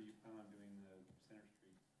year do you plan on doing the Center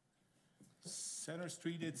Street? Center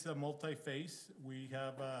Street, it's a multi-phase. We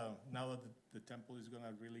have, now that the temple is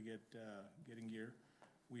gonna really get in gear,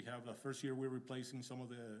 we have the first year we're replacing some of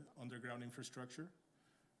the underground infrastructure.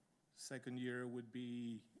 Second year would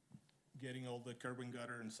be getting all the curb and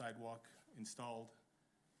gutter and sidewalk installed,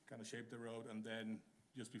 kind of shape the road, and then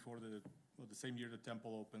just before the same year the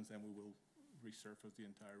temple opens, then we will resurface the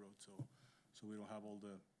entire road, so we don't have all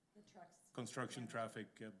the trucks. construction traffic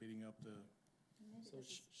beating up the. So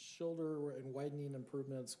shoulder and widening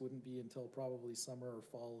improvements wouldn't be until probably summer or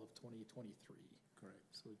fall of 2023.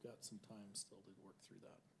 Correct. So we've got some time still to work through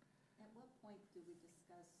that. At what point do we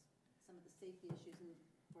discuss some of the safety issues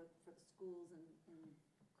for the schools and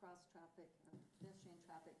cross-traffic, pedestrian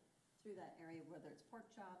traffic through that area, whether it's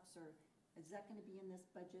pork chops, or is that gonna be in this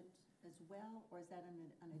budget as well, or is that on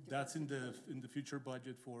a different? That's in the future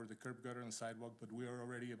budget for the curb gutter and sidewalk, but we are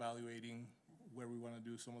already evaluating where we wanna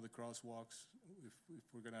do some of the crosswalks, if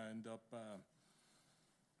we're gonna end up,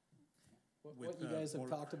 What you guys have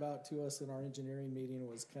talked about to us in our engineering meeting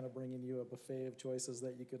was kind of bringing you a buffet of choices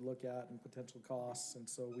that you could look at and potential costs, and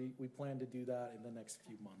so we plan to do that in the next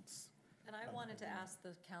few months. And I wanted to ask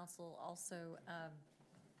the council also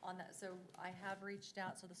on that, so I have reached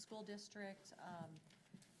out, so the school district,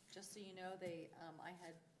 just so you know, I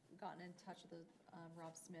had gotten in touch with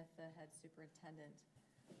Rob Smith, the head superintendent.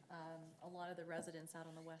 A lot of the residents out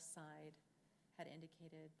on the west side had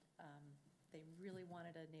indicated they really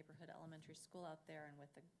wanted a neighborhood elementary school out there, and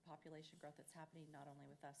with the population growth that's happening, not only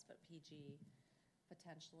with us, but PG,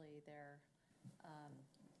 potentially they're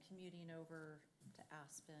commuting over to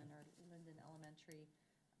Aspen or Lindon Elementary.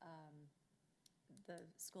 The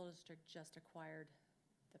school district just acquired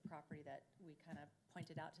the property that we kind of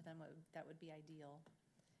pointed out to them that would be ideal,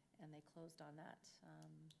 and they closed on that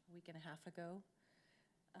a week and a half ago.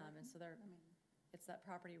 And so it's that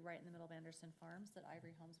property right in the middle of Anderson Farms that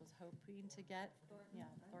Ivory Homes was hoping to get. Yeah,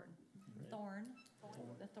 Thorn,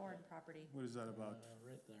 the Thorn property. what is that about?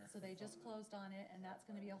 Right there. So they just closed on it, and that's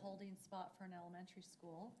gonna be a holding spot for an elementary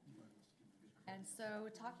school. And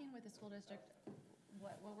so, talking with the school district,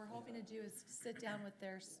 what we're hoping to do is sit down with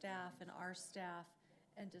their staff and our staff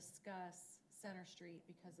and discuss Center Street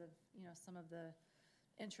because of, some of the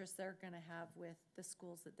interests they're gonna have with the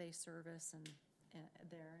schools that they service and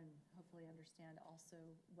there, and hopefully understand also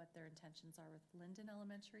what their intentions are with Lindon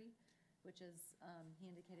Elementary, which is,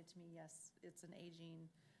 he indicated to me, yes, it's an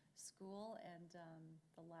aging school, and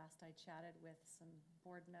the last I chatted with some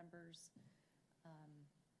board members,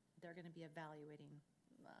 they're gonna be evaluating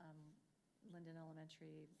Lindon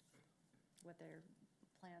Elementary, what their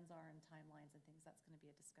plans are and timelines and things. That's gonna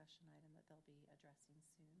be a discussion item that they'll be addressing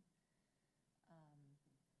soon.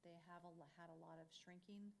 They have had a lot of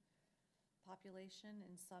shrinking population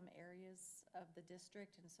in some areas of the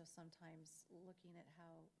district, and so sometimes looking at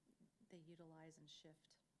how they utilize and shift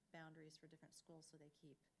boundaries for different schools so they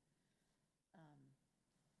keep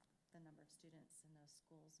the number of students in those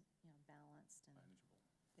schools, balanced and Manageable.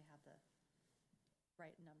 they have the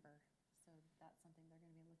right number. So that's something they're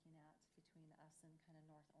gonna be looking at between us and kind of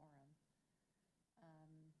North Orem.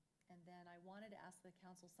 And then I wanted to ask the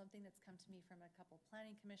council, something that's come to me from a couple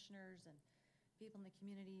planning commissioners and people in the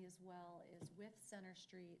community as well, is with Center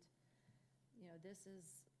Street, this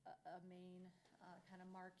is a main kind of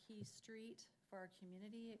marquee street for our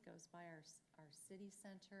community. It goes by our city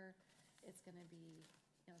center. It's gonna be,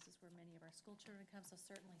 this is where many of our school children come, so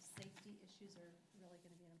certainly safety issues are really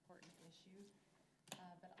gonna be an important issue.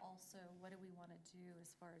 But also, what do we wanna do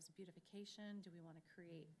as far as beautification? Do we wanna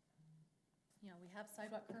create, we have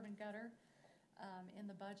sidewalk, curb and gutter in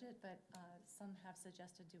the budget, but some have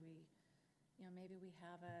suggested, do we, maybe we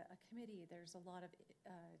have a committee. There's a lot of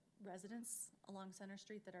residents along Center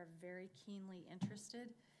Street that are very keenly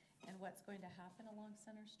interested in what's going to happen along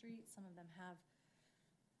Center Street. Some of them have,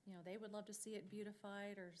 they would love to see it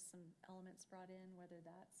beautified or some elements brought in, whether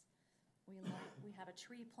that's, we have a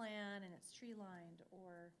tree plan and it's tree lined,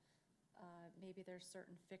 or maybe there's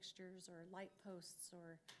certain fixtures or light posts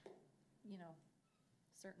or,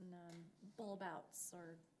 certain bulb outs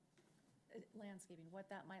or landscaping, what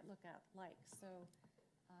that might look like. So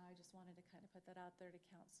I just wanted to kind of put that out there to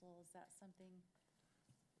council. Is that something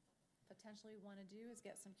potentially we want to do, is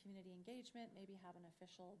get some community engagement, maybe have an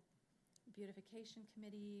official beautification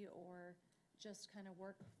committee, or just kind of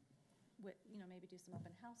work maybe do some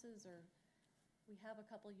open houses, or we have a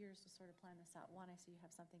couple years to sort of plan this out. Juan, I see you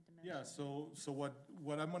have something to mention. Yeah, so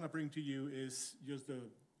what I'm gonna bring to you is just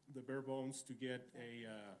the bare bones to get a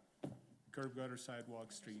curb gutter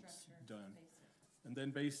sidewalk streets Infrastructure, done. basic. And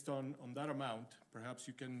then based on that amount, perhaps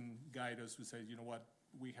you can guide us to say, you know what,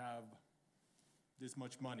 we have this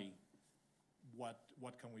much money, what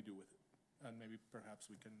can we do with it? And maybe perhaps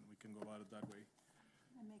we can go about it that way.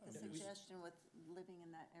 I make a suggestion with living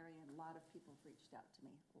in that area, a lot of people have reached out to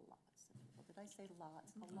me, lots of people. Did I say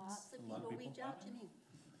lots? Lots of lot of people people. reach out to me.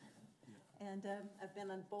 And I've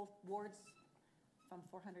been on both wards from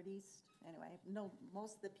 400 East. Anyway, no,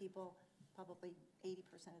 most of the people, probably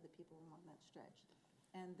 80% of the people along that stretch.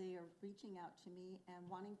 And they are reaching out to me and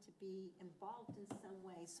wanting to be involved in some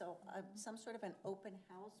way. So some sort of an open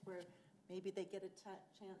house where maybe they get a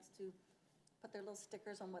chance to put their little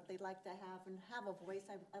stickers on what they'd like to have and have a voice.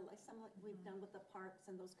 I like some like we've done with the parks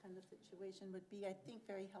and those kind of situation would be, I think,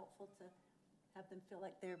 very helpful to have them feel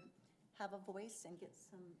like they have a voice and get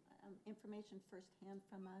some information firsthand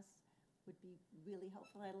from us would be really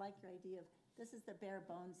helpful. I like your idea of this is the bare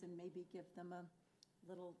bones and maybe give them a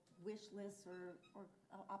little wish list or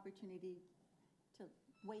opportunity to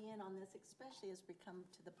weigh in on this, especially as we come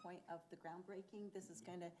to the point of the groundbreaking. This is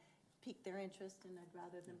going to pique their interest, and I'd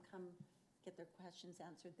rather them come get their questions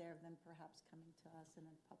answered there than perhaps coming to us in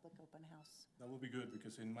a public open house. That would be good,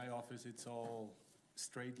 because in my office, it's all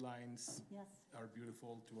straight lines. Yes. Are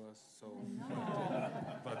beautiful to us, so. I know.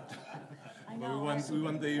 But I we know. want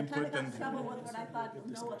the input I kind and. of got trouble with what I thought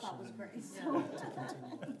Noah thought was great, so.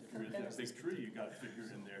 There's that big tree you gotta figure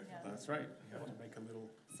in there. Yeah. That's right, you have to make a little.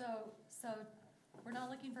 So we're not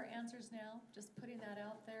looking for answers now, just putting that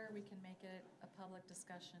out there. We can make it a public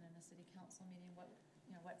discussion in a city council meeting, what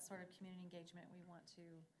sort of community engagement we want to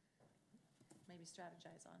maybe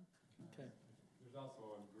strategize on. Okay. There's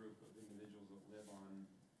also a group of individuals that live on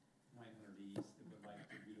 900 East that would like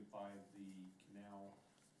to beautify the canal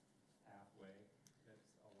pathway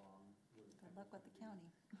that's along. Good luck with the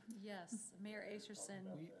county. Yes, Mayor Acerson.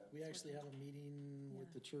 We actually have a meeting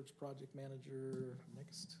with the church project manager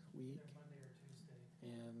next week. Monday or Tuesday.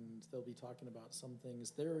 And they'll be talking about some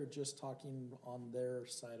things. They're just talking on their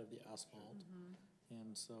side of the asphalt.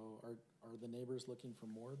 And so are the neighbors looking for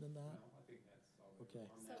more than that? No, I think that's all. Okay,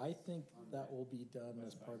 I think that will be done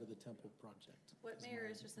as part of the temple project. What is Mayor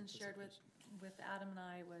my Acerson shared with Adam and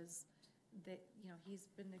I was that, he's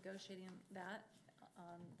been negotiating that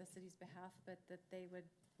on the city's behalf, but that they would,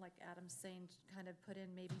 like Adam's saying, kind of put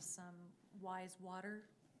in maybe some wise water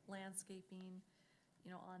landscaping,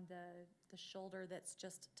 on the shoulder that's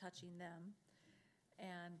just touching them,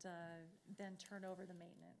 and then turn over the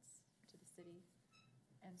maintenance to the city.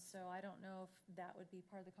 And so I don't know if that would be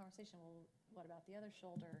part of the conversation. Well, what about the other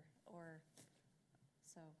shoulder? Or,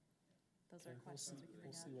 so, those are Okay, questions we can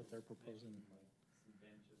We'll bring see up. what they're proposing. Like some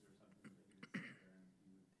benches or something that you could sit there and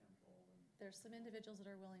do with temple and. There's some individuals that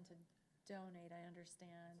are willing to donate, I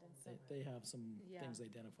understand, and so, They have some Yeah. things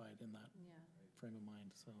identified in that yeah, frame of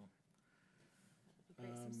mind, so. that'd be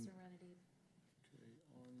great, some serenity. Okay,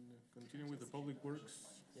 continue with the public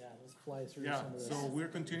works. Yeah, let's fly through Yeah, some of this. so we're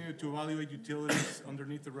continuing to evaluate utilities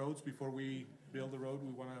underneath the roads before we build the road.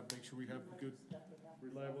 We want to make sure we have good,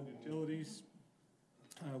 reliable utilities.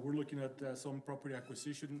 We're looking at some property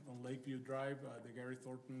acquisition on Lakeview Drive, the Gary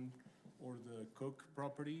Thornton or the Cook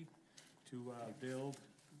property, to build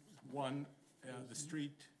one, the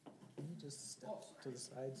street. Can you just step to the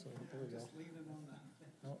side, so, there we go. Just leave it on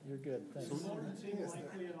the. No, you're good, thanks. Doesn't seem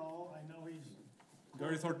likely at all. I know he's.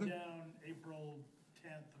 Gary Thornton? Down April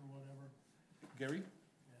 10th or whatever. Gary?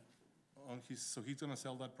 Yeah. So he's gonna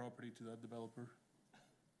sell that property to that developer?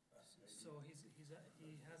 So he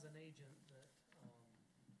has an agent that,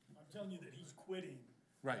 I'm telling you that he's quitting.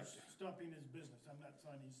 Right. He's stopping his business. I'm not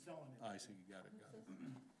saying he's selling it. I see, got it.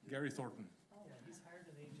 Gary Thornton. yeah, he's hired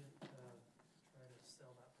an agent to try to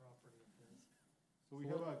sell that property of his. So we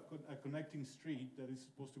have a connecting street that is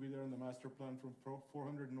supposed to be there in the master plan from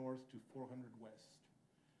 400 north to 400 west.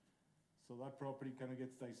 So that property kind of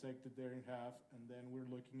gets dissected there in half, and then we're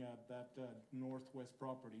looking at that northwest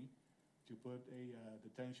property to put a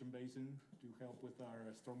detention basin to help with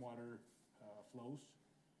our stormwater flows,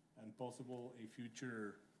 and possible a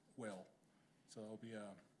future well. So it'll be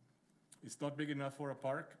it's not big enough for a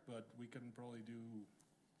park, but we can probably do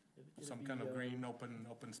It'd some be, kind of green,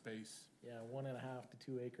 open space. Yeah, 1.5 to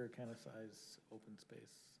 2 acre kind of size open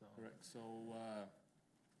space, so. Correct, so,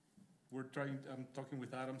 I'm talking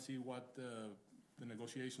with Adam, see what the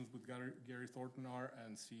negotiations with Gary Thornton are,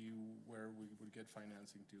 and see where we would get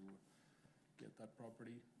financing to get that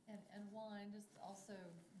property. And Juan, just also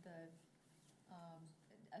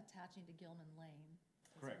attaching to Gilman Lane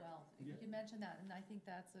as Correct. well. If you Yeah. can mention that, and I think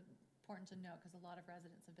that's important to note, because a lot of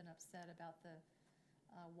residents have been upset about the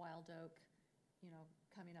Wild Oak,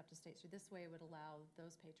 coming up to State Street. This way would allow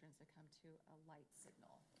those patrons to come to a light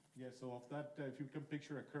signal. Yeah, so of that, if you can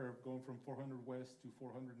picture a curve going from 400 west to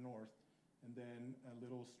 400 north, and then a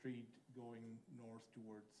little street going north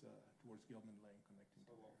towards Gilman Lane connecting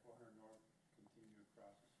to there. 400 north, continue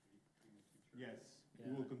across the street between the two churches? Yes,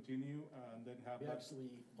 we will continue and then have We that.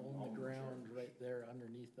 actually own the ground right there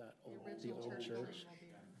underneath that The old, the original old church church. building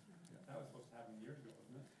will be. That was supposed to happen years ago,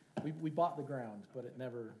 wasn't it? We bought the ground, but it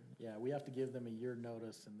never, we have to give them a year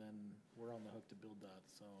notice and then we're on the hook to build that,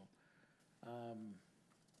 so.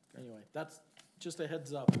 Anyway, that's just a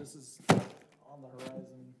heads up. This is on the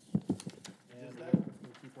horizon and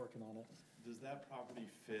we'll keep working on it. Does that property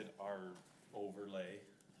fit our overlay?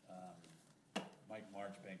 Mike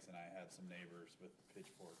Marchbanks and I had some neighbors with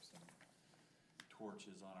pitchforks and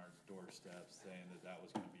torches on our doorsteps saying that that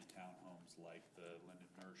was gonna be townhomes like the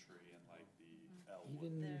Lindon Nursery and like the Elwood.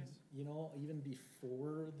 Even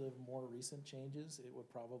before the more recent changes, it would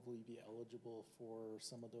probably be eligible for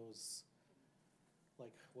some of those,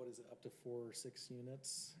 like, what is it, up to 4 or 6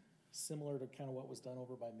 units? Similar to kind of what was done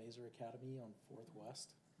over by Mazer Academy on 4th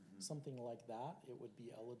West. Something like that, it would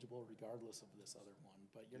be eligible regardless of this other one,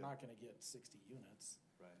 but you're not gonna get 60 units.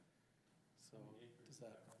 Right. So, does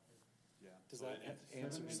that, Yeah. does So that it's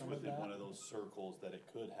answer some of within that? one of those circles that it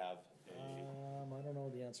could have a, I don't know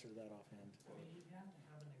the answer to that offhand. I mean, you'd have to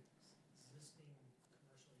have an existing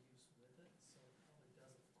commercial use with it, so it probably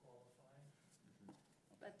doesn't qualify.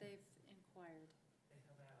 But they've inquired. They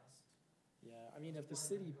have asked. Yeah, I mean, if the Part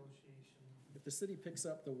of city, Negotiation. if the city picks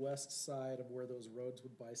up the west side of where those roads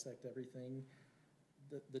would bisect everything,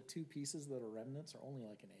 the 2 pieces that are remnants are only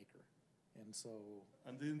like an acre. And so,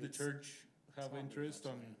 And didn't the It's- church have not interest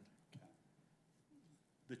much on, land.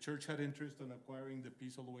 the church had interest on acquiring the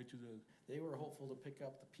piece all the way to the, They were hopeful to pick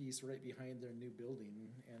up the piece right behind their new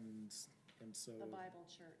building and so. The Bible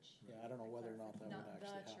Church. Yeah, I don't know whether or not that would Not the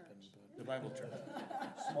actually happen, church. but. the Bible church.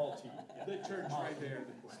 Small T. The church right there.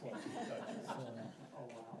 Oh,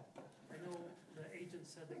 wow. I know the agent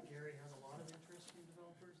said that Gary has a lot of interest from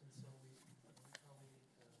developers, and so we probably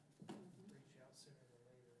need to reach out sooner than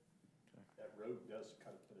later. That road does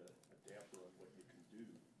kind of put a damper on what you can do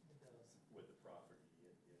It does. with the property.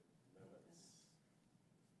 It limits,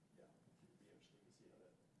 yeah, it'd be interesting to see how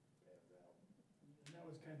that pans out. And that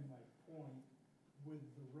was kind of my point, with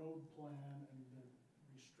the road plan and the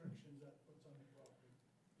restrictions that puts on the property.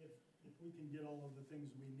 If we can get all of the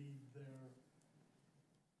things we need there,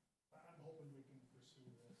 I'm hoping we can pursue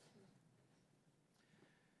this.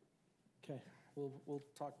 Okay, we'll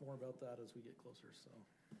talk more about that as we get closer, so.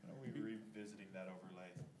 are we revisiting that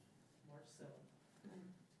overlay? March 7th.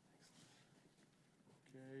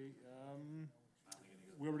 Okay,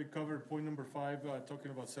 we already covered point number 5,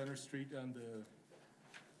 talking about Center Street and the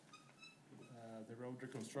road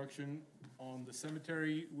reconstruction. On the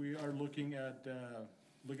cemetery, we are looking at the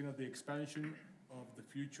expansion of the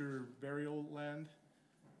future burial land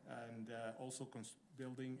and also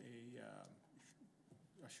building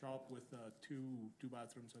a shop with 2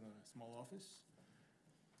 bathrooms and a small office.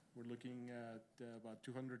 We're looking at about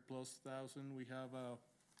 200,000+. We have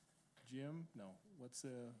Jim, no, what's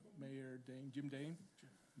Mayor Dane, Jim Dane,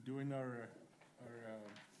 doing our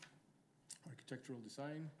architectural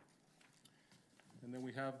design. And then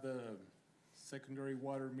we have the secondary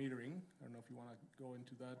water metering. I don't know if you want to go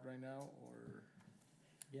into that right now, or?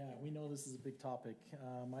 Yeah, we know this is a big topic.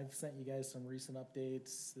 I've sent you guys some recent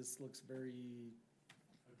updates. This looks very,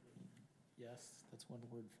 yes, that's one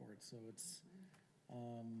word for it. So it's,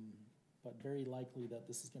 but very likely that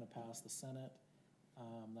this is gonna pass the Senate.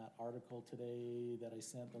 That article today that I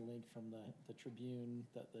sent, the link from the Tribune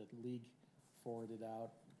that the league forwarded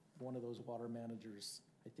out, one of those water managers,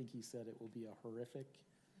 I think he said it will be a horrific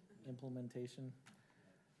implementation.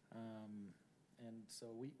 And so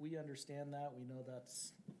we understand that, we know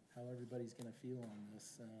that's how everybody's gonna feel on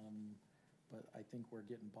this, but I think we're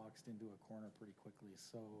getting boxed into a corner pretty quickly,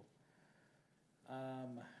 so.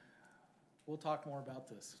 We'll talk more about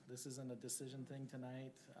this. This isn't a decision thing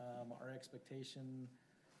tonight. Our expectation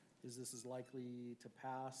is this is likely to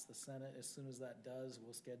pass the Senate. As soon as that does,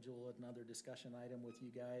 we'll schedule another discussion item with you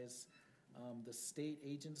guys. The state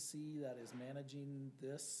agency that is managing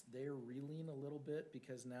this, they're reeling a little bit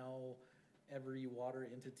because now every water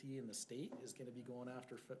entity in the state is gonna be going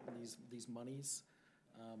after these monies.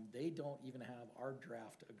 They don't even have our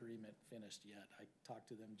draft agreement finished yet. I talked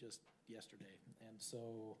to them just yesterday. And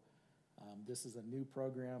so this is a new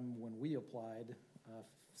program. When we applied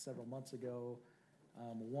several months ago,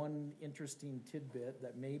 One interesting tidbit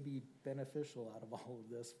that may be beneficial out of all of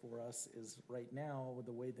this for us is right now, with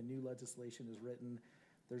the way the new legislation is written,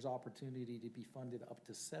 there's opportunity to be funded up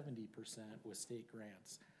to 70% with state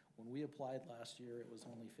grants. When we applied last year, it was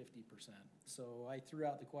only 50%. So I threw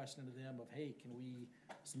out the question to them of, hey, can we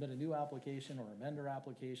submit a new application or amend our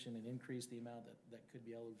application and increase the amount that could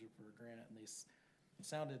be eligible for a grant? And they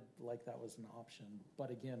sounded like that was an option.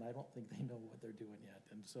 But again, I don't think they know what they're doing yet.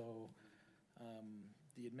 And so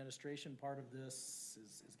the administration part of this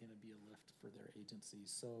is gonna be a lift for their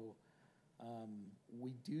agencies. So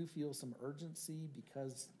we do feel some urgency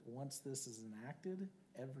because once this is enacted,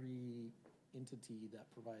 every entity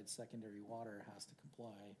that provides secondary water has to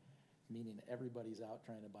comply, meaning everybody's out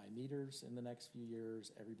trying to buy meters in the next few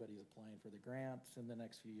years, everybody's applying for the grants in the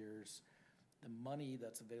next few years. The money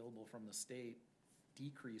that's available from the state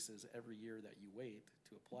decreases every year that you wait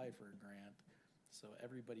to apply for a grant. So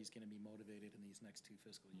everybody's gonna be motivated in these next 2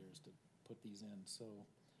 fiscal years to put these in. So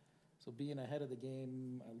being ahead of the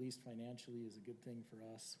game, at least financially, is a good thing for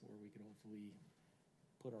us, where we can hopefully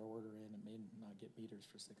put our order in and may not get meters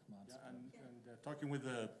for 6 months. Yeah, and talking with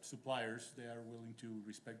the suppliers, they are willing to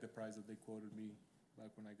respect the price that they quoted me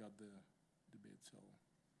back when I got the bid, so.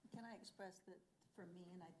 Can I express that for me,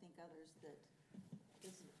 and I think others, that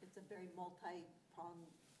it's a very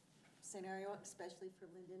multi-pronged scenario, especially for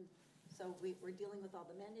Lindon. So we're dealing with all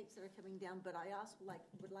the mandates that are coming down, but I also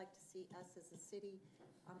would like to see us as a city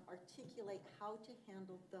articulate how to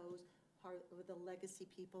handle those with the legacy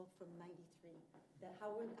people from '93. That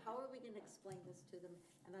how are we going to explain this to them?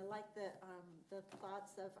 And I like the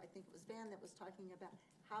thoughts of, I think it was Van that was talking about,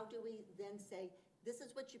 how do we then say, this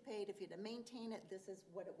is what you paid, if you'd maintain it, this is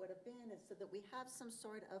what it would have been, and so that we have some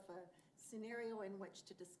sort of a scenario in which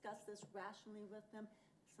to discuss this rationally with them,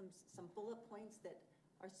 some bullet points that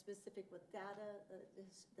are specific with data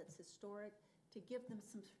that's historic, to give them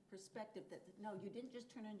some perspective that, no, you didn't just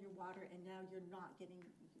turn on your water and now you're not getting,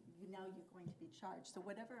 now you're going to be charged. So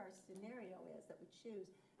whatever our scenario is that we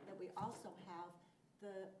choose, that we also have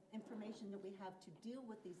the information that we have to deal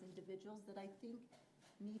with these individuals that I think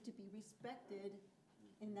need to be respected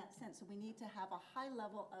in that sense. So we need to have a high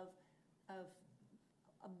level of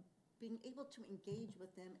being able to engage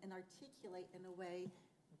with them and articulate in a way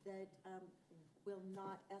that will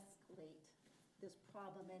not escalate this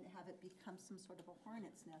problem and have it become some sort of a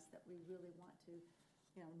hornet's nest that we really want to,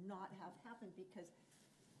 not have happen, because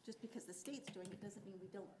just because the state's doing it doesn't mean we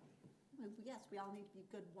don't. Yes, we all need to be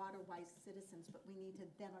good water-wise citizens, but we need to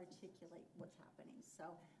then articulate what's happening. So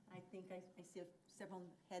I think I see several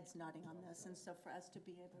heads nodding on this, and so for us to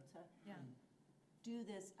be able to do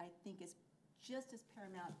this, I think is just as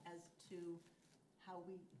paramount as to how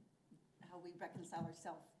we reconcile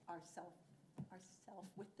ourselves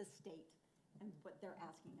with the state and what they're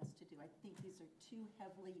asking us to do. I think these are two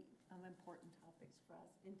heavily important topics for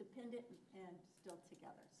us, independent and still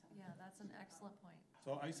together. So. Yeah, that's an excellent point.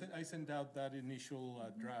 So I sent out that initial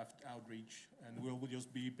draft outreach, and we'll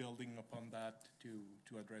just be building upon that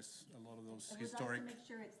to address a lot of those and historic. We'd like to make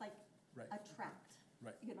sure it's like Right. a tract.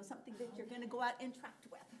 Right. Something that you're going to go out and tract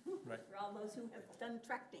with. Right. For all those who have done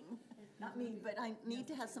tracting. Not me, but I need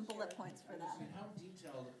to have some bullet points for that. How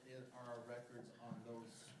detailed are our records on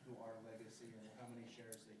those who are legacy and how many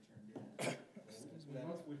shares they turned in?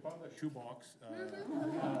 We found a shoebox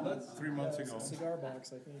 3 months ago. Cigar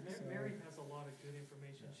box, I think. So. Mary has a lot of good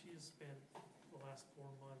information. She has spent the last 4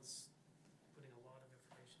 months putting a lot of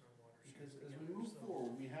information on water Because shares as we together, move so-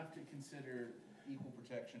 forward, we have to consider equal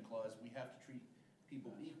protection clause, we have to treat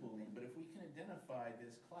people equally, but if we can identify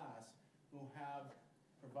this class who have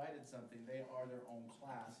provided something, they are their own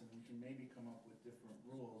class, and we can maybe come up with different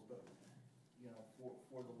rules, but,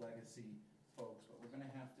 for the legacy folks, but we're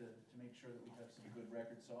gonna have to make sure that we have some good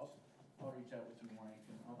records, so I'll reach out with you, Mike,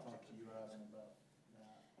 and I'll talk to you, Adam, about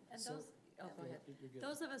that. And So- go ahead. You're good.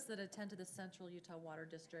 Those of us that attend to the Central Utah Water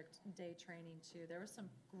District Day training too, there was some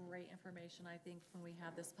great information. I think when we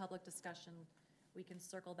have this public discussion, we can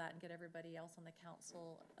circle that and get everybody else on the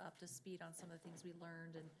council up to speed on some of the things we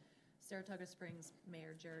learned. And Saratoga Springs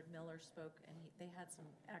Mayor Jared Miller spoke, and they had some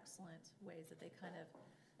excellent ways that they kind of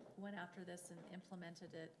went after this and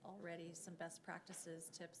implemented it already, some best practices,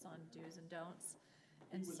 tips on do's and don'ts.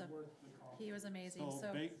 And so he was amazing.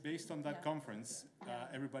 So based on that conference,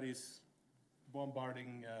 everybody's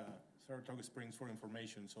bombarding Saratoga Springs for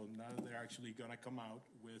information. So now they're actually gonna come out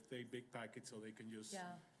with a big packet so they can just,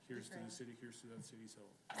 here's to the city, here's to that city, so.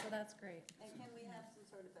 So that's great. And can we have some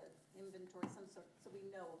sort of an inventory, some sort, so we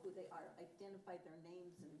know who they are, identify their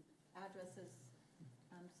names and addresses,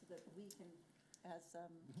 so that we can, as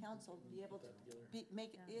council, be able to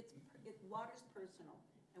make, water's personal.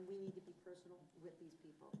 and we need to be personal with these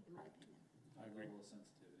people, in my opinion. I agree. Level of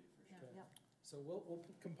sensitivity for sure. Yep. So we'll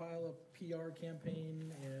compile a PR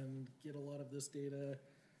campaign and get a lot of this data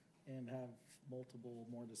and have multiple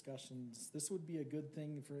more discussions. This would be a good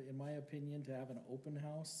thing for, in my opinion, to have an open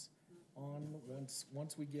house on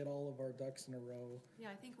once we get all of our ducks in a row. Yeah,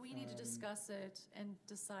 I think we need to discuss it and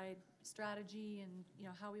decide strategy and, you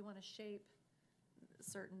know, how we want to shape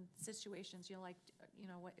certain situations, you know, like, you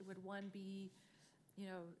know, what, would one be, you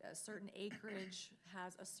know, a certain acreage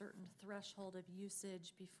has a certain threshold of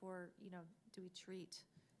usage before, you know, do we treat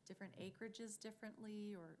different acreages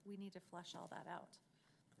differently, or we need to flesh all that out?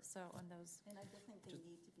 So on those, And I just think they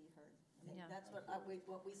need to be heard. I mean, Yeah. that's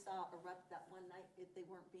what we saw erupt that one night, they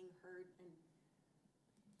weren't being heard, and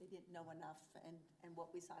they didn't know enough, and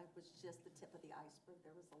what we saw was just the tip of the iceberg.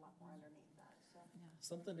 There was a lot more underneath that, so.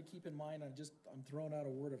 Something to keep in mind, I'm throwing out a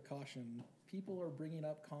word of caution. People are bringing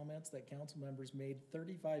up comments that council members made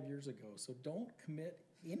 35 years ago, so don't commit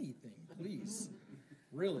anything, please.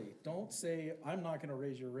 Really, don't say, I'm not gonna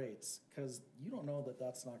raise your rates, because you don't know that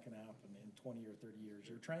that's not gonna happen in 20 or 30 years.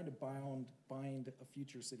 You're trying to bind a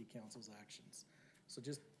future city council's actions. So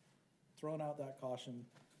just throwing out that caution.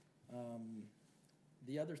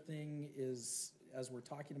 The other thing is, as we're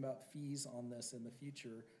talking about fees on this in the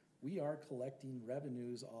future, we are collecting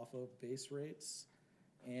revenues off of base rates,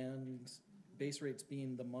 and base rates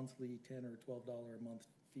being the monthly $10 or $12 a month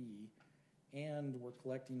fee. And we're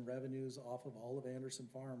collecting revenues off of all of Anderson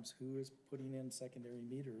Farms, who is putting in secondary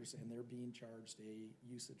meters, and they're being charged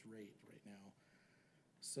a usage rate right now.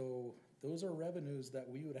 So those are revenues that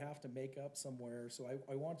we would have to make up somewhere. So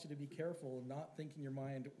I want you to be careful and not think in your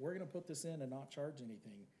mind, we're gonna put this in and not charge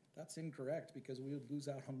anything. That's incorrect, because we would lose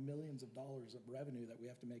out on millions of dollars of revenue that we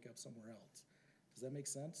have to make up somewhere else. Does that make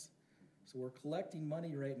sense? So we're collecting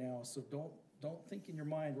money right now, so don't think in your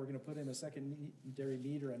mind, we're gonna put in a secondary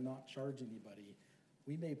meter and not charge anybody.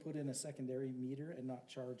 We may put in a secondary meter and not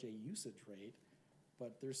charge a usage rate,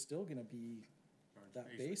 but there's still gonna be that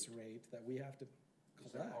base rate that we have to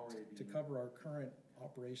collect to cover our current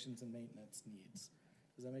operations and maintenance needs.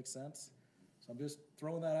 Does that make sense? So I'm just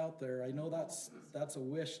throwing that out there. I know that's a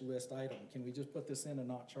wish list item. Can we just put this in and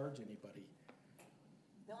not charge anybody?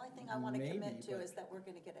 The only thing I want to commit Maybe, to but- is that we're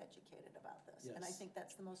going to get educated about this. And I Yes. think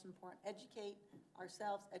that's the most important. Educate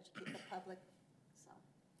ourselves, educate the public, so.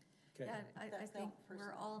 Okay. yeah, I That's the think only we're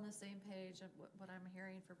person. all on the same page of what I'm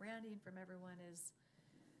hearing from Brandy and from everyone is,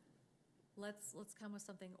 let's come with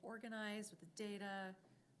something organized with the data,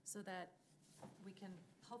 so that we can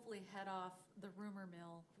hopefully head off the rumor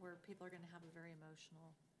mill where people are gonna have a very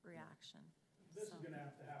emotional reaction. This So- is gonna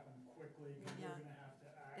have to happen quickly, because Yeah. we're gonna have to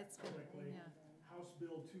act It's gonna- quickly. yeah. House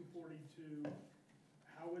Bill 242,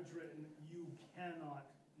 how it's written, you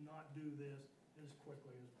cannot not do this as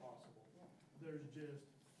quickly as possible. There's just,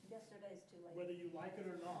 Yesterday's too late. whether you like it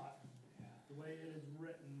or not, the way it is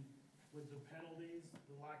written, with the penalties,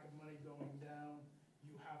 the lack of money going down,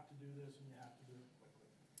 you have to do this and you have to do it quickly.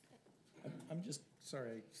 I'm just,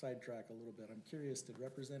 sorry, sidetrack a little bit. I'm curious, did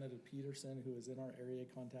Representative Peterson, who is in our area,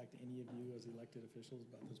 contact any of you as elected officials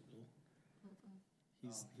about this bill? He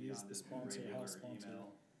is Beyond the his sponsor, regular house sponsor.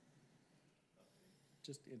 email.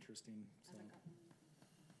 Just interesting, so. Hasn't gotten-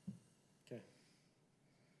 Okay.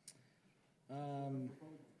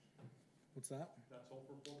 What's that? That's all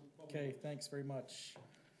for public. Okay, thanks very much.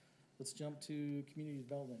 Let's jump to community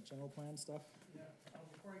development, general plan stuff. Yeah,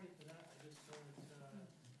 before I get to that, I just wanted to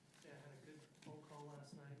say I had a good phone call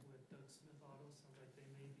last night with Doug Smith Auto. Sounds like they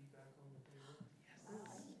may be back on the payroll.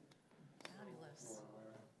 Fabulous.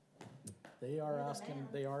 They are asking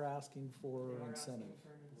for They are incentive. asking for an incentive,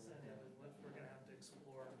 and what we're gonna have to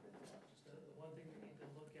explore. The one thing we need to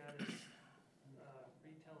look at is,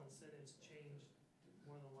 retail incentives changed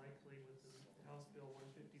more than likely with the House Bill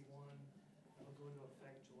 151. That'll go into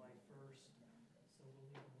effect July 1st. So we'll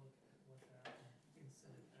need to look at what that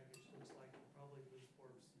incentive package looks like. We'll probably move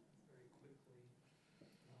forward very quickly.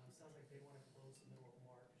 Sounds like they wanna close the middle of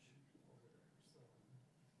March over there, so,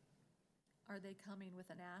 Are they coming with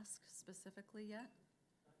an ask specifically yet?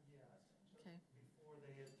 yeah. Okay. Before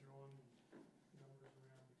they had thrown numbers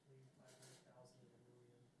around between 500,000 and 1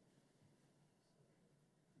 million.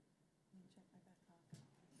 Let me check my back pocket.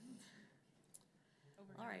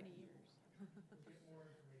 Over All how right. many years? We'll get more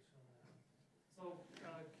information on that. So,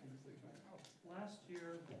 last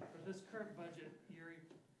year, for this current budget, Erie,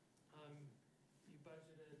 you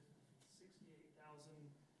budgeted 68,000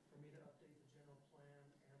 for me to update the general plan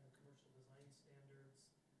and the commercial design standards.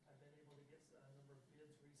 I've been able to get a number of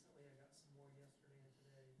bids recently. I got some more yesterday and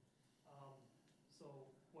today. So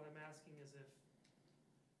what I'm asking is if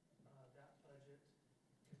that budget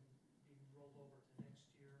can be rolled over to next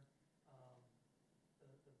year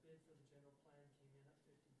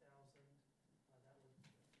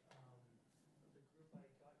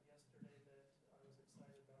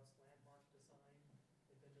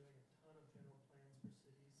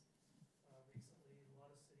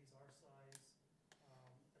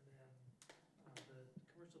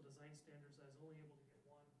design standards, I was only able to get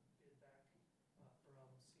one bid back from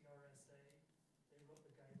CRSA. They wrote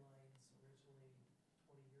the guidelines originally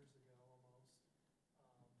 20 years ago almost.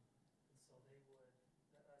 And so they would,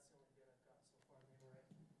 that's the only bid I've got so far. They were at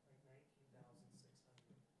like 19,600.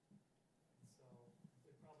 And so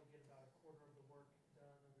we'd probably get about a quarter of the work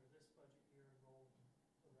done under this budget year and roll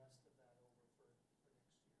the rest of that over for next year.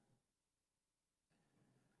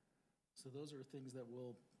 So those are things that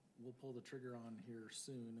we'll pull the trigger on here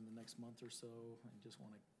soon in the next month or so. I just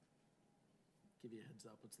want to give you a heads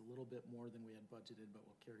up. It's a little bit more than we had budgeted, but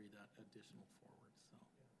we'll carry that additional forward, so.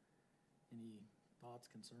 Any thoughts,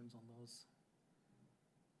 concerns on those?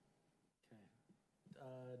 Okay.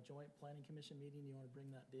 Joint Planning Commission meeting, you want to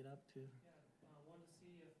bring that date up to Yeah, wanted to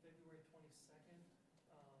see if February 22nd,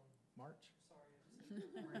 March? sorry, I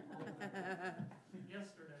just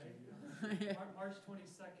yesterday, March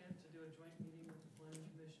 22nd, to do a joint meeting with the Planning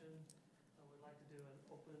Commission. We'd like to do an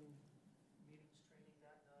open meetings training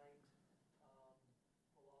that night.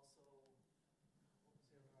 We'll also, what was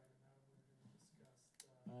the other item now we were going to discuss?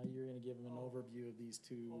 You're going to give them an overview of these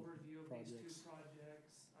two Overview of projects. these two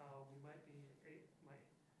projects. We might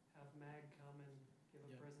have MAG come and give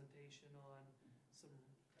a Yep. presentation on a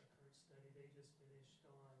current study they just finished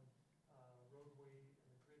on roadway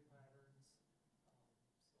and the grid patterns.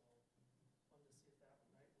 So wanted to see if that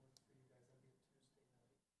might work for you guys. That'd be a Tuesday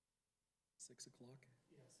night. 6 o'clock?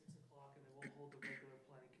 Yeah, 6 o'clock, and then we'll hold the regular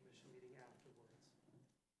planning commission meeting afterwards.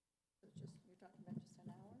 So just, you're talking about just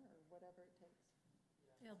an hour or whatever it takes?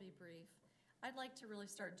 It'll be brief. I'd like to really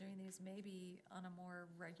start doing these maybe on a more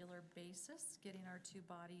regular basis, getting our two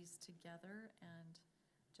bodies together and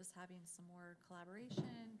just having some more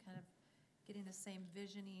collaboration, kind of getting the same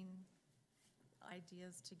visioning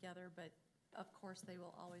ideas together, but of course, they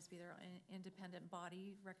will always be their own independent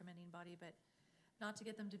body, recommending body, but not to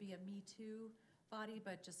get them to be a Me Too body,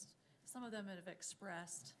 but just some of them that have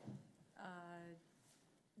expressed,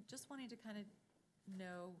 just wanting to kind of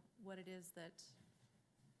know what it is that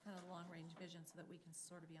kind of long-range vision so that we can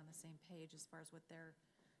sort of be on the same page as far as what they're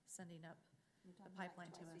sending up You're the talking about pipeline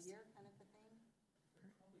to twice us. a year kind of a thing? We'll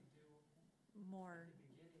probably do More, at the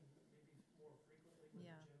beginning, but maybe more frequently with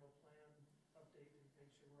Yeah. the general plan update to make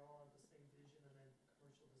sure we're all on the same vision, and then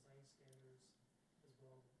commercial design standards as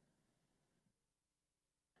well.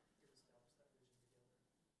 Get us to help that vision together.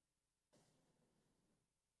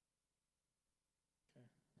 Okay.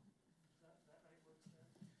 That night works then?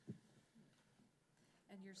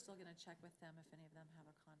 and you're still gonna check with them if any of them have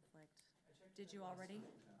a conflict. I checked Did that you last already?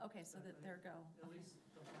 night. Okay, so that, there go. At least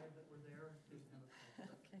the 5 that were there didn't have a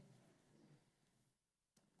conflict. Okay.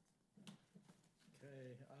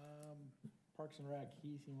 Okay, Parks and Rec,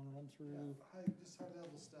 Heath, you want to run through? Hi, just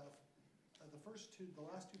high-level stuff. The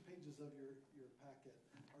last two pages of your packet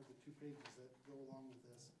are the two pages that go along with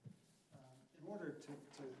this. In order to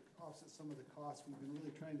offset some of the costs, we've been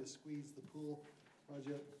really trying to squeeze the pool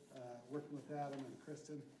budget, working with Adam and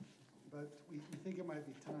Kristen. But we think it might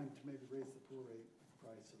be time to maybe raise the pool rate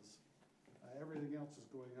prices. Everything else is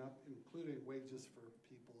going up, including wages for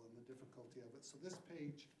people and the difficulty of it. So this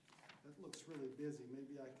page, that looks really busy,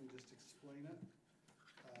 maybe I can just explain it.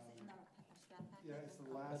 Is it in our staff packet? Yeah, it's the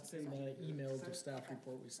last That's in page. the email to staff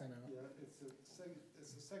report we sent out. Yeah, it's the second,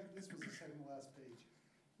 this was the second to last page.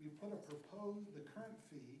 We put the current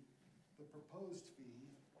fee, the proposed fee,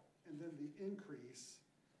 and then the increase,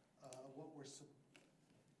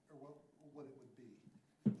 what it would be.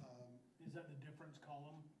 Is that the difference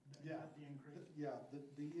column? Yeah. The increase? Yeah,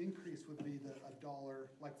 the increase would be $1,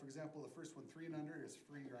 like, for example, the first one, 3 and under, is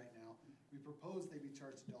free right now. We propose they be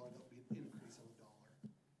charged $1, that would be an increase of $1.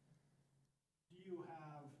 Do you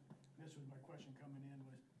have, this was my question coming in,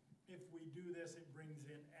 was if we do this, it brings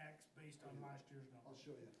in X based on last year's I'll number?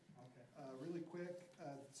 show you. Okay. Really quick,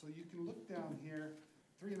 so you can look down here,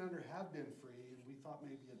 3 and under have been free, and we thought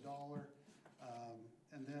maybe $1.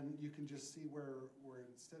 And then you can just see where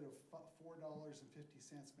instead of $4.50,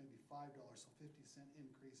 maybe $5, so 50-cent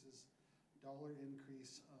increases, $1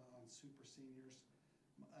 increase on super seniors.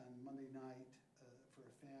 On Monday night, for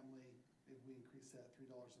a family, maybe we increase that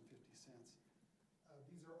 $3.50.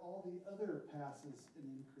 These are all the other passes and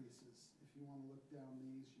increases. If you want to look down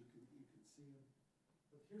these, you can see them.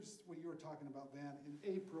 But here's what you were talking about, Van. In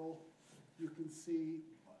April, you can see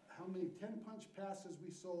how many 10-punch passes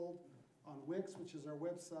we sold on Wix, which is our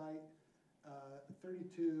website,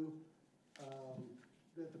 32,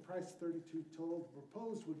 that the price is 32 total. The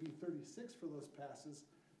proposed would be 36 for those passes.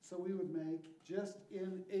 So we would make, just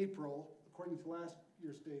in April, according to last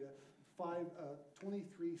year's data,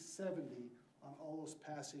 $23.70 on all those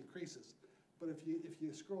pass increases. But if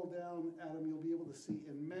you scroll down, Adam, you'll be able to see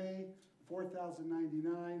in May,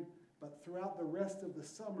 $4,099, but throughout the rest of the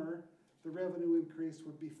summer, the revenue increase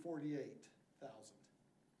would be $48,000,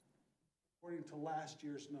 according to last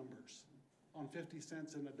year's numbers, on 50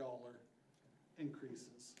 cents and $1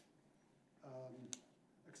 increases.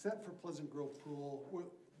 Except for Pleasant Grove Pool,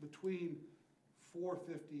 between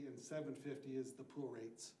 $4.50 and $7.50 is the pool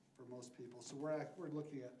rates for most people. So we're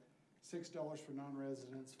looking at $6 for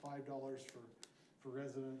non-residents, $5 for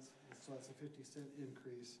residents, so that's a 50-cent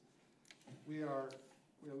increase. We are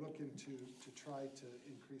looking to try to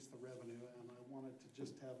increase the revenue, and I wanted to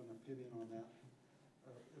just have an opinion on that.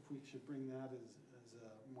 If we should bring that as a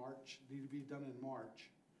March, need to be done in March,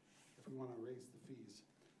 if we want to raise the fees.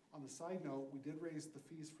 On the side note, we did raise the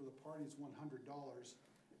fees for the parties $100,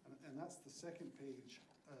 and that's the second page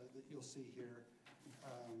that you'll see here.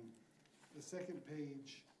 The second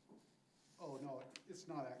page, oh no, it's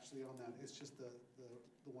not actually on that. It's just the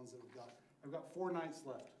ones that we've got. I've got 4 nights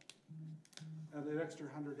left. And that extra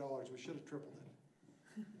 $100, we should have tripled it.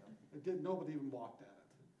 It did. Nobody even balked at it.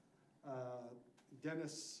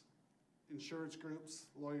 Dentists, insurance groups,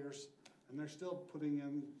 lawyers, and they're still putting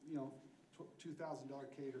in, $2,000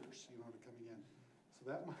 caterers, coming in. So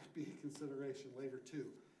that might be a consideration later too,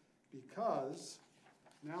 because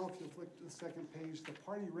now if you flick to the second page, the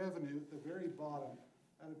party revenue at the very bottom.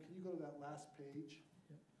 Adam, can you go to that last page?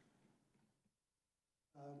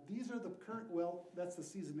 These are the current, well, that's the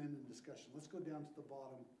season-ending discussion. Let's go down to the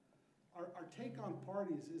bottom. Our take on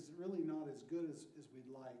parties is really not as good as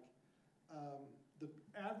we'd like. The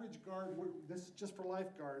average guard, this is just for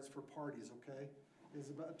lifeguards for parties, okay,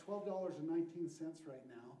 is about $12.19 right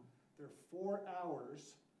now. They're 4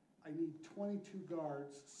 hours. I need 22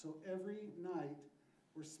 guards, so every night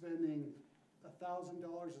we're spending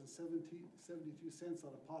 $1,000.72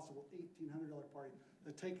 on a possible $1,800 party.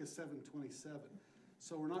 The take is $727.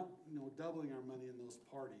 So we're not, doubling our money in those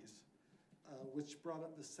parties, which brought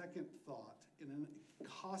up the second thought. In a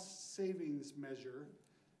cost savings measure,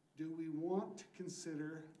 do we want to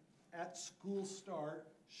consider at school start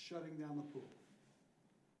shutting down the pool?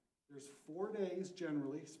 There's 4 days,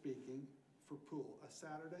 generally speaking, for pool. A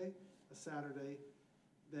Saturday,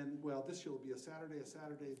 then, well, this year will be a Saturday,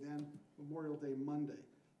 then Memorial Day Monday.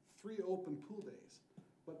 3 open pool days.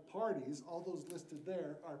 But parties, all those listed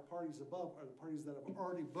there are parties above, are the parties that have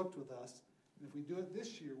already booked with us. And if we do it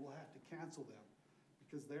this year, we'll have to cancel them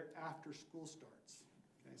because they're after school starts.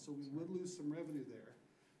 Okay, so we would lose some revenue there.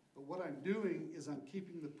 But what I'm doing is I'm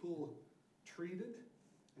keeping the pool treated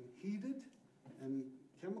and heated and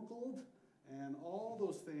chemicaled and all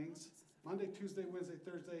those things, Monday, Tuesday, Wednesday,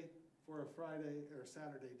 Thursday, for a Friday or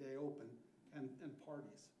Saturday day open, and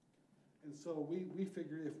parties. And so we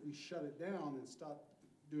figure if we shut it down and stop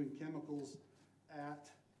doing chemicals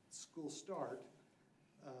at school start,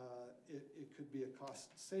 it could be a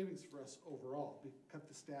cost savings for us overall. We cut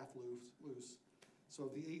the staff loose. So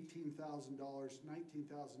the $18,000, $19,000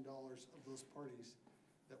 of those parties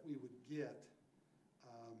that we would get,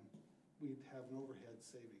 we'd have an overhead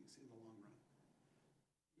savings in the long run,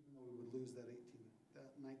 even though we would lose that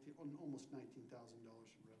almost $19,000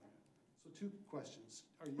 in revenue. So 2 questions: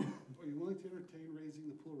 Are you willing to entertain raising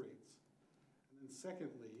the pool rates? And then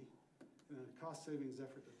secondly, in a cost savings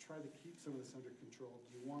effort to try to keep some of this under control,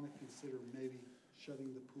 do you want to consider maybe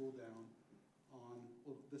shutting the pool down on,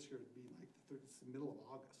 well, this year it'd be like it's the middle of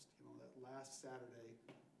August, that last Saturday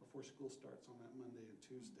before school starts on that Monday and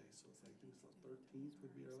Tuesday. So it's like, the 13th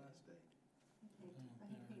would be our last day. I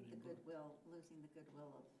hate the goodwill, losing the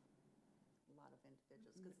goodwill of a lot of individuals,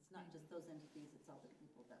 because it's not just those entities, it's other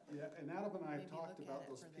people that. Yeah, and Adam and I Maybe talked look about at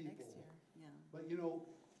it those for the next people. year. Yeah. But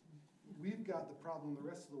we've got the problem the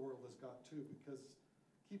rest of the world has got too, because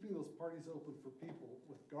keeping those parties open for people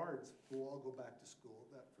with guards who will all go back to school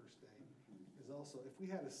that first day is also, if we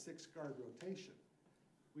had a 6-guard rotation,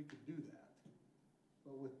 we could do that.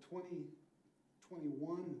 But with 21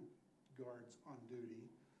 guards on duty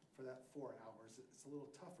for that 4 hours, it's a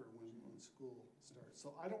little tougher when school starts.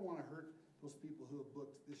 So I don't want to hurt those people who have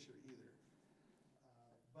booked this year either.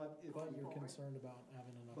 But you're concerned about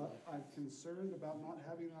having enough. But I'm concerned about not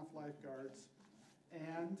having enough lifeguards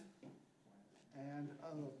and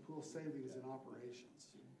pool savings in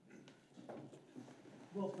operations.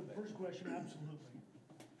 Well, for the first question, absolutely.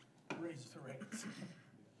 Raise the rates.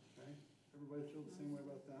 Okay, everybody feel the same way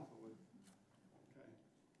about that? Okay.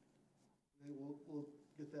 We'll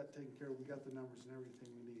get that taken care of. We got the numbers and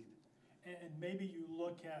everything we need. And maybe you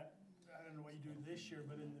look at, I don't know what you do this year,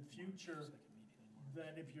 but in the future,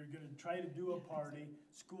 that if you're gonna try to do a party,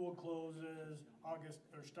 school closes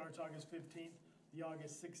starts August 15th, the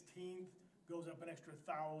August 16th goes up an extra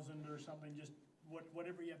 1,000 or something, just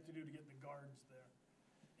whatever you have to do to get the guards there.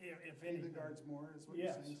 if Pay the anything. guards more, is what you're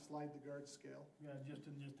Yes. saying, slide the guards scale. Yeah, just to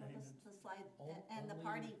Well, hang the it. the slide, On- and the only-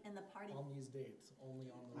 party, On these dates, only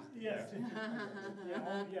on those dates. Yes.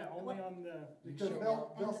 Yeah, only on the, Because Sure.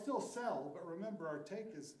 they'll still sell, but remember, our take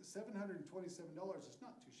is $727, it's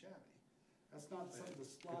not too shabby. That's not something to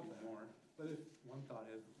slap Could be at. more. But if, One thought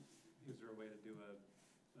is there a way to do a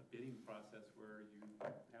bidding process where you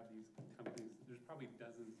have these companies, there's probably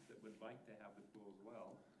dozens that would like to have the pool as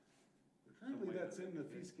well. There's some currently way that's that in they the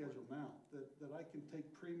could fee bid for it. schedule now, that I can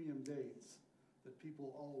take premium dates that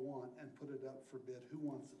people all want and put it up for bid, who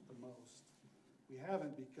wants it the most. We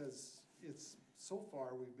haven't because so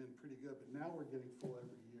far, we've been pretty good, but now we're getting full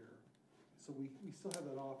every year. So we still have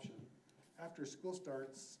that option. After school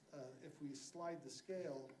starts, if we slide the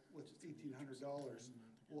scale with $1,800,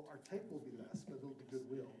 well, our take will be less, but it'll be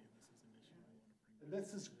goodwill. And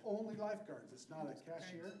this is only lifeguards, it's not a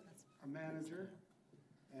cashier, a manager,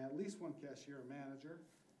 and at least one cashier, a manager,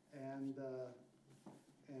 and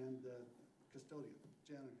custodian,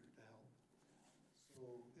 janitor to help.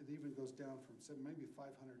 So it even goes down from maybe $500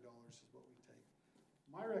 is what we take.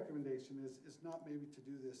 My recommendation is not maybe to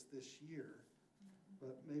do this year,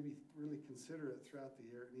 but maybe really consider it throughout the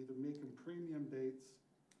year and either make them premium dates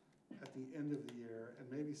at the end of the year and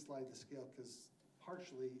maybe slide the scale, because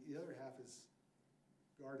partially, the other half is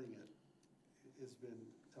guarding it has been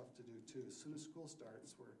tough to do too. As soon as school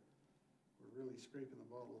starts, we're really scraping the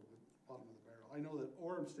bottom of the barrel. I know that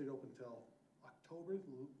Orem stayed open till October,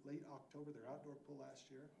 late October, their outdoor pool last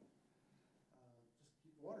year. Just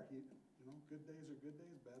keep the water heat, good days are good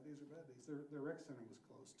days, bad days are bad days. Their rec center was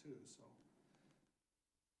closed too, so.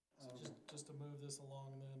 So just to move this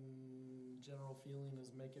along, then, general feeling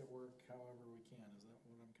is make it work however we can, is that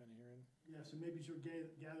what I'm kinda hearing? yeah, so maybe you're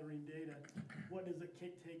gathering data. What does it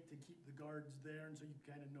take to keep the guards there, and so you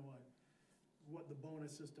kind of know what the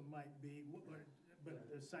bonus system might be, but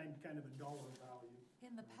assign kind of a dollar value.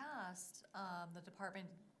 In the past, the department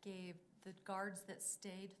gave the guards that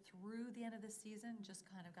stayed through the end of the season just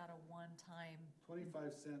kind of got a one-time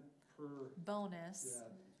 25 cents per, bonus.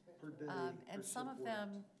 yeah, per day. And per some of shift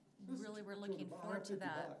them worked. really were So looking about forward to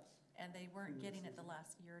that, $150. and they weren't in the getting it the season.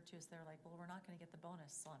 last year or two, so they're like, well, we're not gonna get the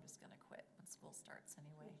bonus, so I'm just gonna quit when school starts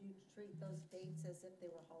anyway. would you treat those dates as if they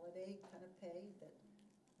were holiday kind of pay that?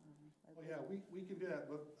 Well, yeah, we can do that,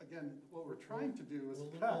 but again, what we're trying to do is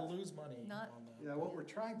We'll cut. lose money Not- on that. Yeah, what we're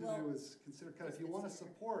trying to do Well, is consider cut. If you want to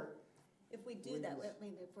support, If we do that, Wages. I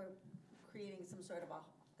mean, if we're creating some sort of a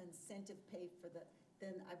incentive pay for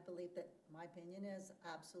then I believe that, my opinion is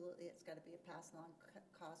absolutely, it's gotta be a pass along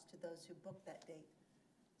cost to those who book that date,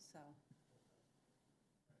 so.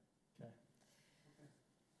 Okay.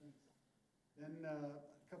 then a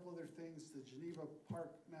couple other things, the Geneva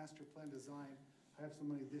Park Master Plan Design, I have some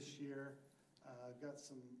money this year. Got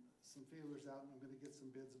some feelers out, and I'm gonna get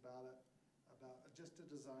some bids about it, about just a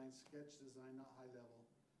design, sketch design, not high level.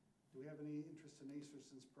 Do we have any interest in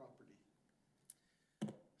Acerson's property?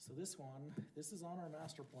 So this is on our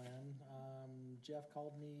master plan. Jeff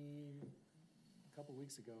called me a couple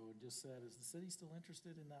weeks ago and just said, is the city still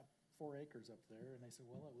interested in that 4 acres up there? And I said,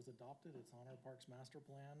 well, it was adopted, it's on our parks master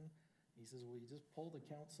plan. He says, well, you just poll the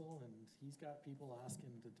council, and he's got people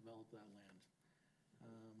asking to develop that land.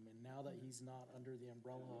 And now that he's not under the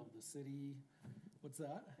umbrella of the city, what's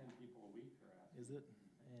that? 10 people a week are asking. Is it?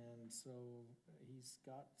 And so he's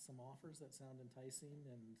got some offers that sound enticing,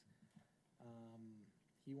 and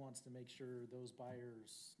he wants to make sure those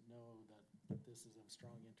buyers know that this is of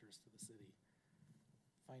strong interest to the city.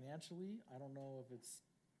 Financially, I don't know if it's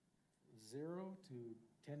 0 to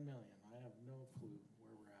 10 million. I have no clue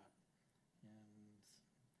where we're at.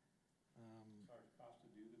 And Sorry, cost to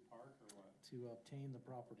do the park or what? to obtain the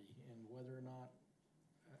property, and whether or not,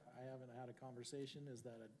 I haven't had a conversation, is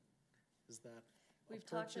that a We've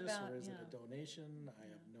talked purchase, about, or is it yeah. a donation? I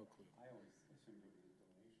have no clue. I always assumed it was a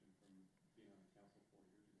donation from being on the council 4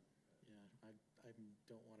 years ago. Yeah, I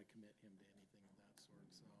don't want to commit him to anything of that sort,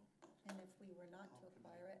 so. And if we were not to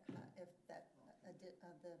acquire it, if that, the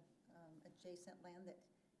adjacent land that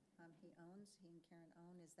he and Karen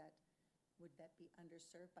own, would that be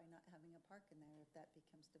underserved by not having a park in there if that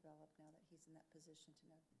becomes developed now that he's in that position to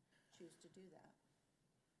choose to do that?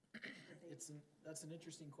 That's an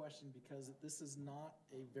interesting question, because this is not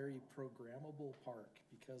a very programmable park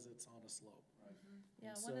because it's on a slope.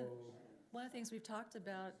 Yeah, And one of the things we've talked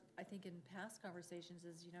about, I think in past conversations,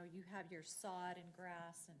 is, you have your sod and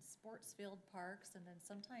grass and sports field parks, and then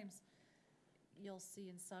sometimes you'll see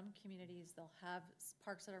in some communities, they'll have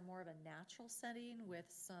parks that are more of a natural setting with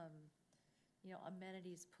some,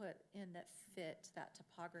 amenities put in that fit that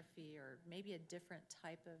topography, or maybe a different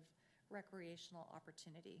type of recreational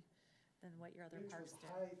opportunity. than what your other Which parks was do.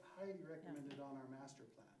 highly recommended on our master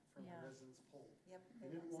plan from Yeah. our residents poll. Yep, They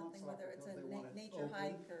they didn't want want something, whether soccer it's fields, a they wanted nature open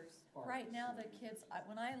hike or. parks. Right now, the kids,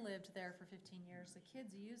 when I lived there for 15 years, the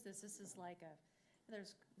kids use this, this is like a,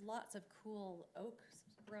 there's lots of cool oak,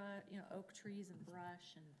 oak trees and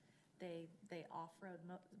brush, and they off-road,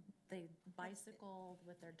 they bicycle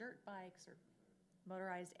with their dirt bikes, or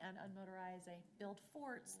motorized and unmotorized, they build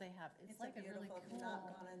forts, they have, it's like a really beautiful, cool. if you've not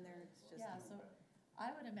gone in there, it's just. Yeah, so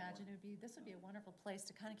I would imagine this would be a wonderful place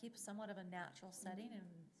to kind of keep somewhat of a natural setting, and,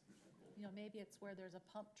 maybe it's where there's a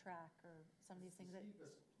pump track or some of these things that,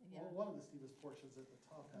 yeah. Well, one of the steepest portions at the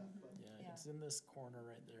top half, but. Yeah, Yeah. it's in this corner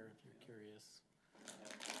right there, if you're curious.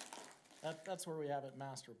 That's where we have it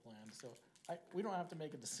master planned, so we don't have to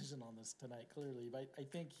make a decision on this tonight, clearly, but I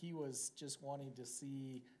think he was just wanting to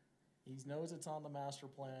see, he knows it's on the master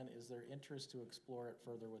plan, is there interest to explore it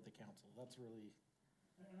further with the council? That's really,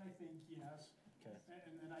 And I think yes. okay.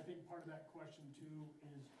 And I think part of that question too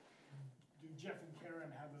is, do Jeff and Karen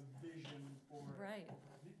have a vision for? Right.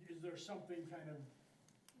 Is there something kind of,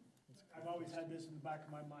 I've always had this in the back of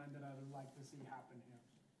my mind that I would like to see happen here.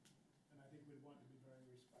 And I think we'd want to be very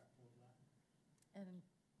respectful of that. And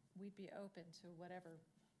we'd be open to whatever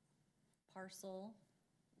parcel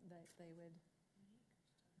that they would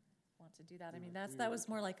want to do that. I mean, that was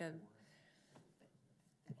more like a,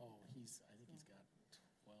 Oh, I think he's got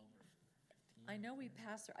 12 or 15. I know we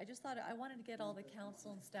passed, I just thought, I wanted to get all the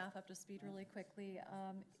council and staff up to speed really quickly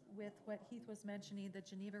with what Heath was mentioning, the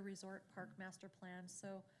Geneva Resort Park Master Plan.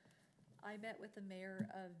 So I met with the mayor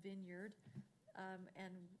of Vineyard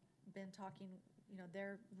and been talking,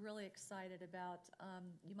 they're really excited about,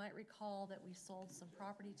 you might recall that we sold some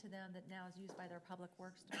property to them that now is used by their Public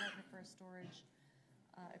Works Department for a storage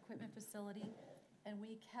equipment facility. And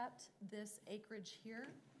we kept this acreage here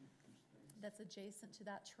that's adjacent to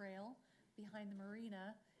that trail behind the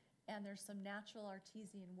marina, and there's some natural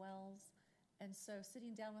artesian wells. And so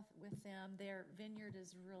sitting down with them, their Vineyard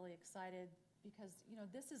is really excited because,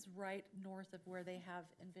 this is right north of where they have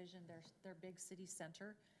envisioned their big city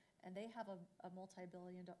center. And they have a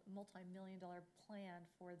multi-million-dollar plan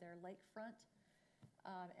for their lakefront.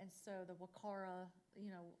 And so the Wakara,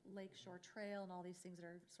 Lakeshore Trail and all these things that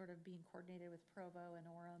are sort of being coordinated with Provo and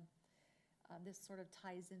Orem, this sort of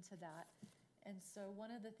ties into that. And so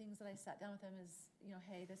one of the things that I sat down with them is,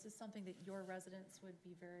 hey, this is something that your residents would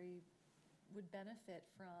benefit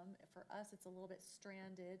from. For us, it's a little bit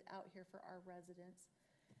stranded out here for our residents.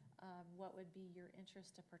 What would be your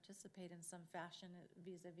interest to participate in some fashion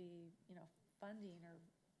vis-a-vis, funding or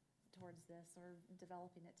towards this or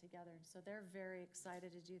developing it together? And so they're very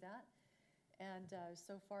excited to do that. And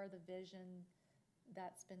so far, the vision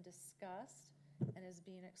that's been discussed and is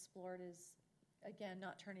being explored is, again,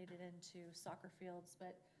 not turning it into soccer fields,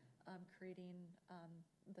 but creating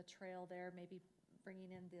the trail there, maybe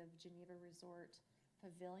bringing in the Geneva Resort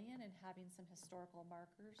Pavilion and having some historical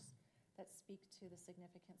markers that speak to the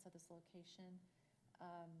significance of this location.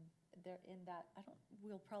 There in that,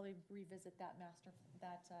 we'll probably revisit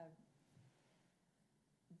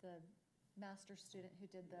the master student who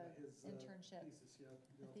did the His, internship. thesis, yeah,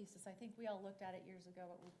 The Bill. thesis. I think we all looked at it years ago,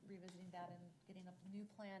 but we're revisiting that and getting a new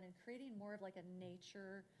plan and creating more of like a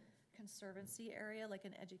nature conservancy area, like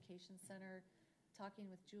an education center. Talking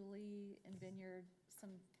with Julie and Vineyard,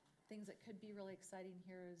 some things that could be really exciting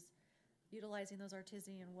here is utilizing those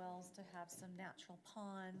artesian wells to have some natural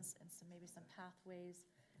ponds and maybe some pathways,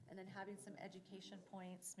 and then having some education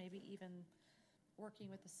points, maybe even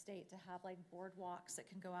working with the state to have like boardwalks that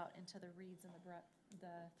can go out into the reeds and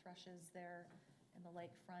the thrushes there in the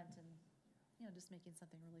lakefront, and just making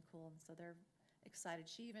something really cool. And so they're excited.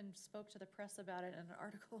 She even spoke to the press about it, and an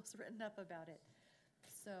article was written up about it.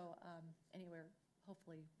 So anyway,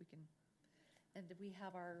 hopefully we can, and we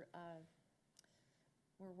have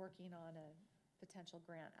we're working on a potential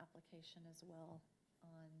grant application as well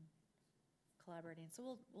on collaborating.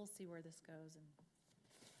 So we'll see where this goes, and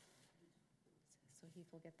so Heath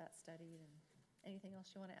will get that studied. And anything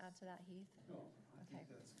else you want to add to that, Heath? No, I Okay.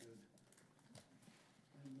 think that's good.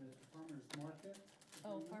 And the farmer's market?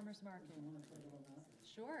 Oh, farmer's market. You want to talk about that?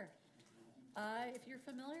 Sure. If you're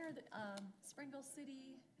familiar, Springville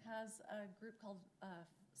City has a group called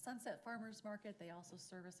Sunset Farmers Market. They also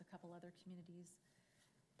service a couple other communities.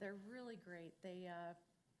 They're really great.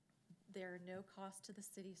 They're no cost to the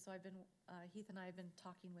city, so Heath and I have been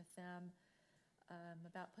talking with them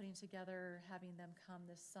about putting together, having them come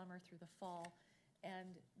this summer through the fall,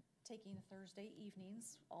 and taking Thursday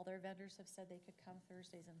evenings. All their vendors have said they could come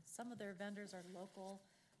Thursdays, and some of their vendors are local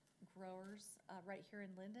growers right here in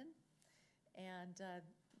Lindon, and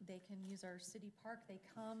they can use our city park. They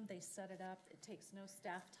come, they set it up. It takes no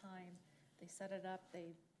staff time. They set it up,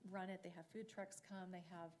 they run it, they have food trucks come,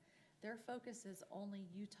 their focus is only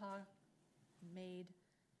Utah-made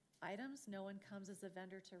items. No one comes as a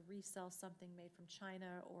vendor to resell something made from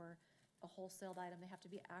China or a wholesaled item. They have to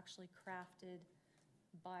be actually crafted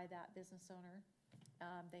by that business owner.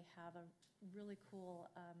 They have a really cool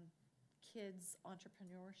kids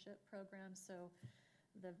entrepreneurship program, so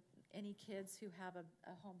any kids who have a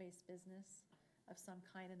home-based business of some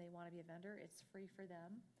kind and they want to be a vendor, it's free for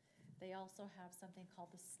them. They also have something called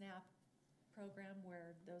the SNAP program,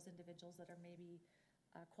 where those individuals that are maybe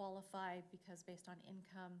qualified because based on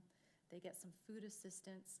income, they get some food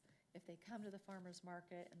assistance. If they come to the farmer's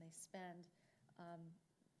market and they spend,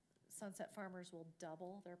 Sunset Farmers will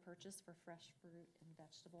double their purchase for fresh fruit and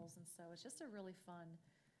vegetables. And so it's just a really fun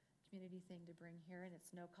community thing to bring here, and it's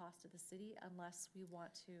no cost to the city unless we want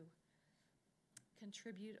to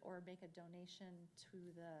contribute or make a donation to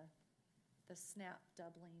the SNAP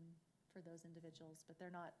doubling for those individuals, but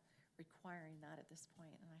they're not requiring that at this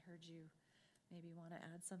point. And I heard you maybe want to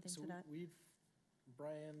add something So to that.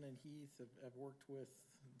 Brian and Heath have worked with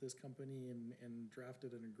this company and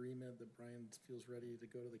drafted an agreement that Brian feels ready to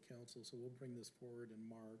go to the council, so we'll bring this forward in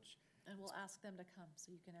March. And we'll ask them to come so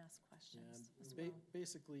you can ask questions as And well.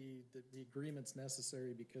 basically, the agreement's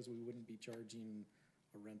necessary because we wouldn't be charging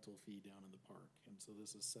a rental fee down in the park. And so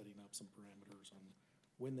this is setting up some parameters on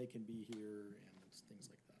when they can be here and things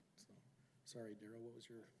like that. So, sorry, Daryl, what was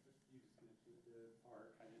your? You just mentioned the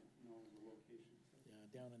park, I didn't know the location. Yeah,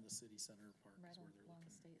 down in the city center park Right is where they're along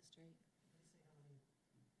looking. State Street.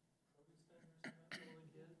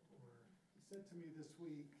 He said to me this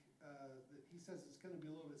week, that he says it's gonna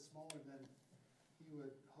be a little bit smaller than he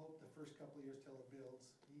would hope the first couple of years till it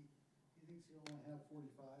builds. He thinks he'll only have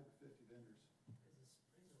 45 or 50 vendors.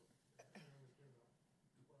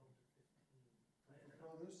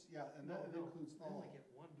 For produce, yeah, and that includes I only all. get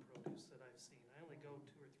one produce that I've seen. I only go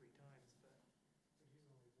 2 or 3 times, but there's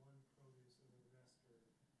usually one produce and then the rest are,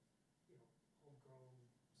 homegrown,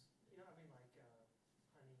 I mean, like,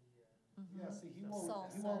 honey Yeah, see, he won't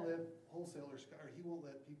let wholesalers, or he won't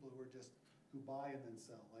let people who are just, who buy and then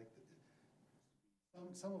sell, like,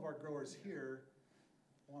 some of our growers here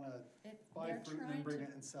wanna buy They're fruit and then trying bring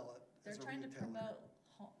to- it and sell it They're as a trying to retailer. promote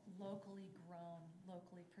locally grown,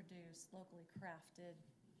 locally produced, locally crafted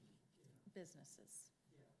businesses.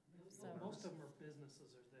 So- Most of them are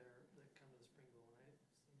businesses are there that come to the Springville, and I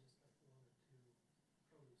see just like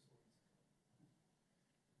 1 or 2 produce ones.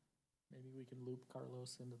 Maybe we can loop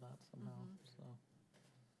Carlos into that somehow, so.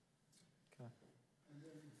 Okay. And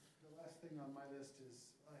then the last thing on my list is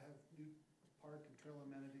I have new park and trail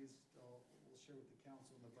amenities we'll share with the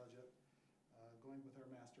council in the budget, going with our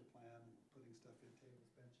master plan, putting stuff in, tables,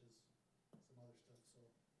 benches, some other stuff, so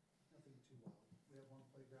nothing too wild. We have one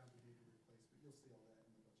playground we need to replace, but you'll see all that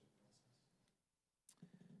in the budget process.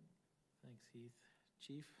 Thanks, Heath.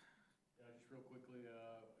 Chief? Yeah, just real quickly,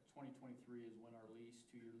 2023 is when our lease,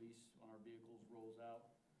 2-year lease on our vehicles rolls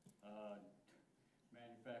out.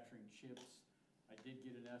 Manufacturing chips, I did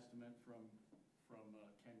get an estimate from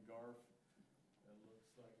Ken Garf. It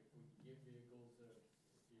looks like if we can get vehicles, it'd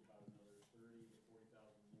be about another 30 to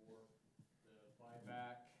 40,000 more. The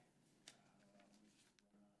buyback, let me just run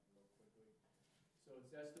out real quickly. So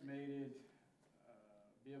it's estimated,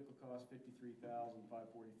 vehicle cost $53,543,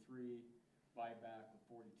 buyback of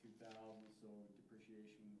 $42,000, so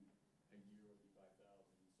depreciation a year would be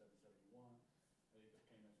 $5,771. I think the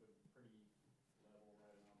payments would be pretty level,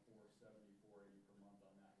 right around $470, $480 per month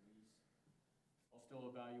on that lease. I'll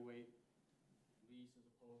still evaluate lease as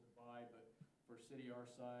opposed to buy, but for a city our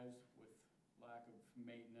size with lack of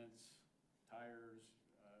maintenance, tires,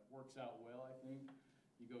 it works out well, I think.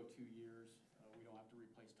 You go 2 years, we don't have to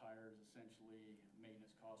replace tires, essentially,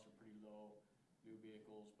 maintenance costs are pretty low, new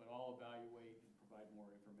vehicles, but I'll evaluate and provide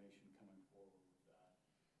more information coming forward with that,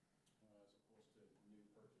 as opposed to new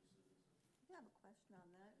purchases. I have a question on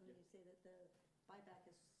that, when you say that the buyback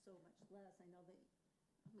is so much less, I know that,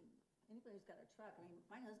 anybody who's got a truck,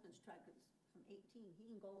 my husband's truck is from 18, he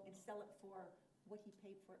can go and sell it for what he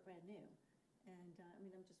paid for it brand new. And,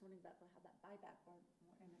 I'm just wondering about how that buyback,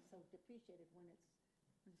 and it's so depreciated when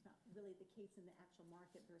it's not really the case in the actual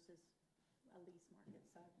market versus a lease market,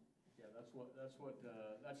 so. Yeah, that's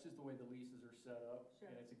just the way the leases are set up. Sure.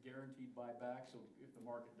 And it's a guaranteed buyback, so if the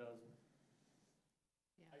market does,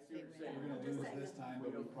 Yeah, I see what you're saying. We're gonna Just lose saying this that- time,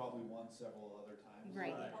 but we probably won several other times.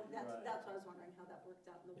 Right. Oh, that's Right. what I was wondering, how that works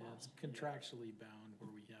out in the Yeah, wash. it's contractually bound where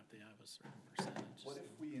we have to have a certain percentage. What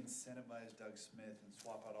if we incentivize Doug Smith and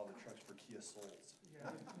swap out all the trucks for Kia Souls?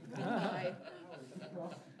 Right.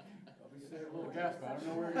 I'll be saying a little gas, but I don't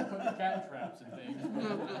know where you're gonna put the cat traps and things.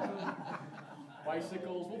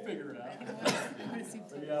 Bicycles, we'll figure it out. I wanna see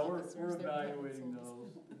But yeah, we're officers, they're evaluating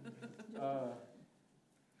pencils. those.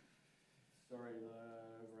 Sorry,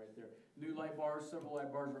 right there. New light bars, several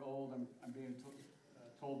light bars are old. I'm being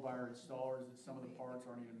told by our installers that some of the parts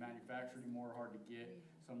aren't even manufactured anymore, hard to get.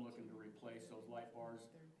 So I'm looking to replace those light bars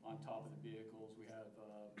on top of the vehicles. We have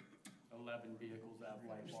 11 vehicles that have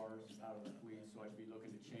light bars out of the fleet, so I'd be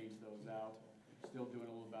looking to change those out. Still doing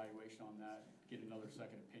a little evaluation on that, get another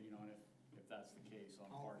second opinion on it, if that's the case on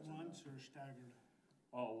All parts. at once or staggered?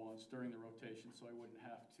 All at once during the rotation, so I wouldn't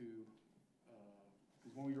have to,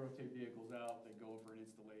 because when we rotate vehicles out, they go for an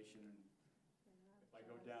installation, and if I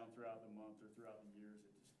go down throughout the month or throughout the years,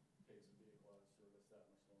 it just takes the vehicle out of service that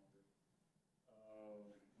much longer.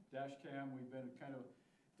 Dash cam, we've been kind of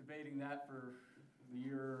debating that for the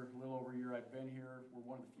year, a little over a year I've been here. We're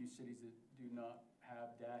one of the few cities that do not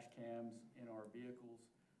have dash cams in our vehicles.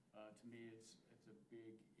 To me, it's a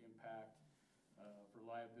big impact for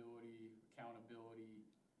liability, accountability,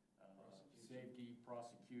 safety,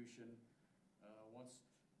 prosecution.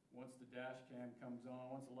 Once the dash cam comes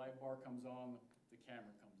on, once the light bar comes on, the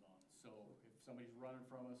camera comes on. So if somebody's running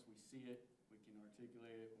from us, we see it, we can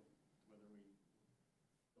articulate it, whether we,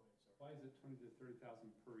 go ahead, sorry. Why is it 20 to 30,000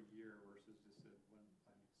 per year versus just a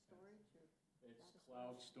one-time expense? Storage or? It's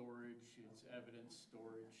cloud storage, it's evidence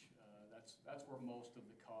storage. That's where most of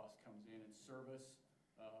the cost comes in service,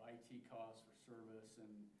 IT costs for service,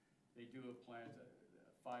 and they do a plan,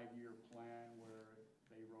 a 5-year plan where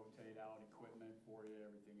they rotate out equipment for you,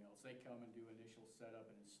 everything else. They come and do initial setup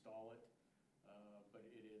and install it, but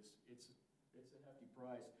it's a hefty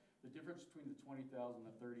price. The difference between the 20,000 and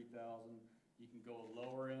the 30,000, you can go a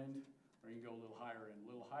lower end or you can go a little higher end. A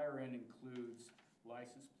little higher end includes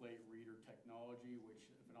license plate reader technology, which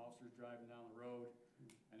if an officer's driving down the road,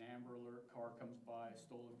 an Amber Alert car comes by, a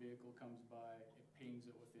stolen vehicle comes by, it pings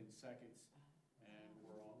it within seconds, and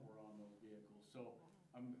we're on those vehicles. So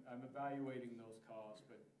I'm evaluating those costs,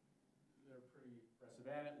 but they're pretty impressive,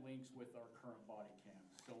 and it links with our current body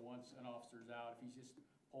cams. So once an officer's out, if he just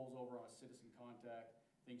pulls over on a citizen contact,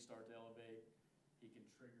 things start to elevate, he can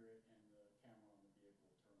trigger it, and the camera on the vehicle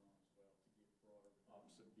will turn on as well to get broader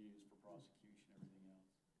opposite views for prosecution, everything else.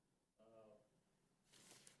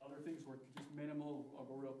 Other things were just minimal. I'll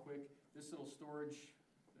go real quick. This little storage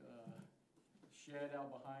shed out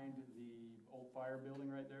behind the old fire building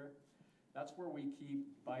right there, that's where we keep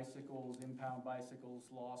bicycles, impound bicycles,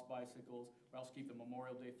 lost bicycles. We also keep the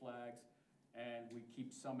Memorial Day flags, and we keep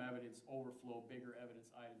some evidence overflow, bigger evidence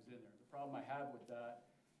items in there. The problem I have with that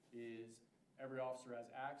is every officer has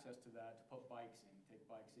access to that to put bikes in, take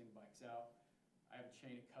bikes in, bikes out. I have a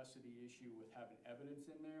chain of custody issue with having evidence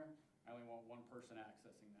in there. I only want one person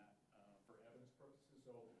accessing that for evidence purposes.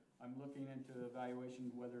 So I'm looking into evaluation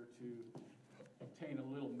whether to obtain a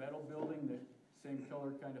little metal building that same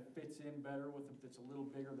color kind of fits in better with it, that's a little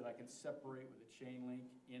bigger, that I can separate with a chain link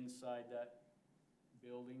inside that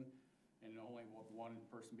building, and only one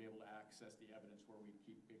person be able to access the evidence where we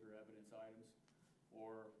keep bigger evidence items.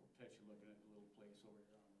 Or we're potentially looking at a little place over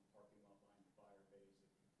here on the parking lot behind the fire base that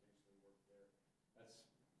can potentially work there. That's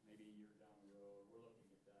maybe a year down the road. We're looking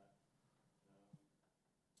at that.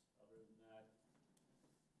 Other than that,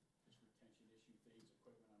 just retention issue things,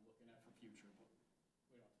 equipment I'm looking at for future, but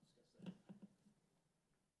we don't have to discuss that.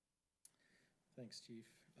 Thanks, Chief.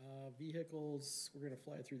 Vehicles, we're gonna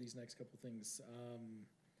fly through these next couple things.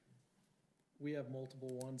 We have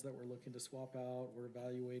multiple ones that we're looking to swap out. We're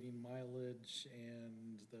evaluating mileage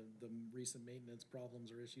and the recent maintenance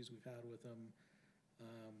problems or issues we've had with them.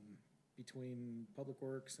 Between Public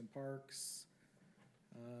Works and Parks,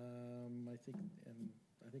 I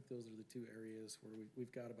think those are the two areas where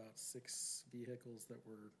we've got about 5,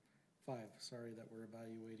 that we're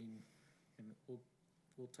evaluating, and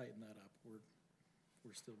we'll tighten that up.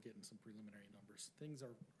 We're still getting some preliminary numbers. Things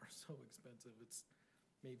are so expensive, it's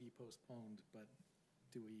maybe postponed, but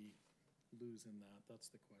do we lose in that? That's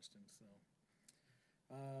the question, so.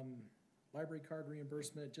 Library card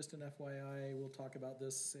reimbursement, just an FYI, we'll talk about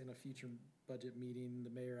this in a future budget meeting. The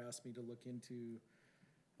mayor asked me to look into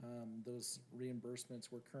those reimbursements.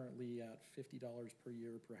 We're currently at $50 per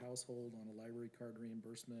year per household on a library card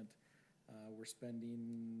reimbursement. We're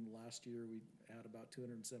spending, last year we had about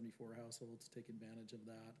 274 households take advantage of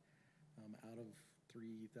that, out of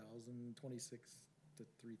 3,026 to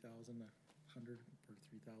 3,100 or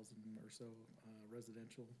 3,000 or so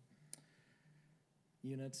residential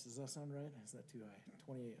units. Does that sound right? Is that too high?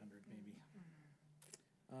 2,800 maybe.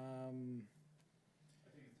 I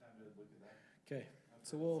think it's time to look at that. Okay,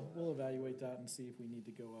 so we'll evaluate that and see if we need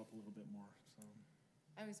to go up a little bit more, so.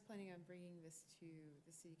 I was planning on bringing this to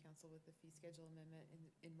the city council with the fee schedule amendment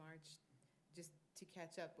in March. just to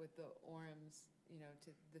catch up with the Orem's, you know,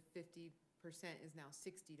 to the 50% is now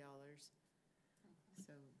 $60.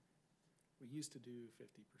 So, We used to do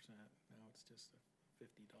 50%, now it's just a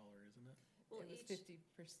 $50, isn't it? Well, it was each-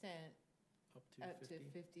 50% Up up to to 50?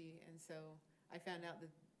 50, and so I found out that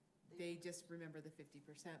they just remember the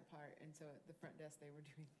 50% part, and so at the front desk, they were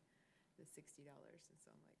doing the $60, and so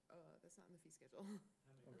I'm like, oh, that's not in the fee schedule. How many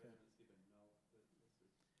Okay. residents even know that this is?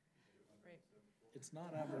 Right. It's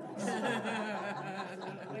not advertised.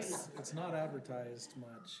 It's not advertised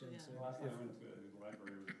much, and so, Last time I went to the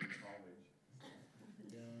library was in college.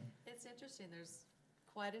 yeah. It's interesting, there's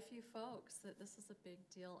quite a few folks that this is a big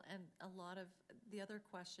deal, and a lot of, the other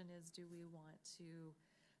question is, do we want to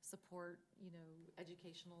support, you know,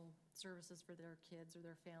 educational services for their kids or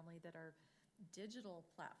their family that are digital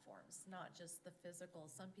platforms, not just the physical?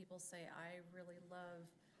 Some people say, I really love,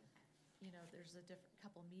 you know, there's a different,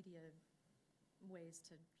 couple media ways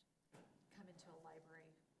to come into a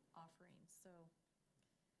library offering, so.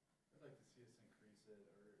 I'd like to see us increase it,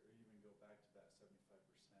 or even go back to that 75%.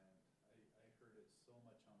 I heard it so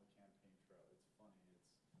much on the campaign trail. It's funny,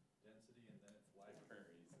 it's density and then it's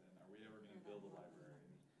libraries, and are we ever gonna build a library?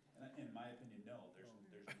 And in my opinion, no,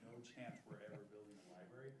 there's no chance we're ever building a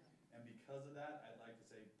library. And because of that, I'd like to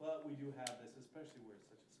say, but we do have this, especially where it's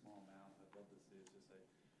such a small amount. I'd love to see it just like,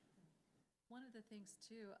 One of the things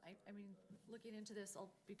too, I mean, looking into this,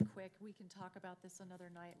 I'll be quick, we can talk about this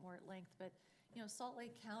another night more at length, but, you know, Salt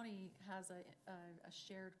Lake County has a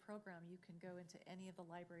shared program. You can go into any of the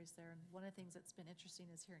libraries there, and one of the things that's been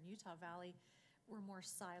interesting is here in Utah Valley, we're more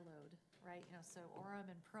siloed, right? You know, so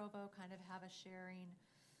Orem and Provo kind of have a sharing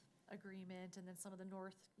agreement, and then some of the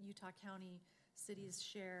North Utah County cities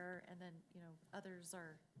share, and then, you know, others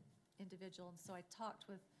are individual. And so I talked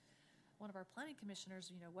with one of our planning commissioners,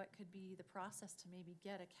 you know, what could be the process to maybe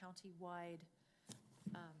get a county-wide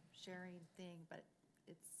sharing thing, but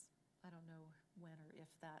it's, I don't know when or if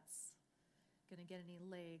that's gonna get any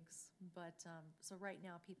legs. But, so right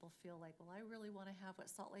now, people feel like, well, I really wanna have what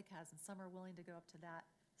Salt Lake has, and some are willing to go up to that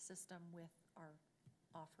system with our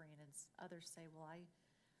offering, and others say, well, I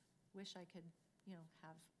wish I could, you know,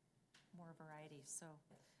 have more variety. So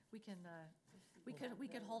we can, we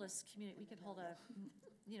could hold a community, we could hold a,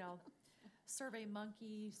 you know, Survey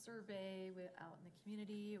Monkey survey out in the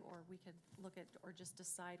community, or we could look at, or just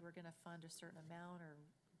decide we're gonna fund a certain amount, or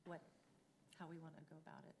what, how we wanna go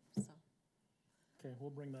about it, so. Okay, we'll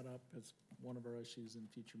bring that up as one of our issues in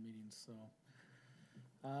future meetings, so.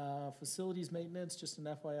 Facilities maintenance, just an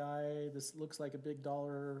FYI, this looks like a big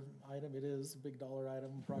dollar item. It is a big dollar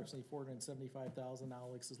item, approximately $475,000.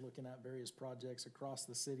 Alex is looking at various projects across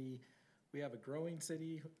the city. We have a growing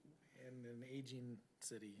city and an aging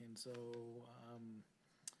city, and so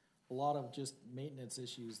a lot of just maintenance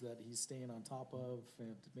issues that he's staying on top of,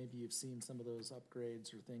 and maybe you've seen some of those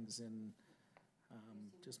upgrades or things in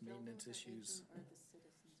just maintenance issues.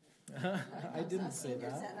 I didn't say Senior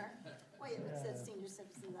that. center. Wait, it says senior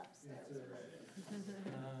citizen upstairs.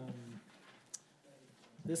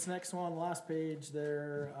 This next one, last page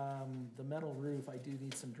there, the metal roof, I do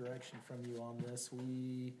need some direction from you on this.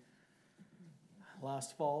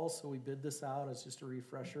 Last fall, so we bid this out as just a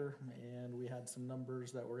refresher, and we had some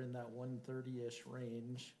numbers that were in that 130-ish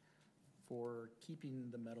range for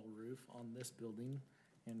keeping the metal roof on this building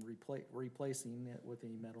and replacing it with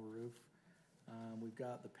a metal roof. We've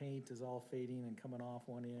got the paint is all fading and coming off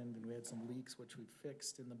one end, and we had some leaks which we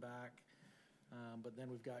fixed in the back. But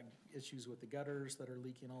then we've got issues with the gutters that are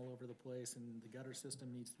leaking all over the place, and the gutter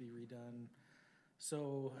system needs to be redone.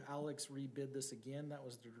 So Alex rebid this again. That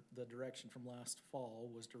was the direction from last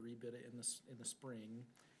fall, was to rebid it in the spring.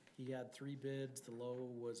 He had 3 bids. The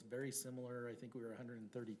low was very similar. I think we were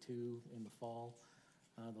 132 in the fall.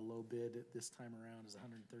 The low bid at this time around is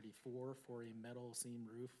 134 for a metal seam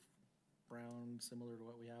roof, brown, similar to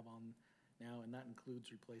what we have on now, and that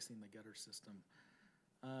includes replacing the gutter system.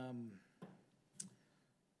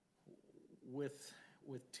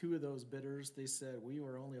 With 2 of those bidders, they said, we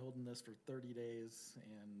were only holding this for 30 days,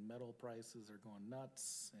 and metal prices are going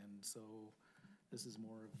nuts, and so this is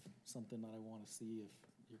more of something that I want to see if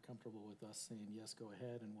you're comfortable with us saying, yes, go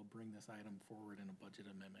ahead, and we'll bring this item forward in a budget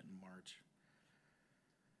amendment in March.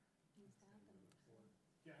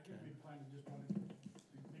 Yeah, I think it'd be fine, just wanted to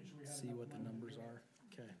make sure we had See enough what the money to numbers do it. are.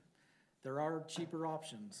 Okay. There are cheaper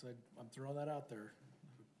options. I'm throwing that out there.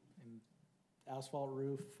 And asphalt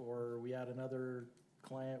roof, or we had another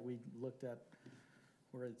client, we looked at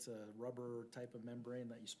where it's a rubber type of membrane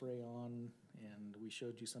that you spray on, and we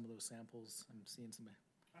showed you some of those samples. I'm seeing some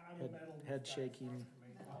head shaking.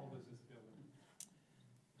 How old is this building?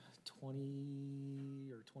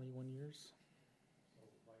 20 or 21 years. So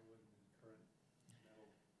why wouldn't the current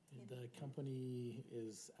the company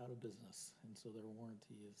is out of business, and so their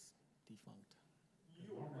warranty is defunct.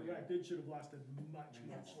 You are correct, it should have lasted much,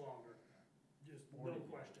 much longer, just no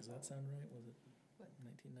question. Does that sound right? Was it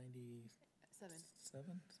 1997?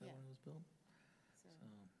 Seven, Is that Yeah. when it was built? so So,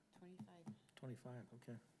 25. 25,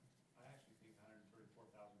 okay. I actually think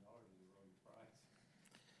 $134,000 is a really price.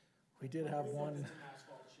 We did have one, It's an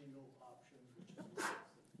asphalt shingle option, which is.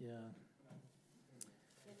 yeah,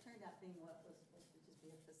 It turned out being what was supposed to just be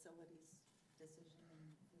a facilities decision, and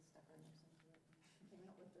we stuck our nose into it and came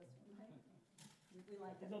out with this one, right? We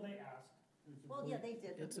like it. No, they asked. Well, yeah, they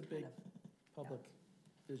did. but it's a we big kind of- public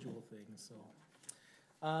visual thing, so.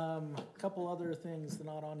 Couple other things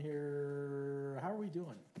not on here. How are we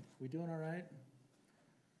doing? We doing all right?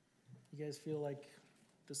 You guys feel like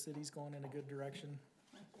the city's going in a good direction?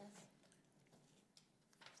 Yes.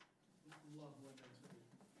 Love Lindon City.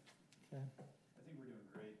 Okay, I think we're doing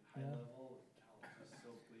great. High Yeah. level, just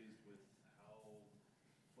so pleased with how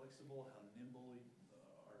flexible, how nimble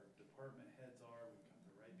our department heads are. We've got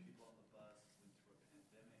the right people on the bus, went through a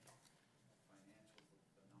pandemic. Financials look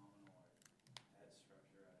phenomenal. Our head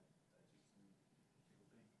structure, I just need people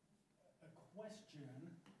think. A question,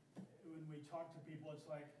 when we talk to people, it's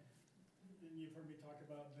like, and you've heard me talk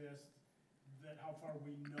about this, that how far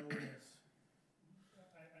we notice.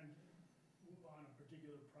 And on a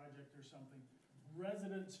particular project or something,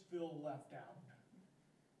 residents feel left out.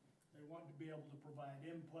 They want to be able to provide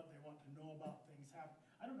input, they want to know about things happen.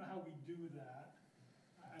 I don't know how we do that.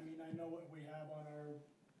 I mean, I know what we have on our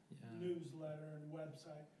yeah, newsletter and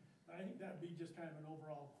website, but I think that'd be just kind of an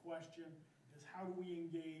overall question, is how do we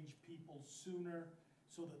engage people sooner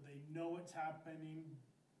so that they know it's happening,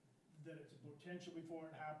 that it's a potential before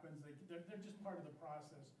it happens, they're just part of the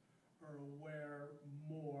process, or aware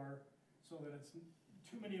more, so that it's,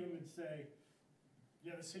 too many of them would say,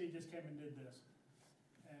 yeah, the city just came and did this.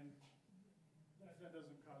 And that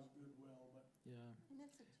doesn't cause goodwill, but. yeah, And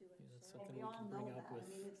it's a two-edged Yeah, that's sword. something We we all can know bring up that. I with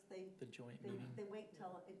mean, it's, the joint meeting. they wait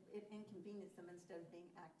till it inconveniences them instead of being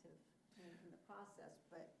active in the process,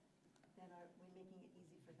 but then are we making it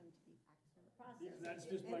easy for them to be active in the process? Yeah, that's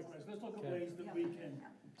just my question. Let's look at Okay. ways that we can.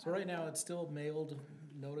 So right now, it's still mailed,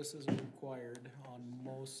 notices are required on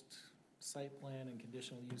most site plan and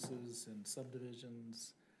conditional uses and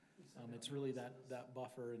subdivisions. It's really that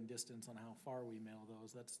buffer and distance on how far we mail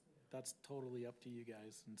those, that's totally up to you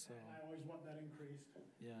guys, and so, I always want that increased.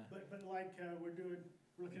 yeah. But like, we're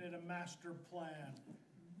looking at a master plan.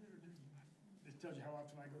 It tells you how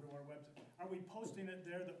often I go to our website. Are we posting it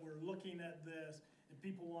there that we're looking at this, if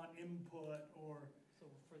people want input, or? So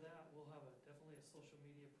for that, we'll have definitely a social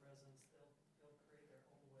media presence. They'll create their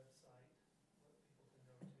own website, what people can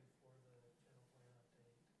go to for the general plan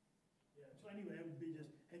update. Yeah, so anyway, it would be just,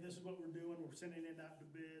 hey, this is what we're doing, we're sending it out to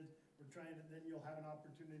bids, we're trying to, then you'll have an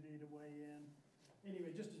opportunity to weigh in. Anyway,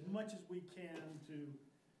 just as much as we can to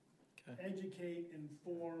Okay. educate,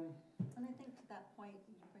 inform. And I think to that point,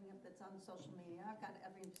 you bring up that's on social media, I've got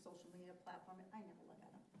every social media platform, and I never look at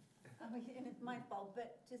them. I mean, and it's my fault,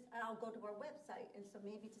 but just, I'll go to our website, and so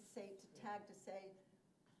maybe to say, to tag, to say,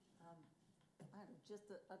 I don't know, just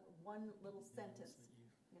one little sentence,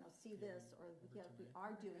 you know, see this, or, yeah, we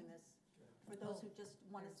are doing this, for those who just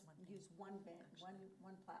want to use one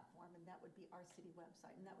platform, and that would be our city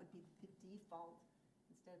website, and that would be the default,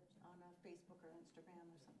 instead of on a Facebook or Instagram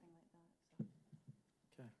or something like that,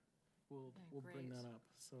 so. Okay, we'll bring that up,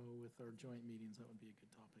 so with our joint meetings, that would be a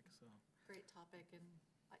good topic, so. Great topic, and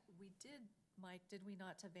we did, Mike, did we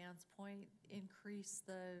not, to Van's point, increase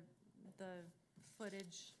the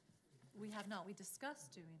footage? We have not, we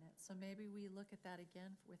discussed doing it, so maybe we look at that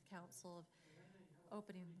again with council of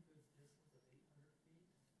opening.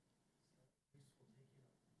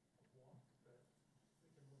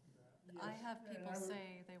 I have people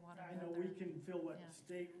say they want to I know know we their, can feel what yeah.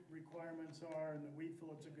 state requirements are, and that we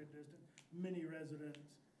feel it's a good distance. Many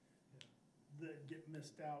residents that get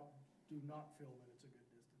missed out do not feel that it's a good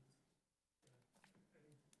distance.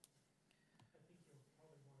 I think you'll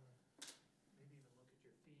probably wanna maybe even look at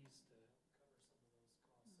your fees to cover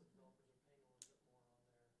some of those costs. So developers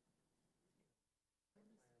are paying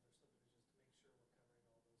a little bit more on their plans or subdivisions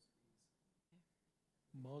to make sure we're covering all those fees.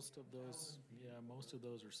 Most of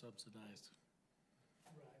those are subsidized.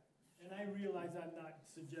 Right. And I realize I'm not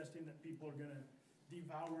suggesting that people are gonna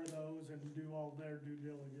devour those and do all their due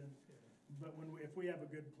diligence. But if we have a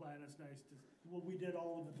good plan, it's nice to, well, we did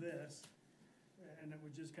all of this, and it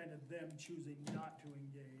was just kind of them choosing not to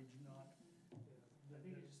engage, not. I think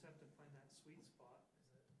you just have to find that sweet spot.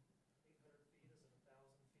 Is it 800 feet? Is it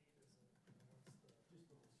 1,000 feet? Is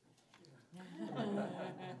it, what's the?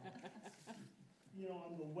 You know,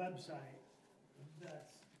 on the website,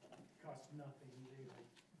 that's, cost nothing, they like,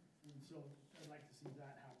 and so I'd like to see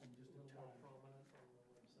that happen just A in little more time. prominent on the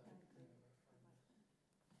website.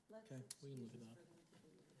 Let's Okay, we can look it up.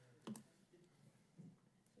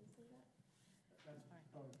 That's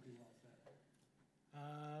probably pretty well said.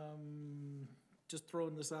 Just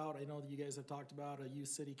throwing this out, I know that you guys have talked about a youth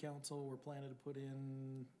city council, we're planning to put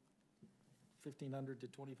in 1,500 to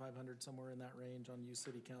 2,500, somewhere in that range on youth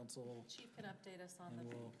city council. Chief can update us on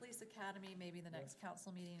And the we'll- police academy, maybe the next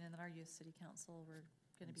council meeting, and then our youth city council, we're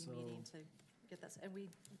gonna be So- meeting to get this, and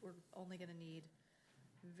we're only gonna need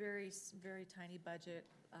very tiny budget.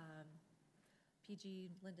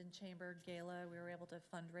 PG Lindon Chamber Gala, we were able to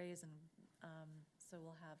fundraise, and, so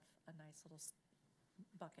we'll have a nice little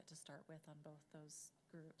bucket to start with on both those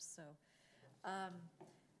groups, so.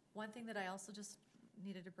 One thing that I also just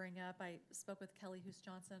needed to bring up, I spoke with Kelly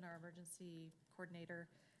Hoos-Johnson, our emergency coordinator.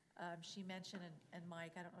 She mentioned, and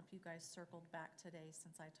Mike, I don't know if you guys circled back today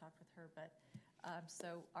since I talked with her, but,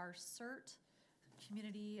 so our CERT,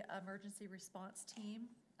 Community Emergency Response Team,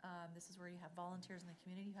 this is where you have volunteers in the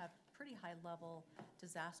community who have pretty high-level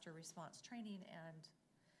disaster response training and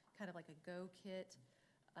kind of like a go kit.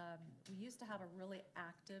 We used to have a really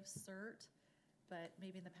active CERT, but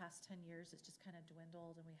maybe in the past 10 years, it's just kind of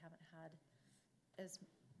dwindled, and we haven't had as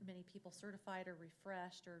many people certified or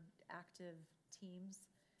refreshed or active teams.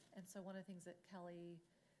 And so one of the things that Kelly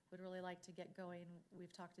would really like to get going,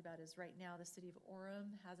 we've talked about, is right now the city of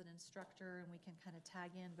Orem has an instructor, and we can kind of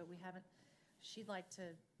tag in, but we haven't. She'd like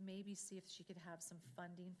to maybe see if she could have some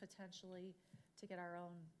funding potentially to get our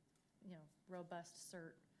own, robust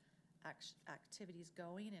CERT activities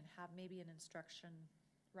going, and have maybe an instruction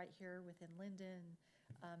right here within Lindon.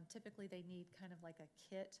 Typically, they need kind of like a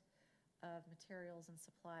kit of materials and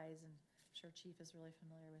supplies, and I'm sure Chief is really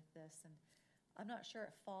familiar with this. And I'm not sure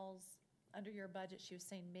it falls under your budget. She was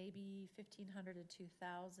saying maybe 1,500 to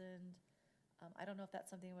 2,000. I don't know if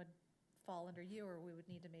that's something that would fall under you, or we would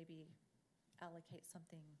need to maybe allocate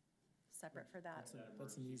something separate for that.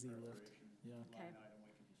 That's an easy lift, yeah. Okay. Line item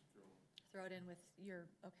we can just throw. Throw it in with your,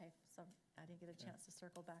 okay, so I didn't get a chance to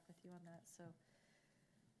circle back with you on that, so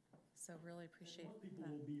really appreciate Most people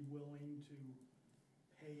that. will be willing to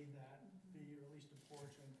pay that fee, or at least a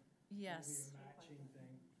portion. Yes. It'll be a matching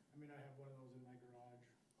thing. I mean, I have one of those in my garage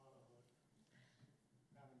on a hook.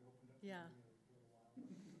 Haven't opened up. Yeah. in a little while.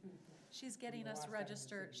 She's getting the us last time you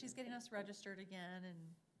registered, said- she's getting us registered again and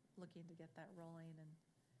looking to get that rolling and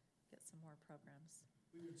get some more programs.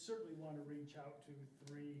 We would certainly want to reach out to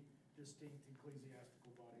 3 distinct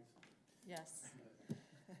ecclesiastical bodies. Yes.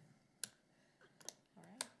 All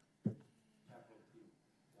right. Capital T.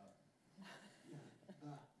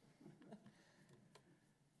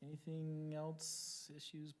 Anything else,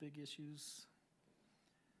 issues, big issues?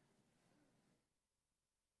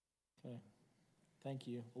 Okay, thank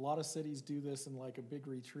you. A lot of cities do this in like a big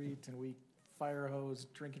retreat, and we fire hose,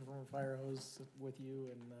 drinking from a fire hose with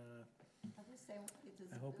you, and I will say,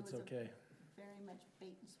 I hope it's it was a okay. very much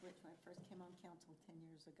bait and switch when I first came on council 10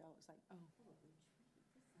 years ago. It was like, oh.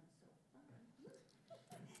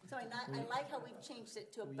 So I like how we've changed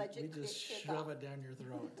it to a We budget just kickoff. shove it down your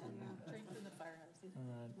throat. Drink from the firehouse.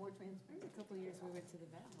 More transparent. A couple of years we went to the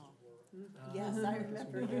vet hall. Yes, I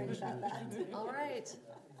remember hearing about that. All right,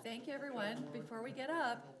 thank you, everyone. Before we get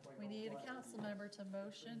up, we need a council member to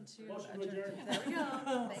motion to adjourn. There we go.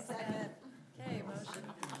 Thanks, Ben. Okay, motion.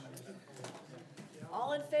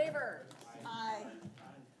 All in favor? Aye.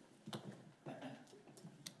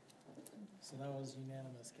 So that was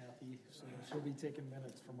unanimous, Kathy, so she'll be taking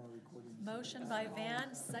minutes from our recordings. Motion by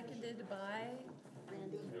Van, seconded by?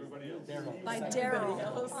 Randy. Daryl. By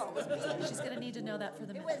Daryl. She's gonna need to know that for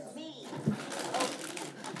the It minutes. was me.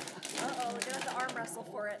 Uh-oh, we're gonna have to arm wrestle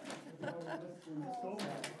for it.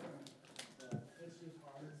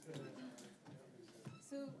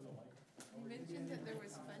 So you mentioned that there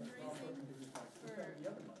was fundraising for,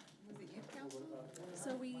 was it youth council?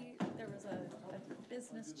 So there was a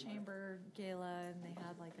business chamber gala, and they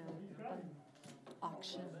had like a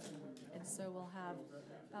auction. And so we'll have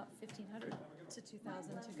about 1,500 to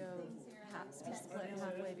 2,000 to go, be split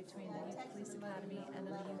halfway between the Youth Police Academy and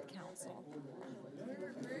then the Youth Council.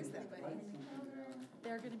 Where is that money?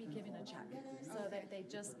 They're gonna be giving a check. So they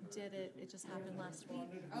just did it, it just happened last week.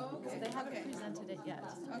 Oh, okay. So they haven't okay. presented it yet.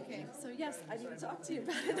 Okay. So yes, I need to talk to you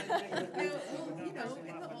about it. Well,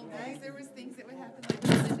 in the old days, there was things that would happen like the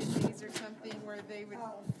Lindon days or something where they would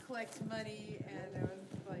collect money, and it was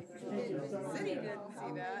like, the city didn't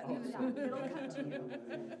see that. It'll come to you.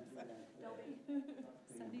 They'll be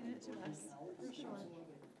sending it to us, for sure.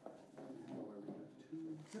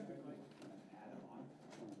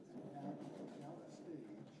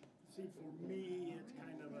 See, for me, it's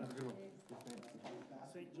kind of a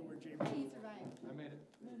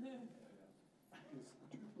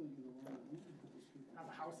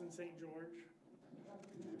in St. George.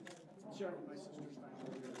 Sure, my sister's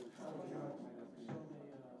family.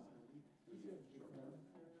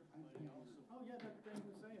 Oh, yeah, that's what he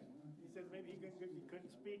was saying. He said maybe he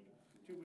couldn't speak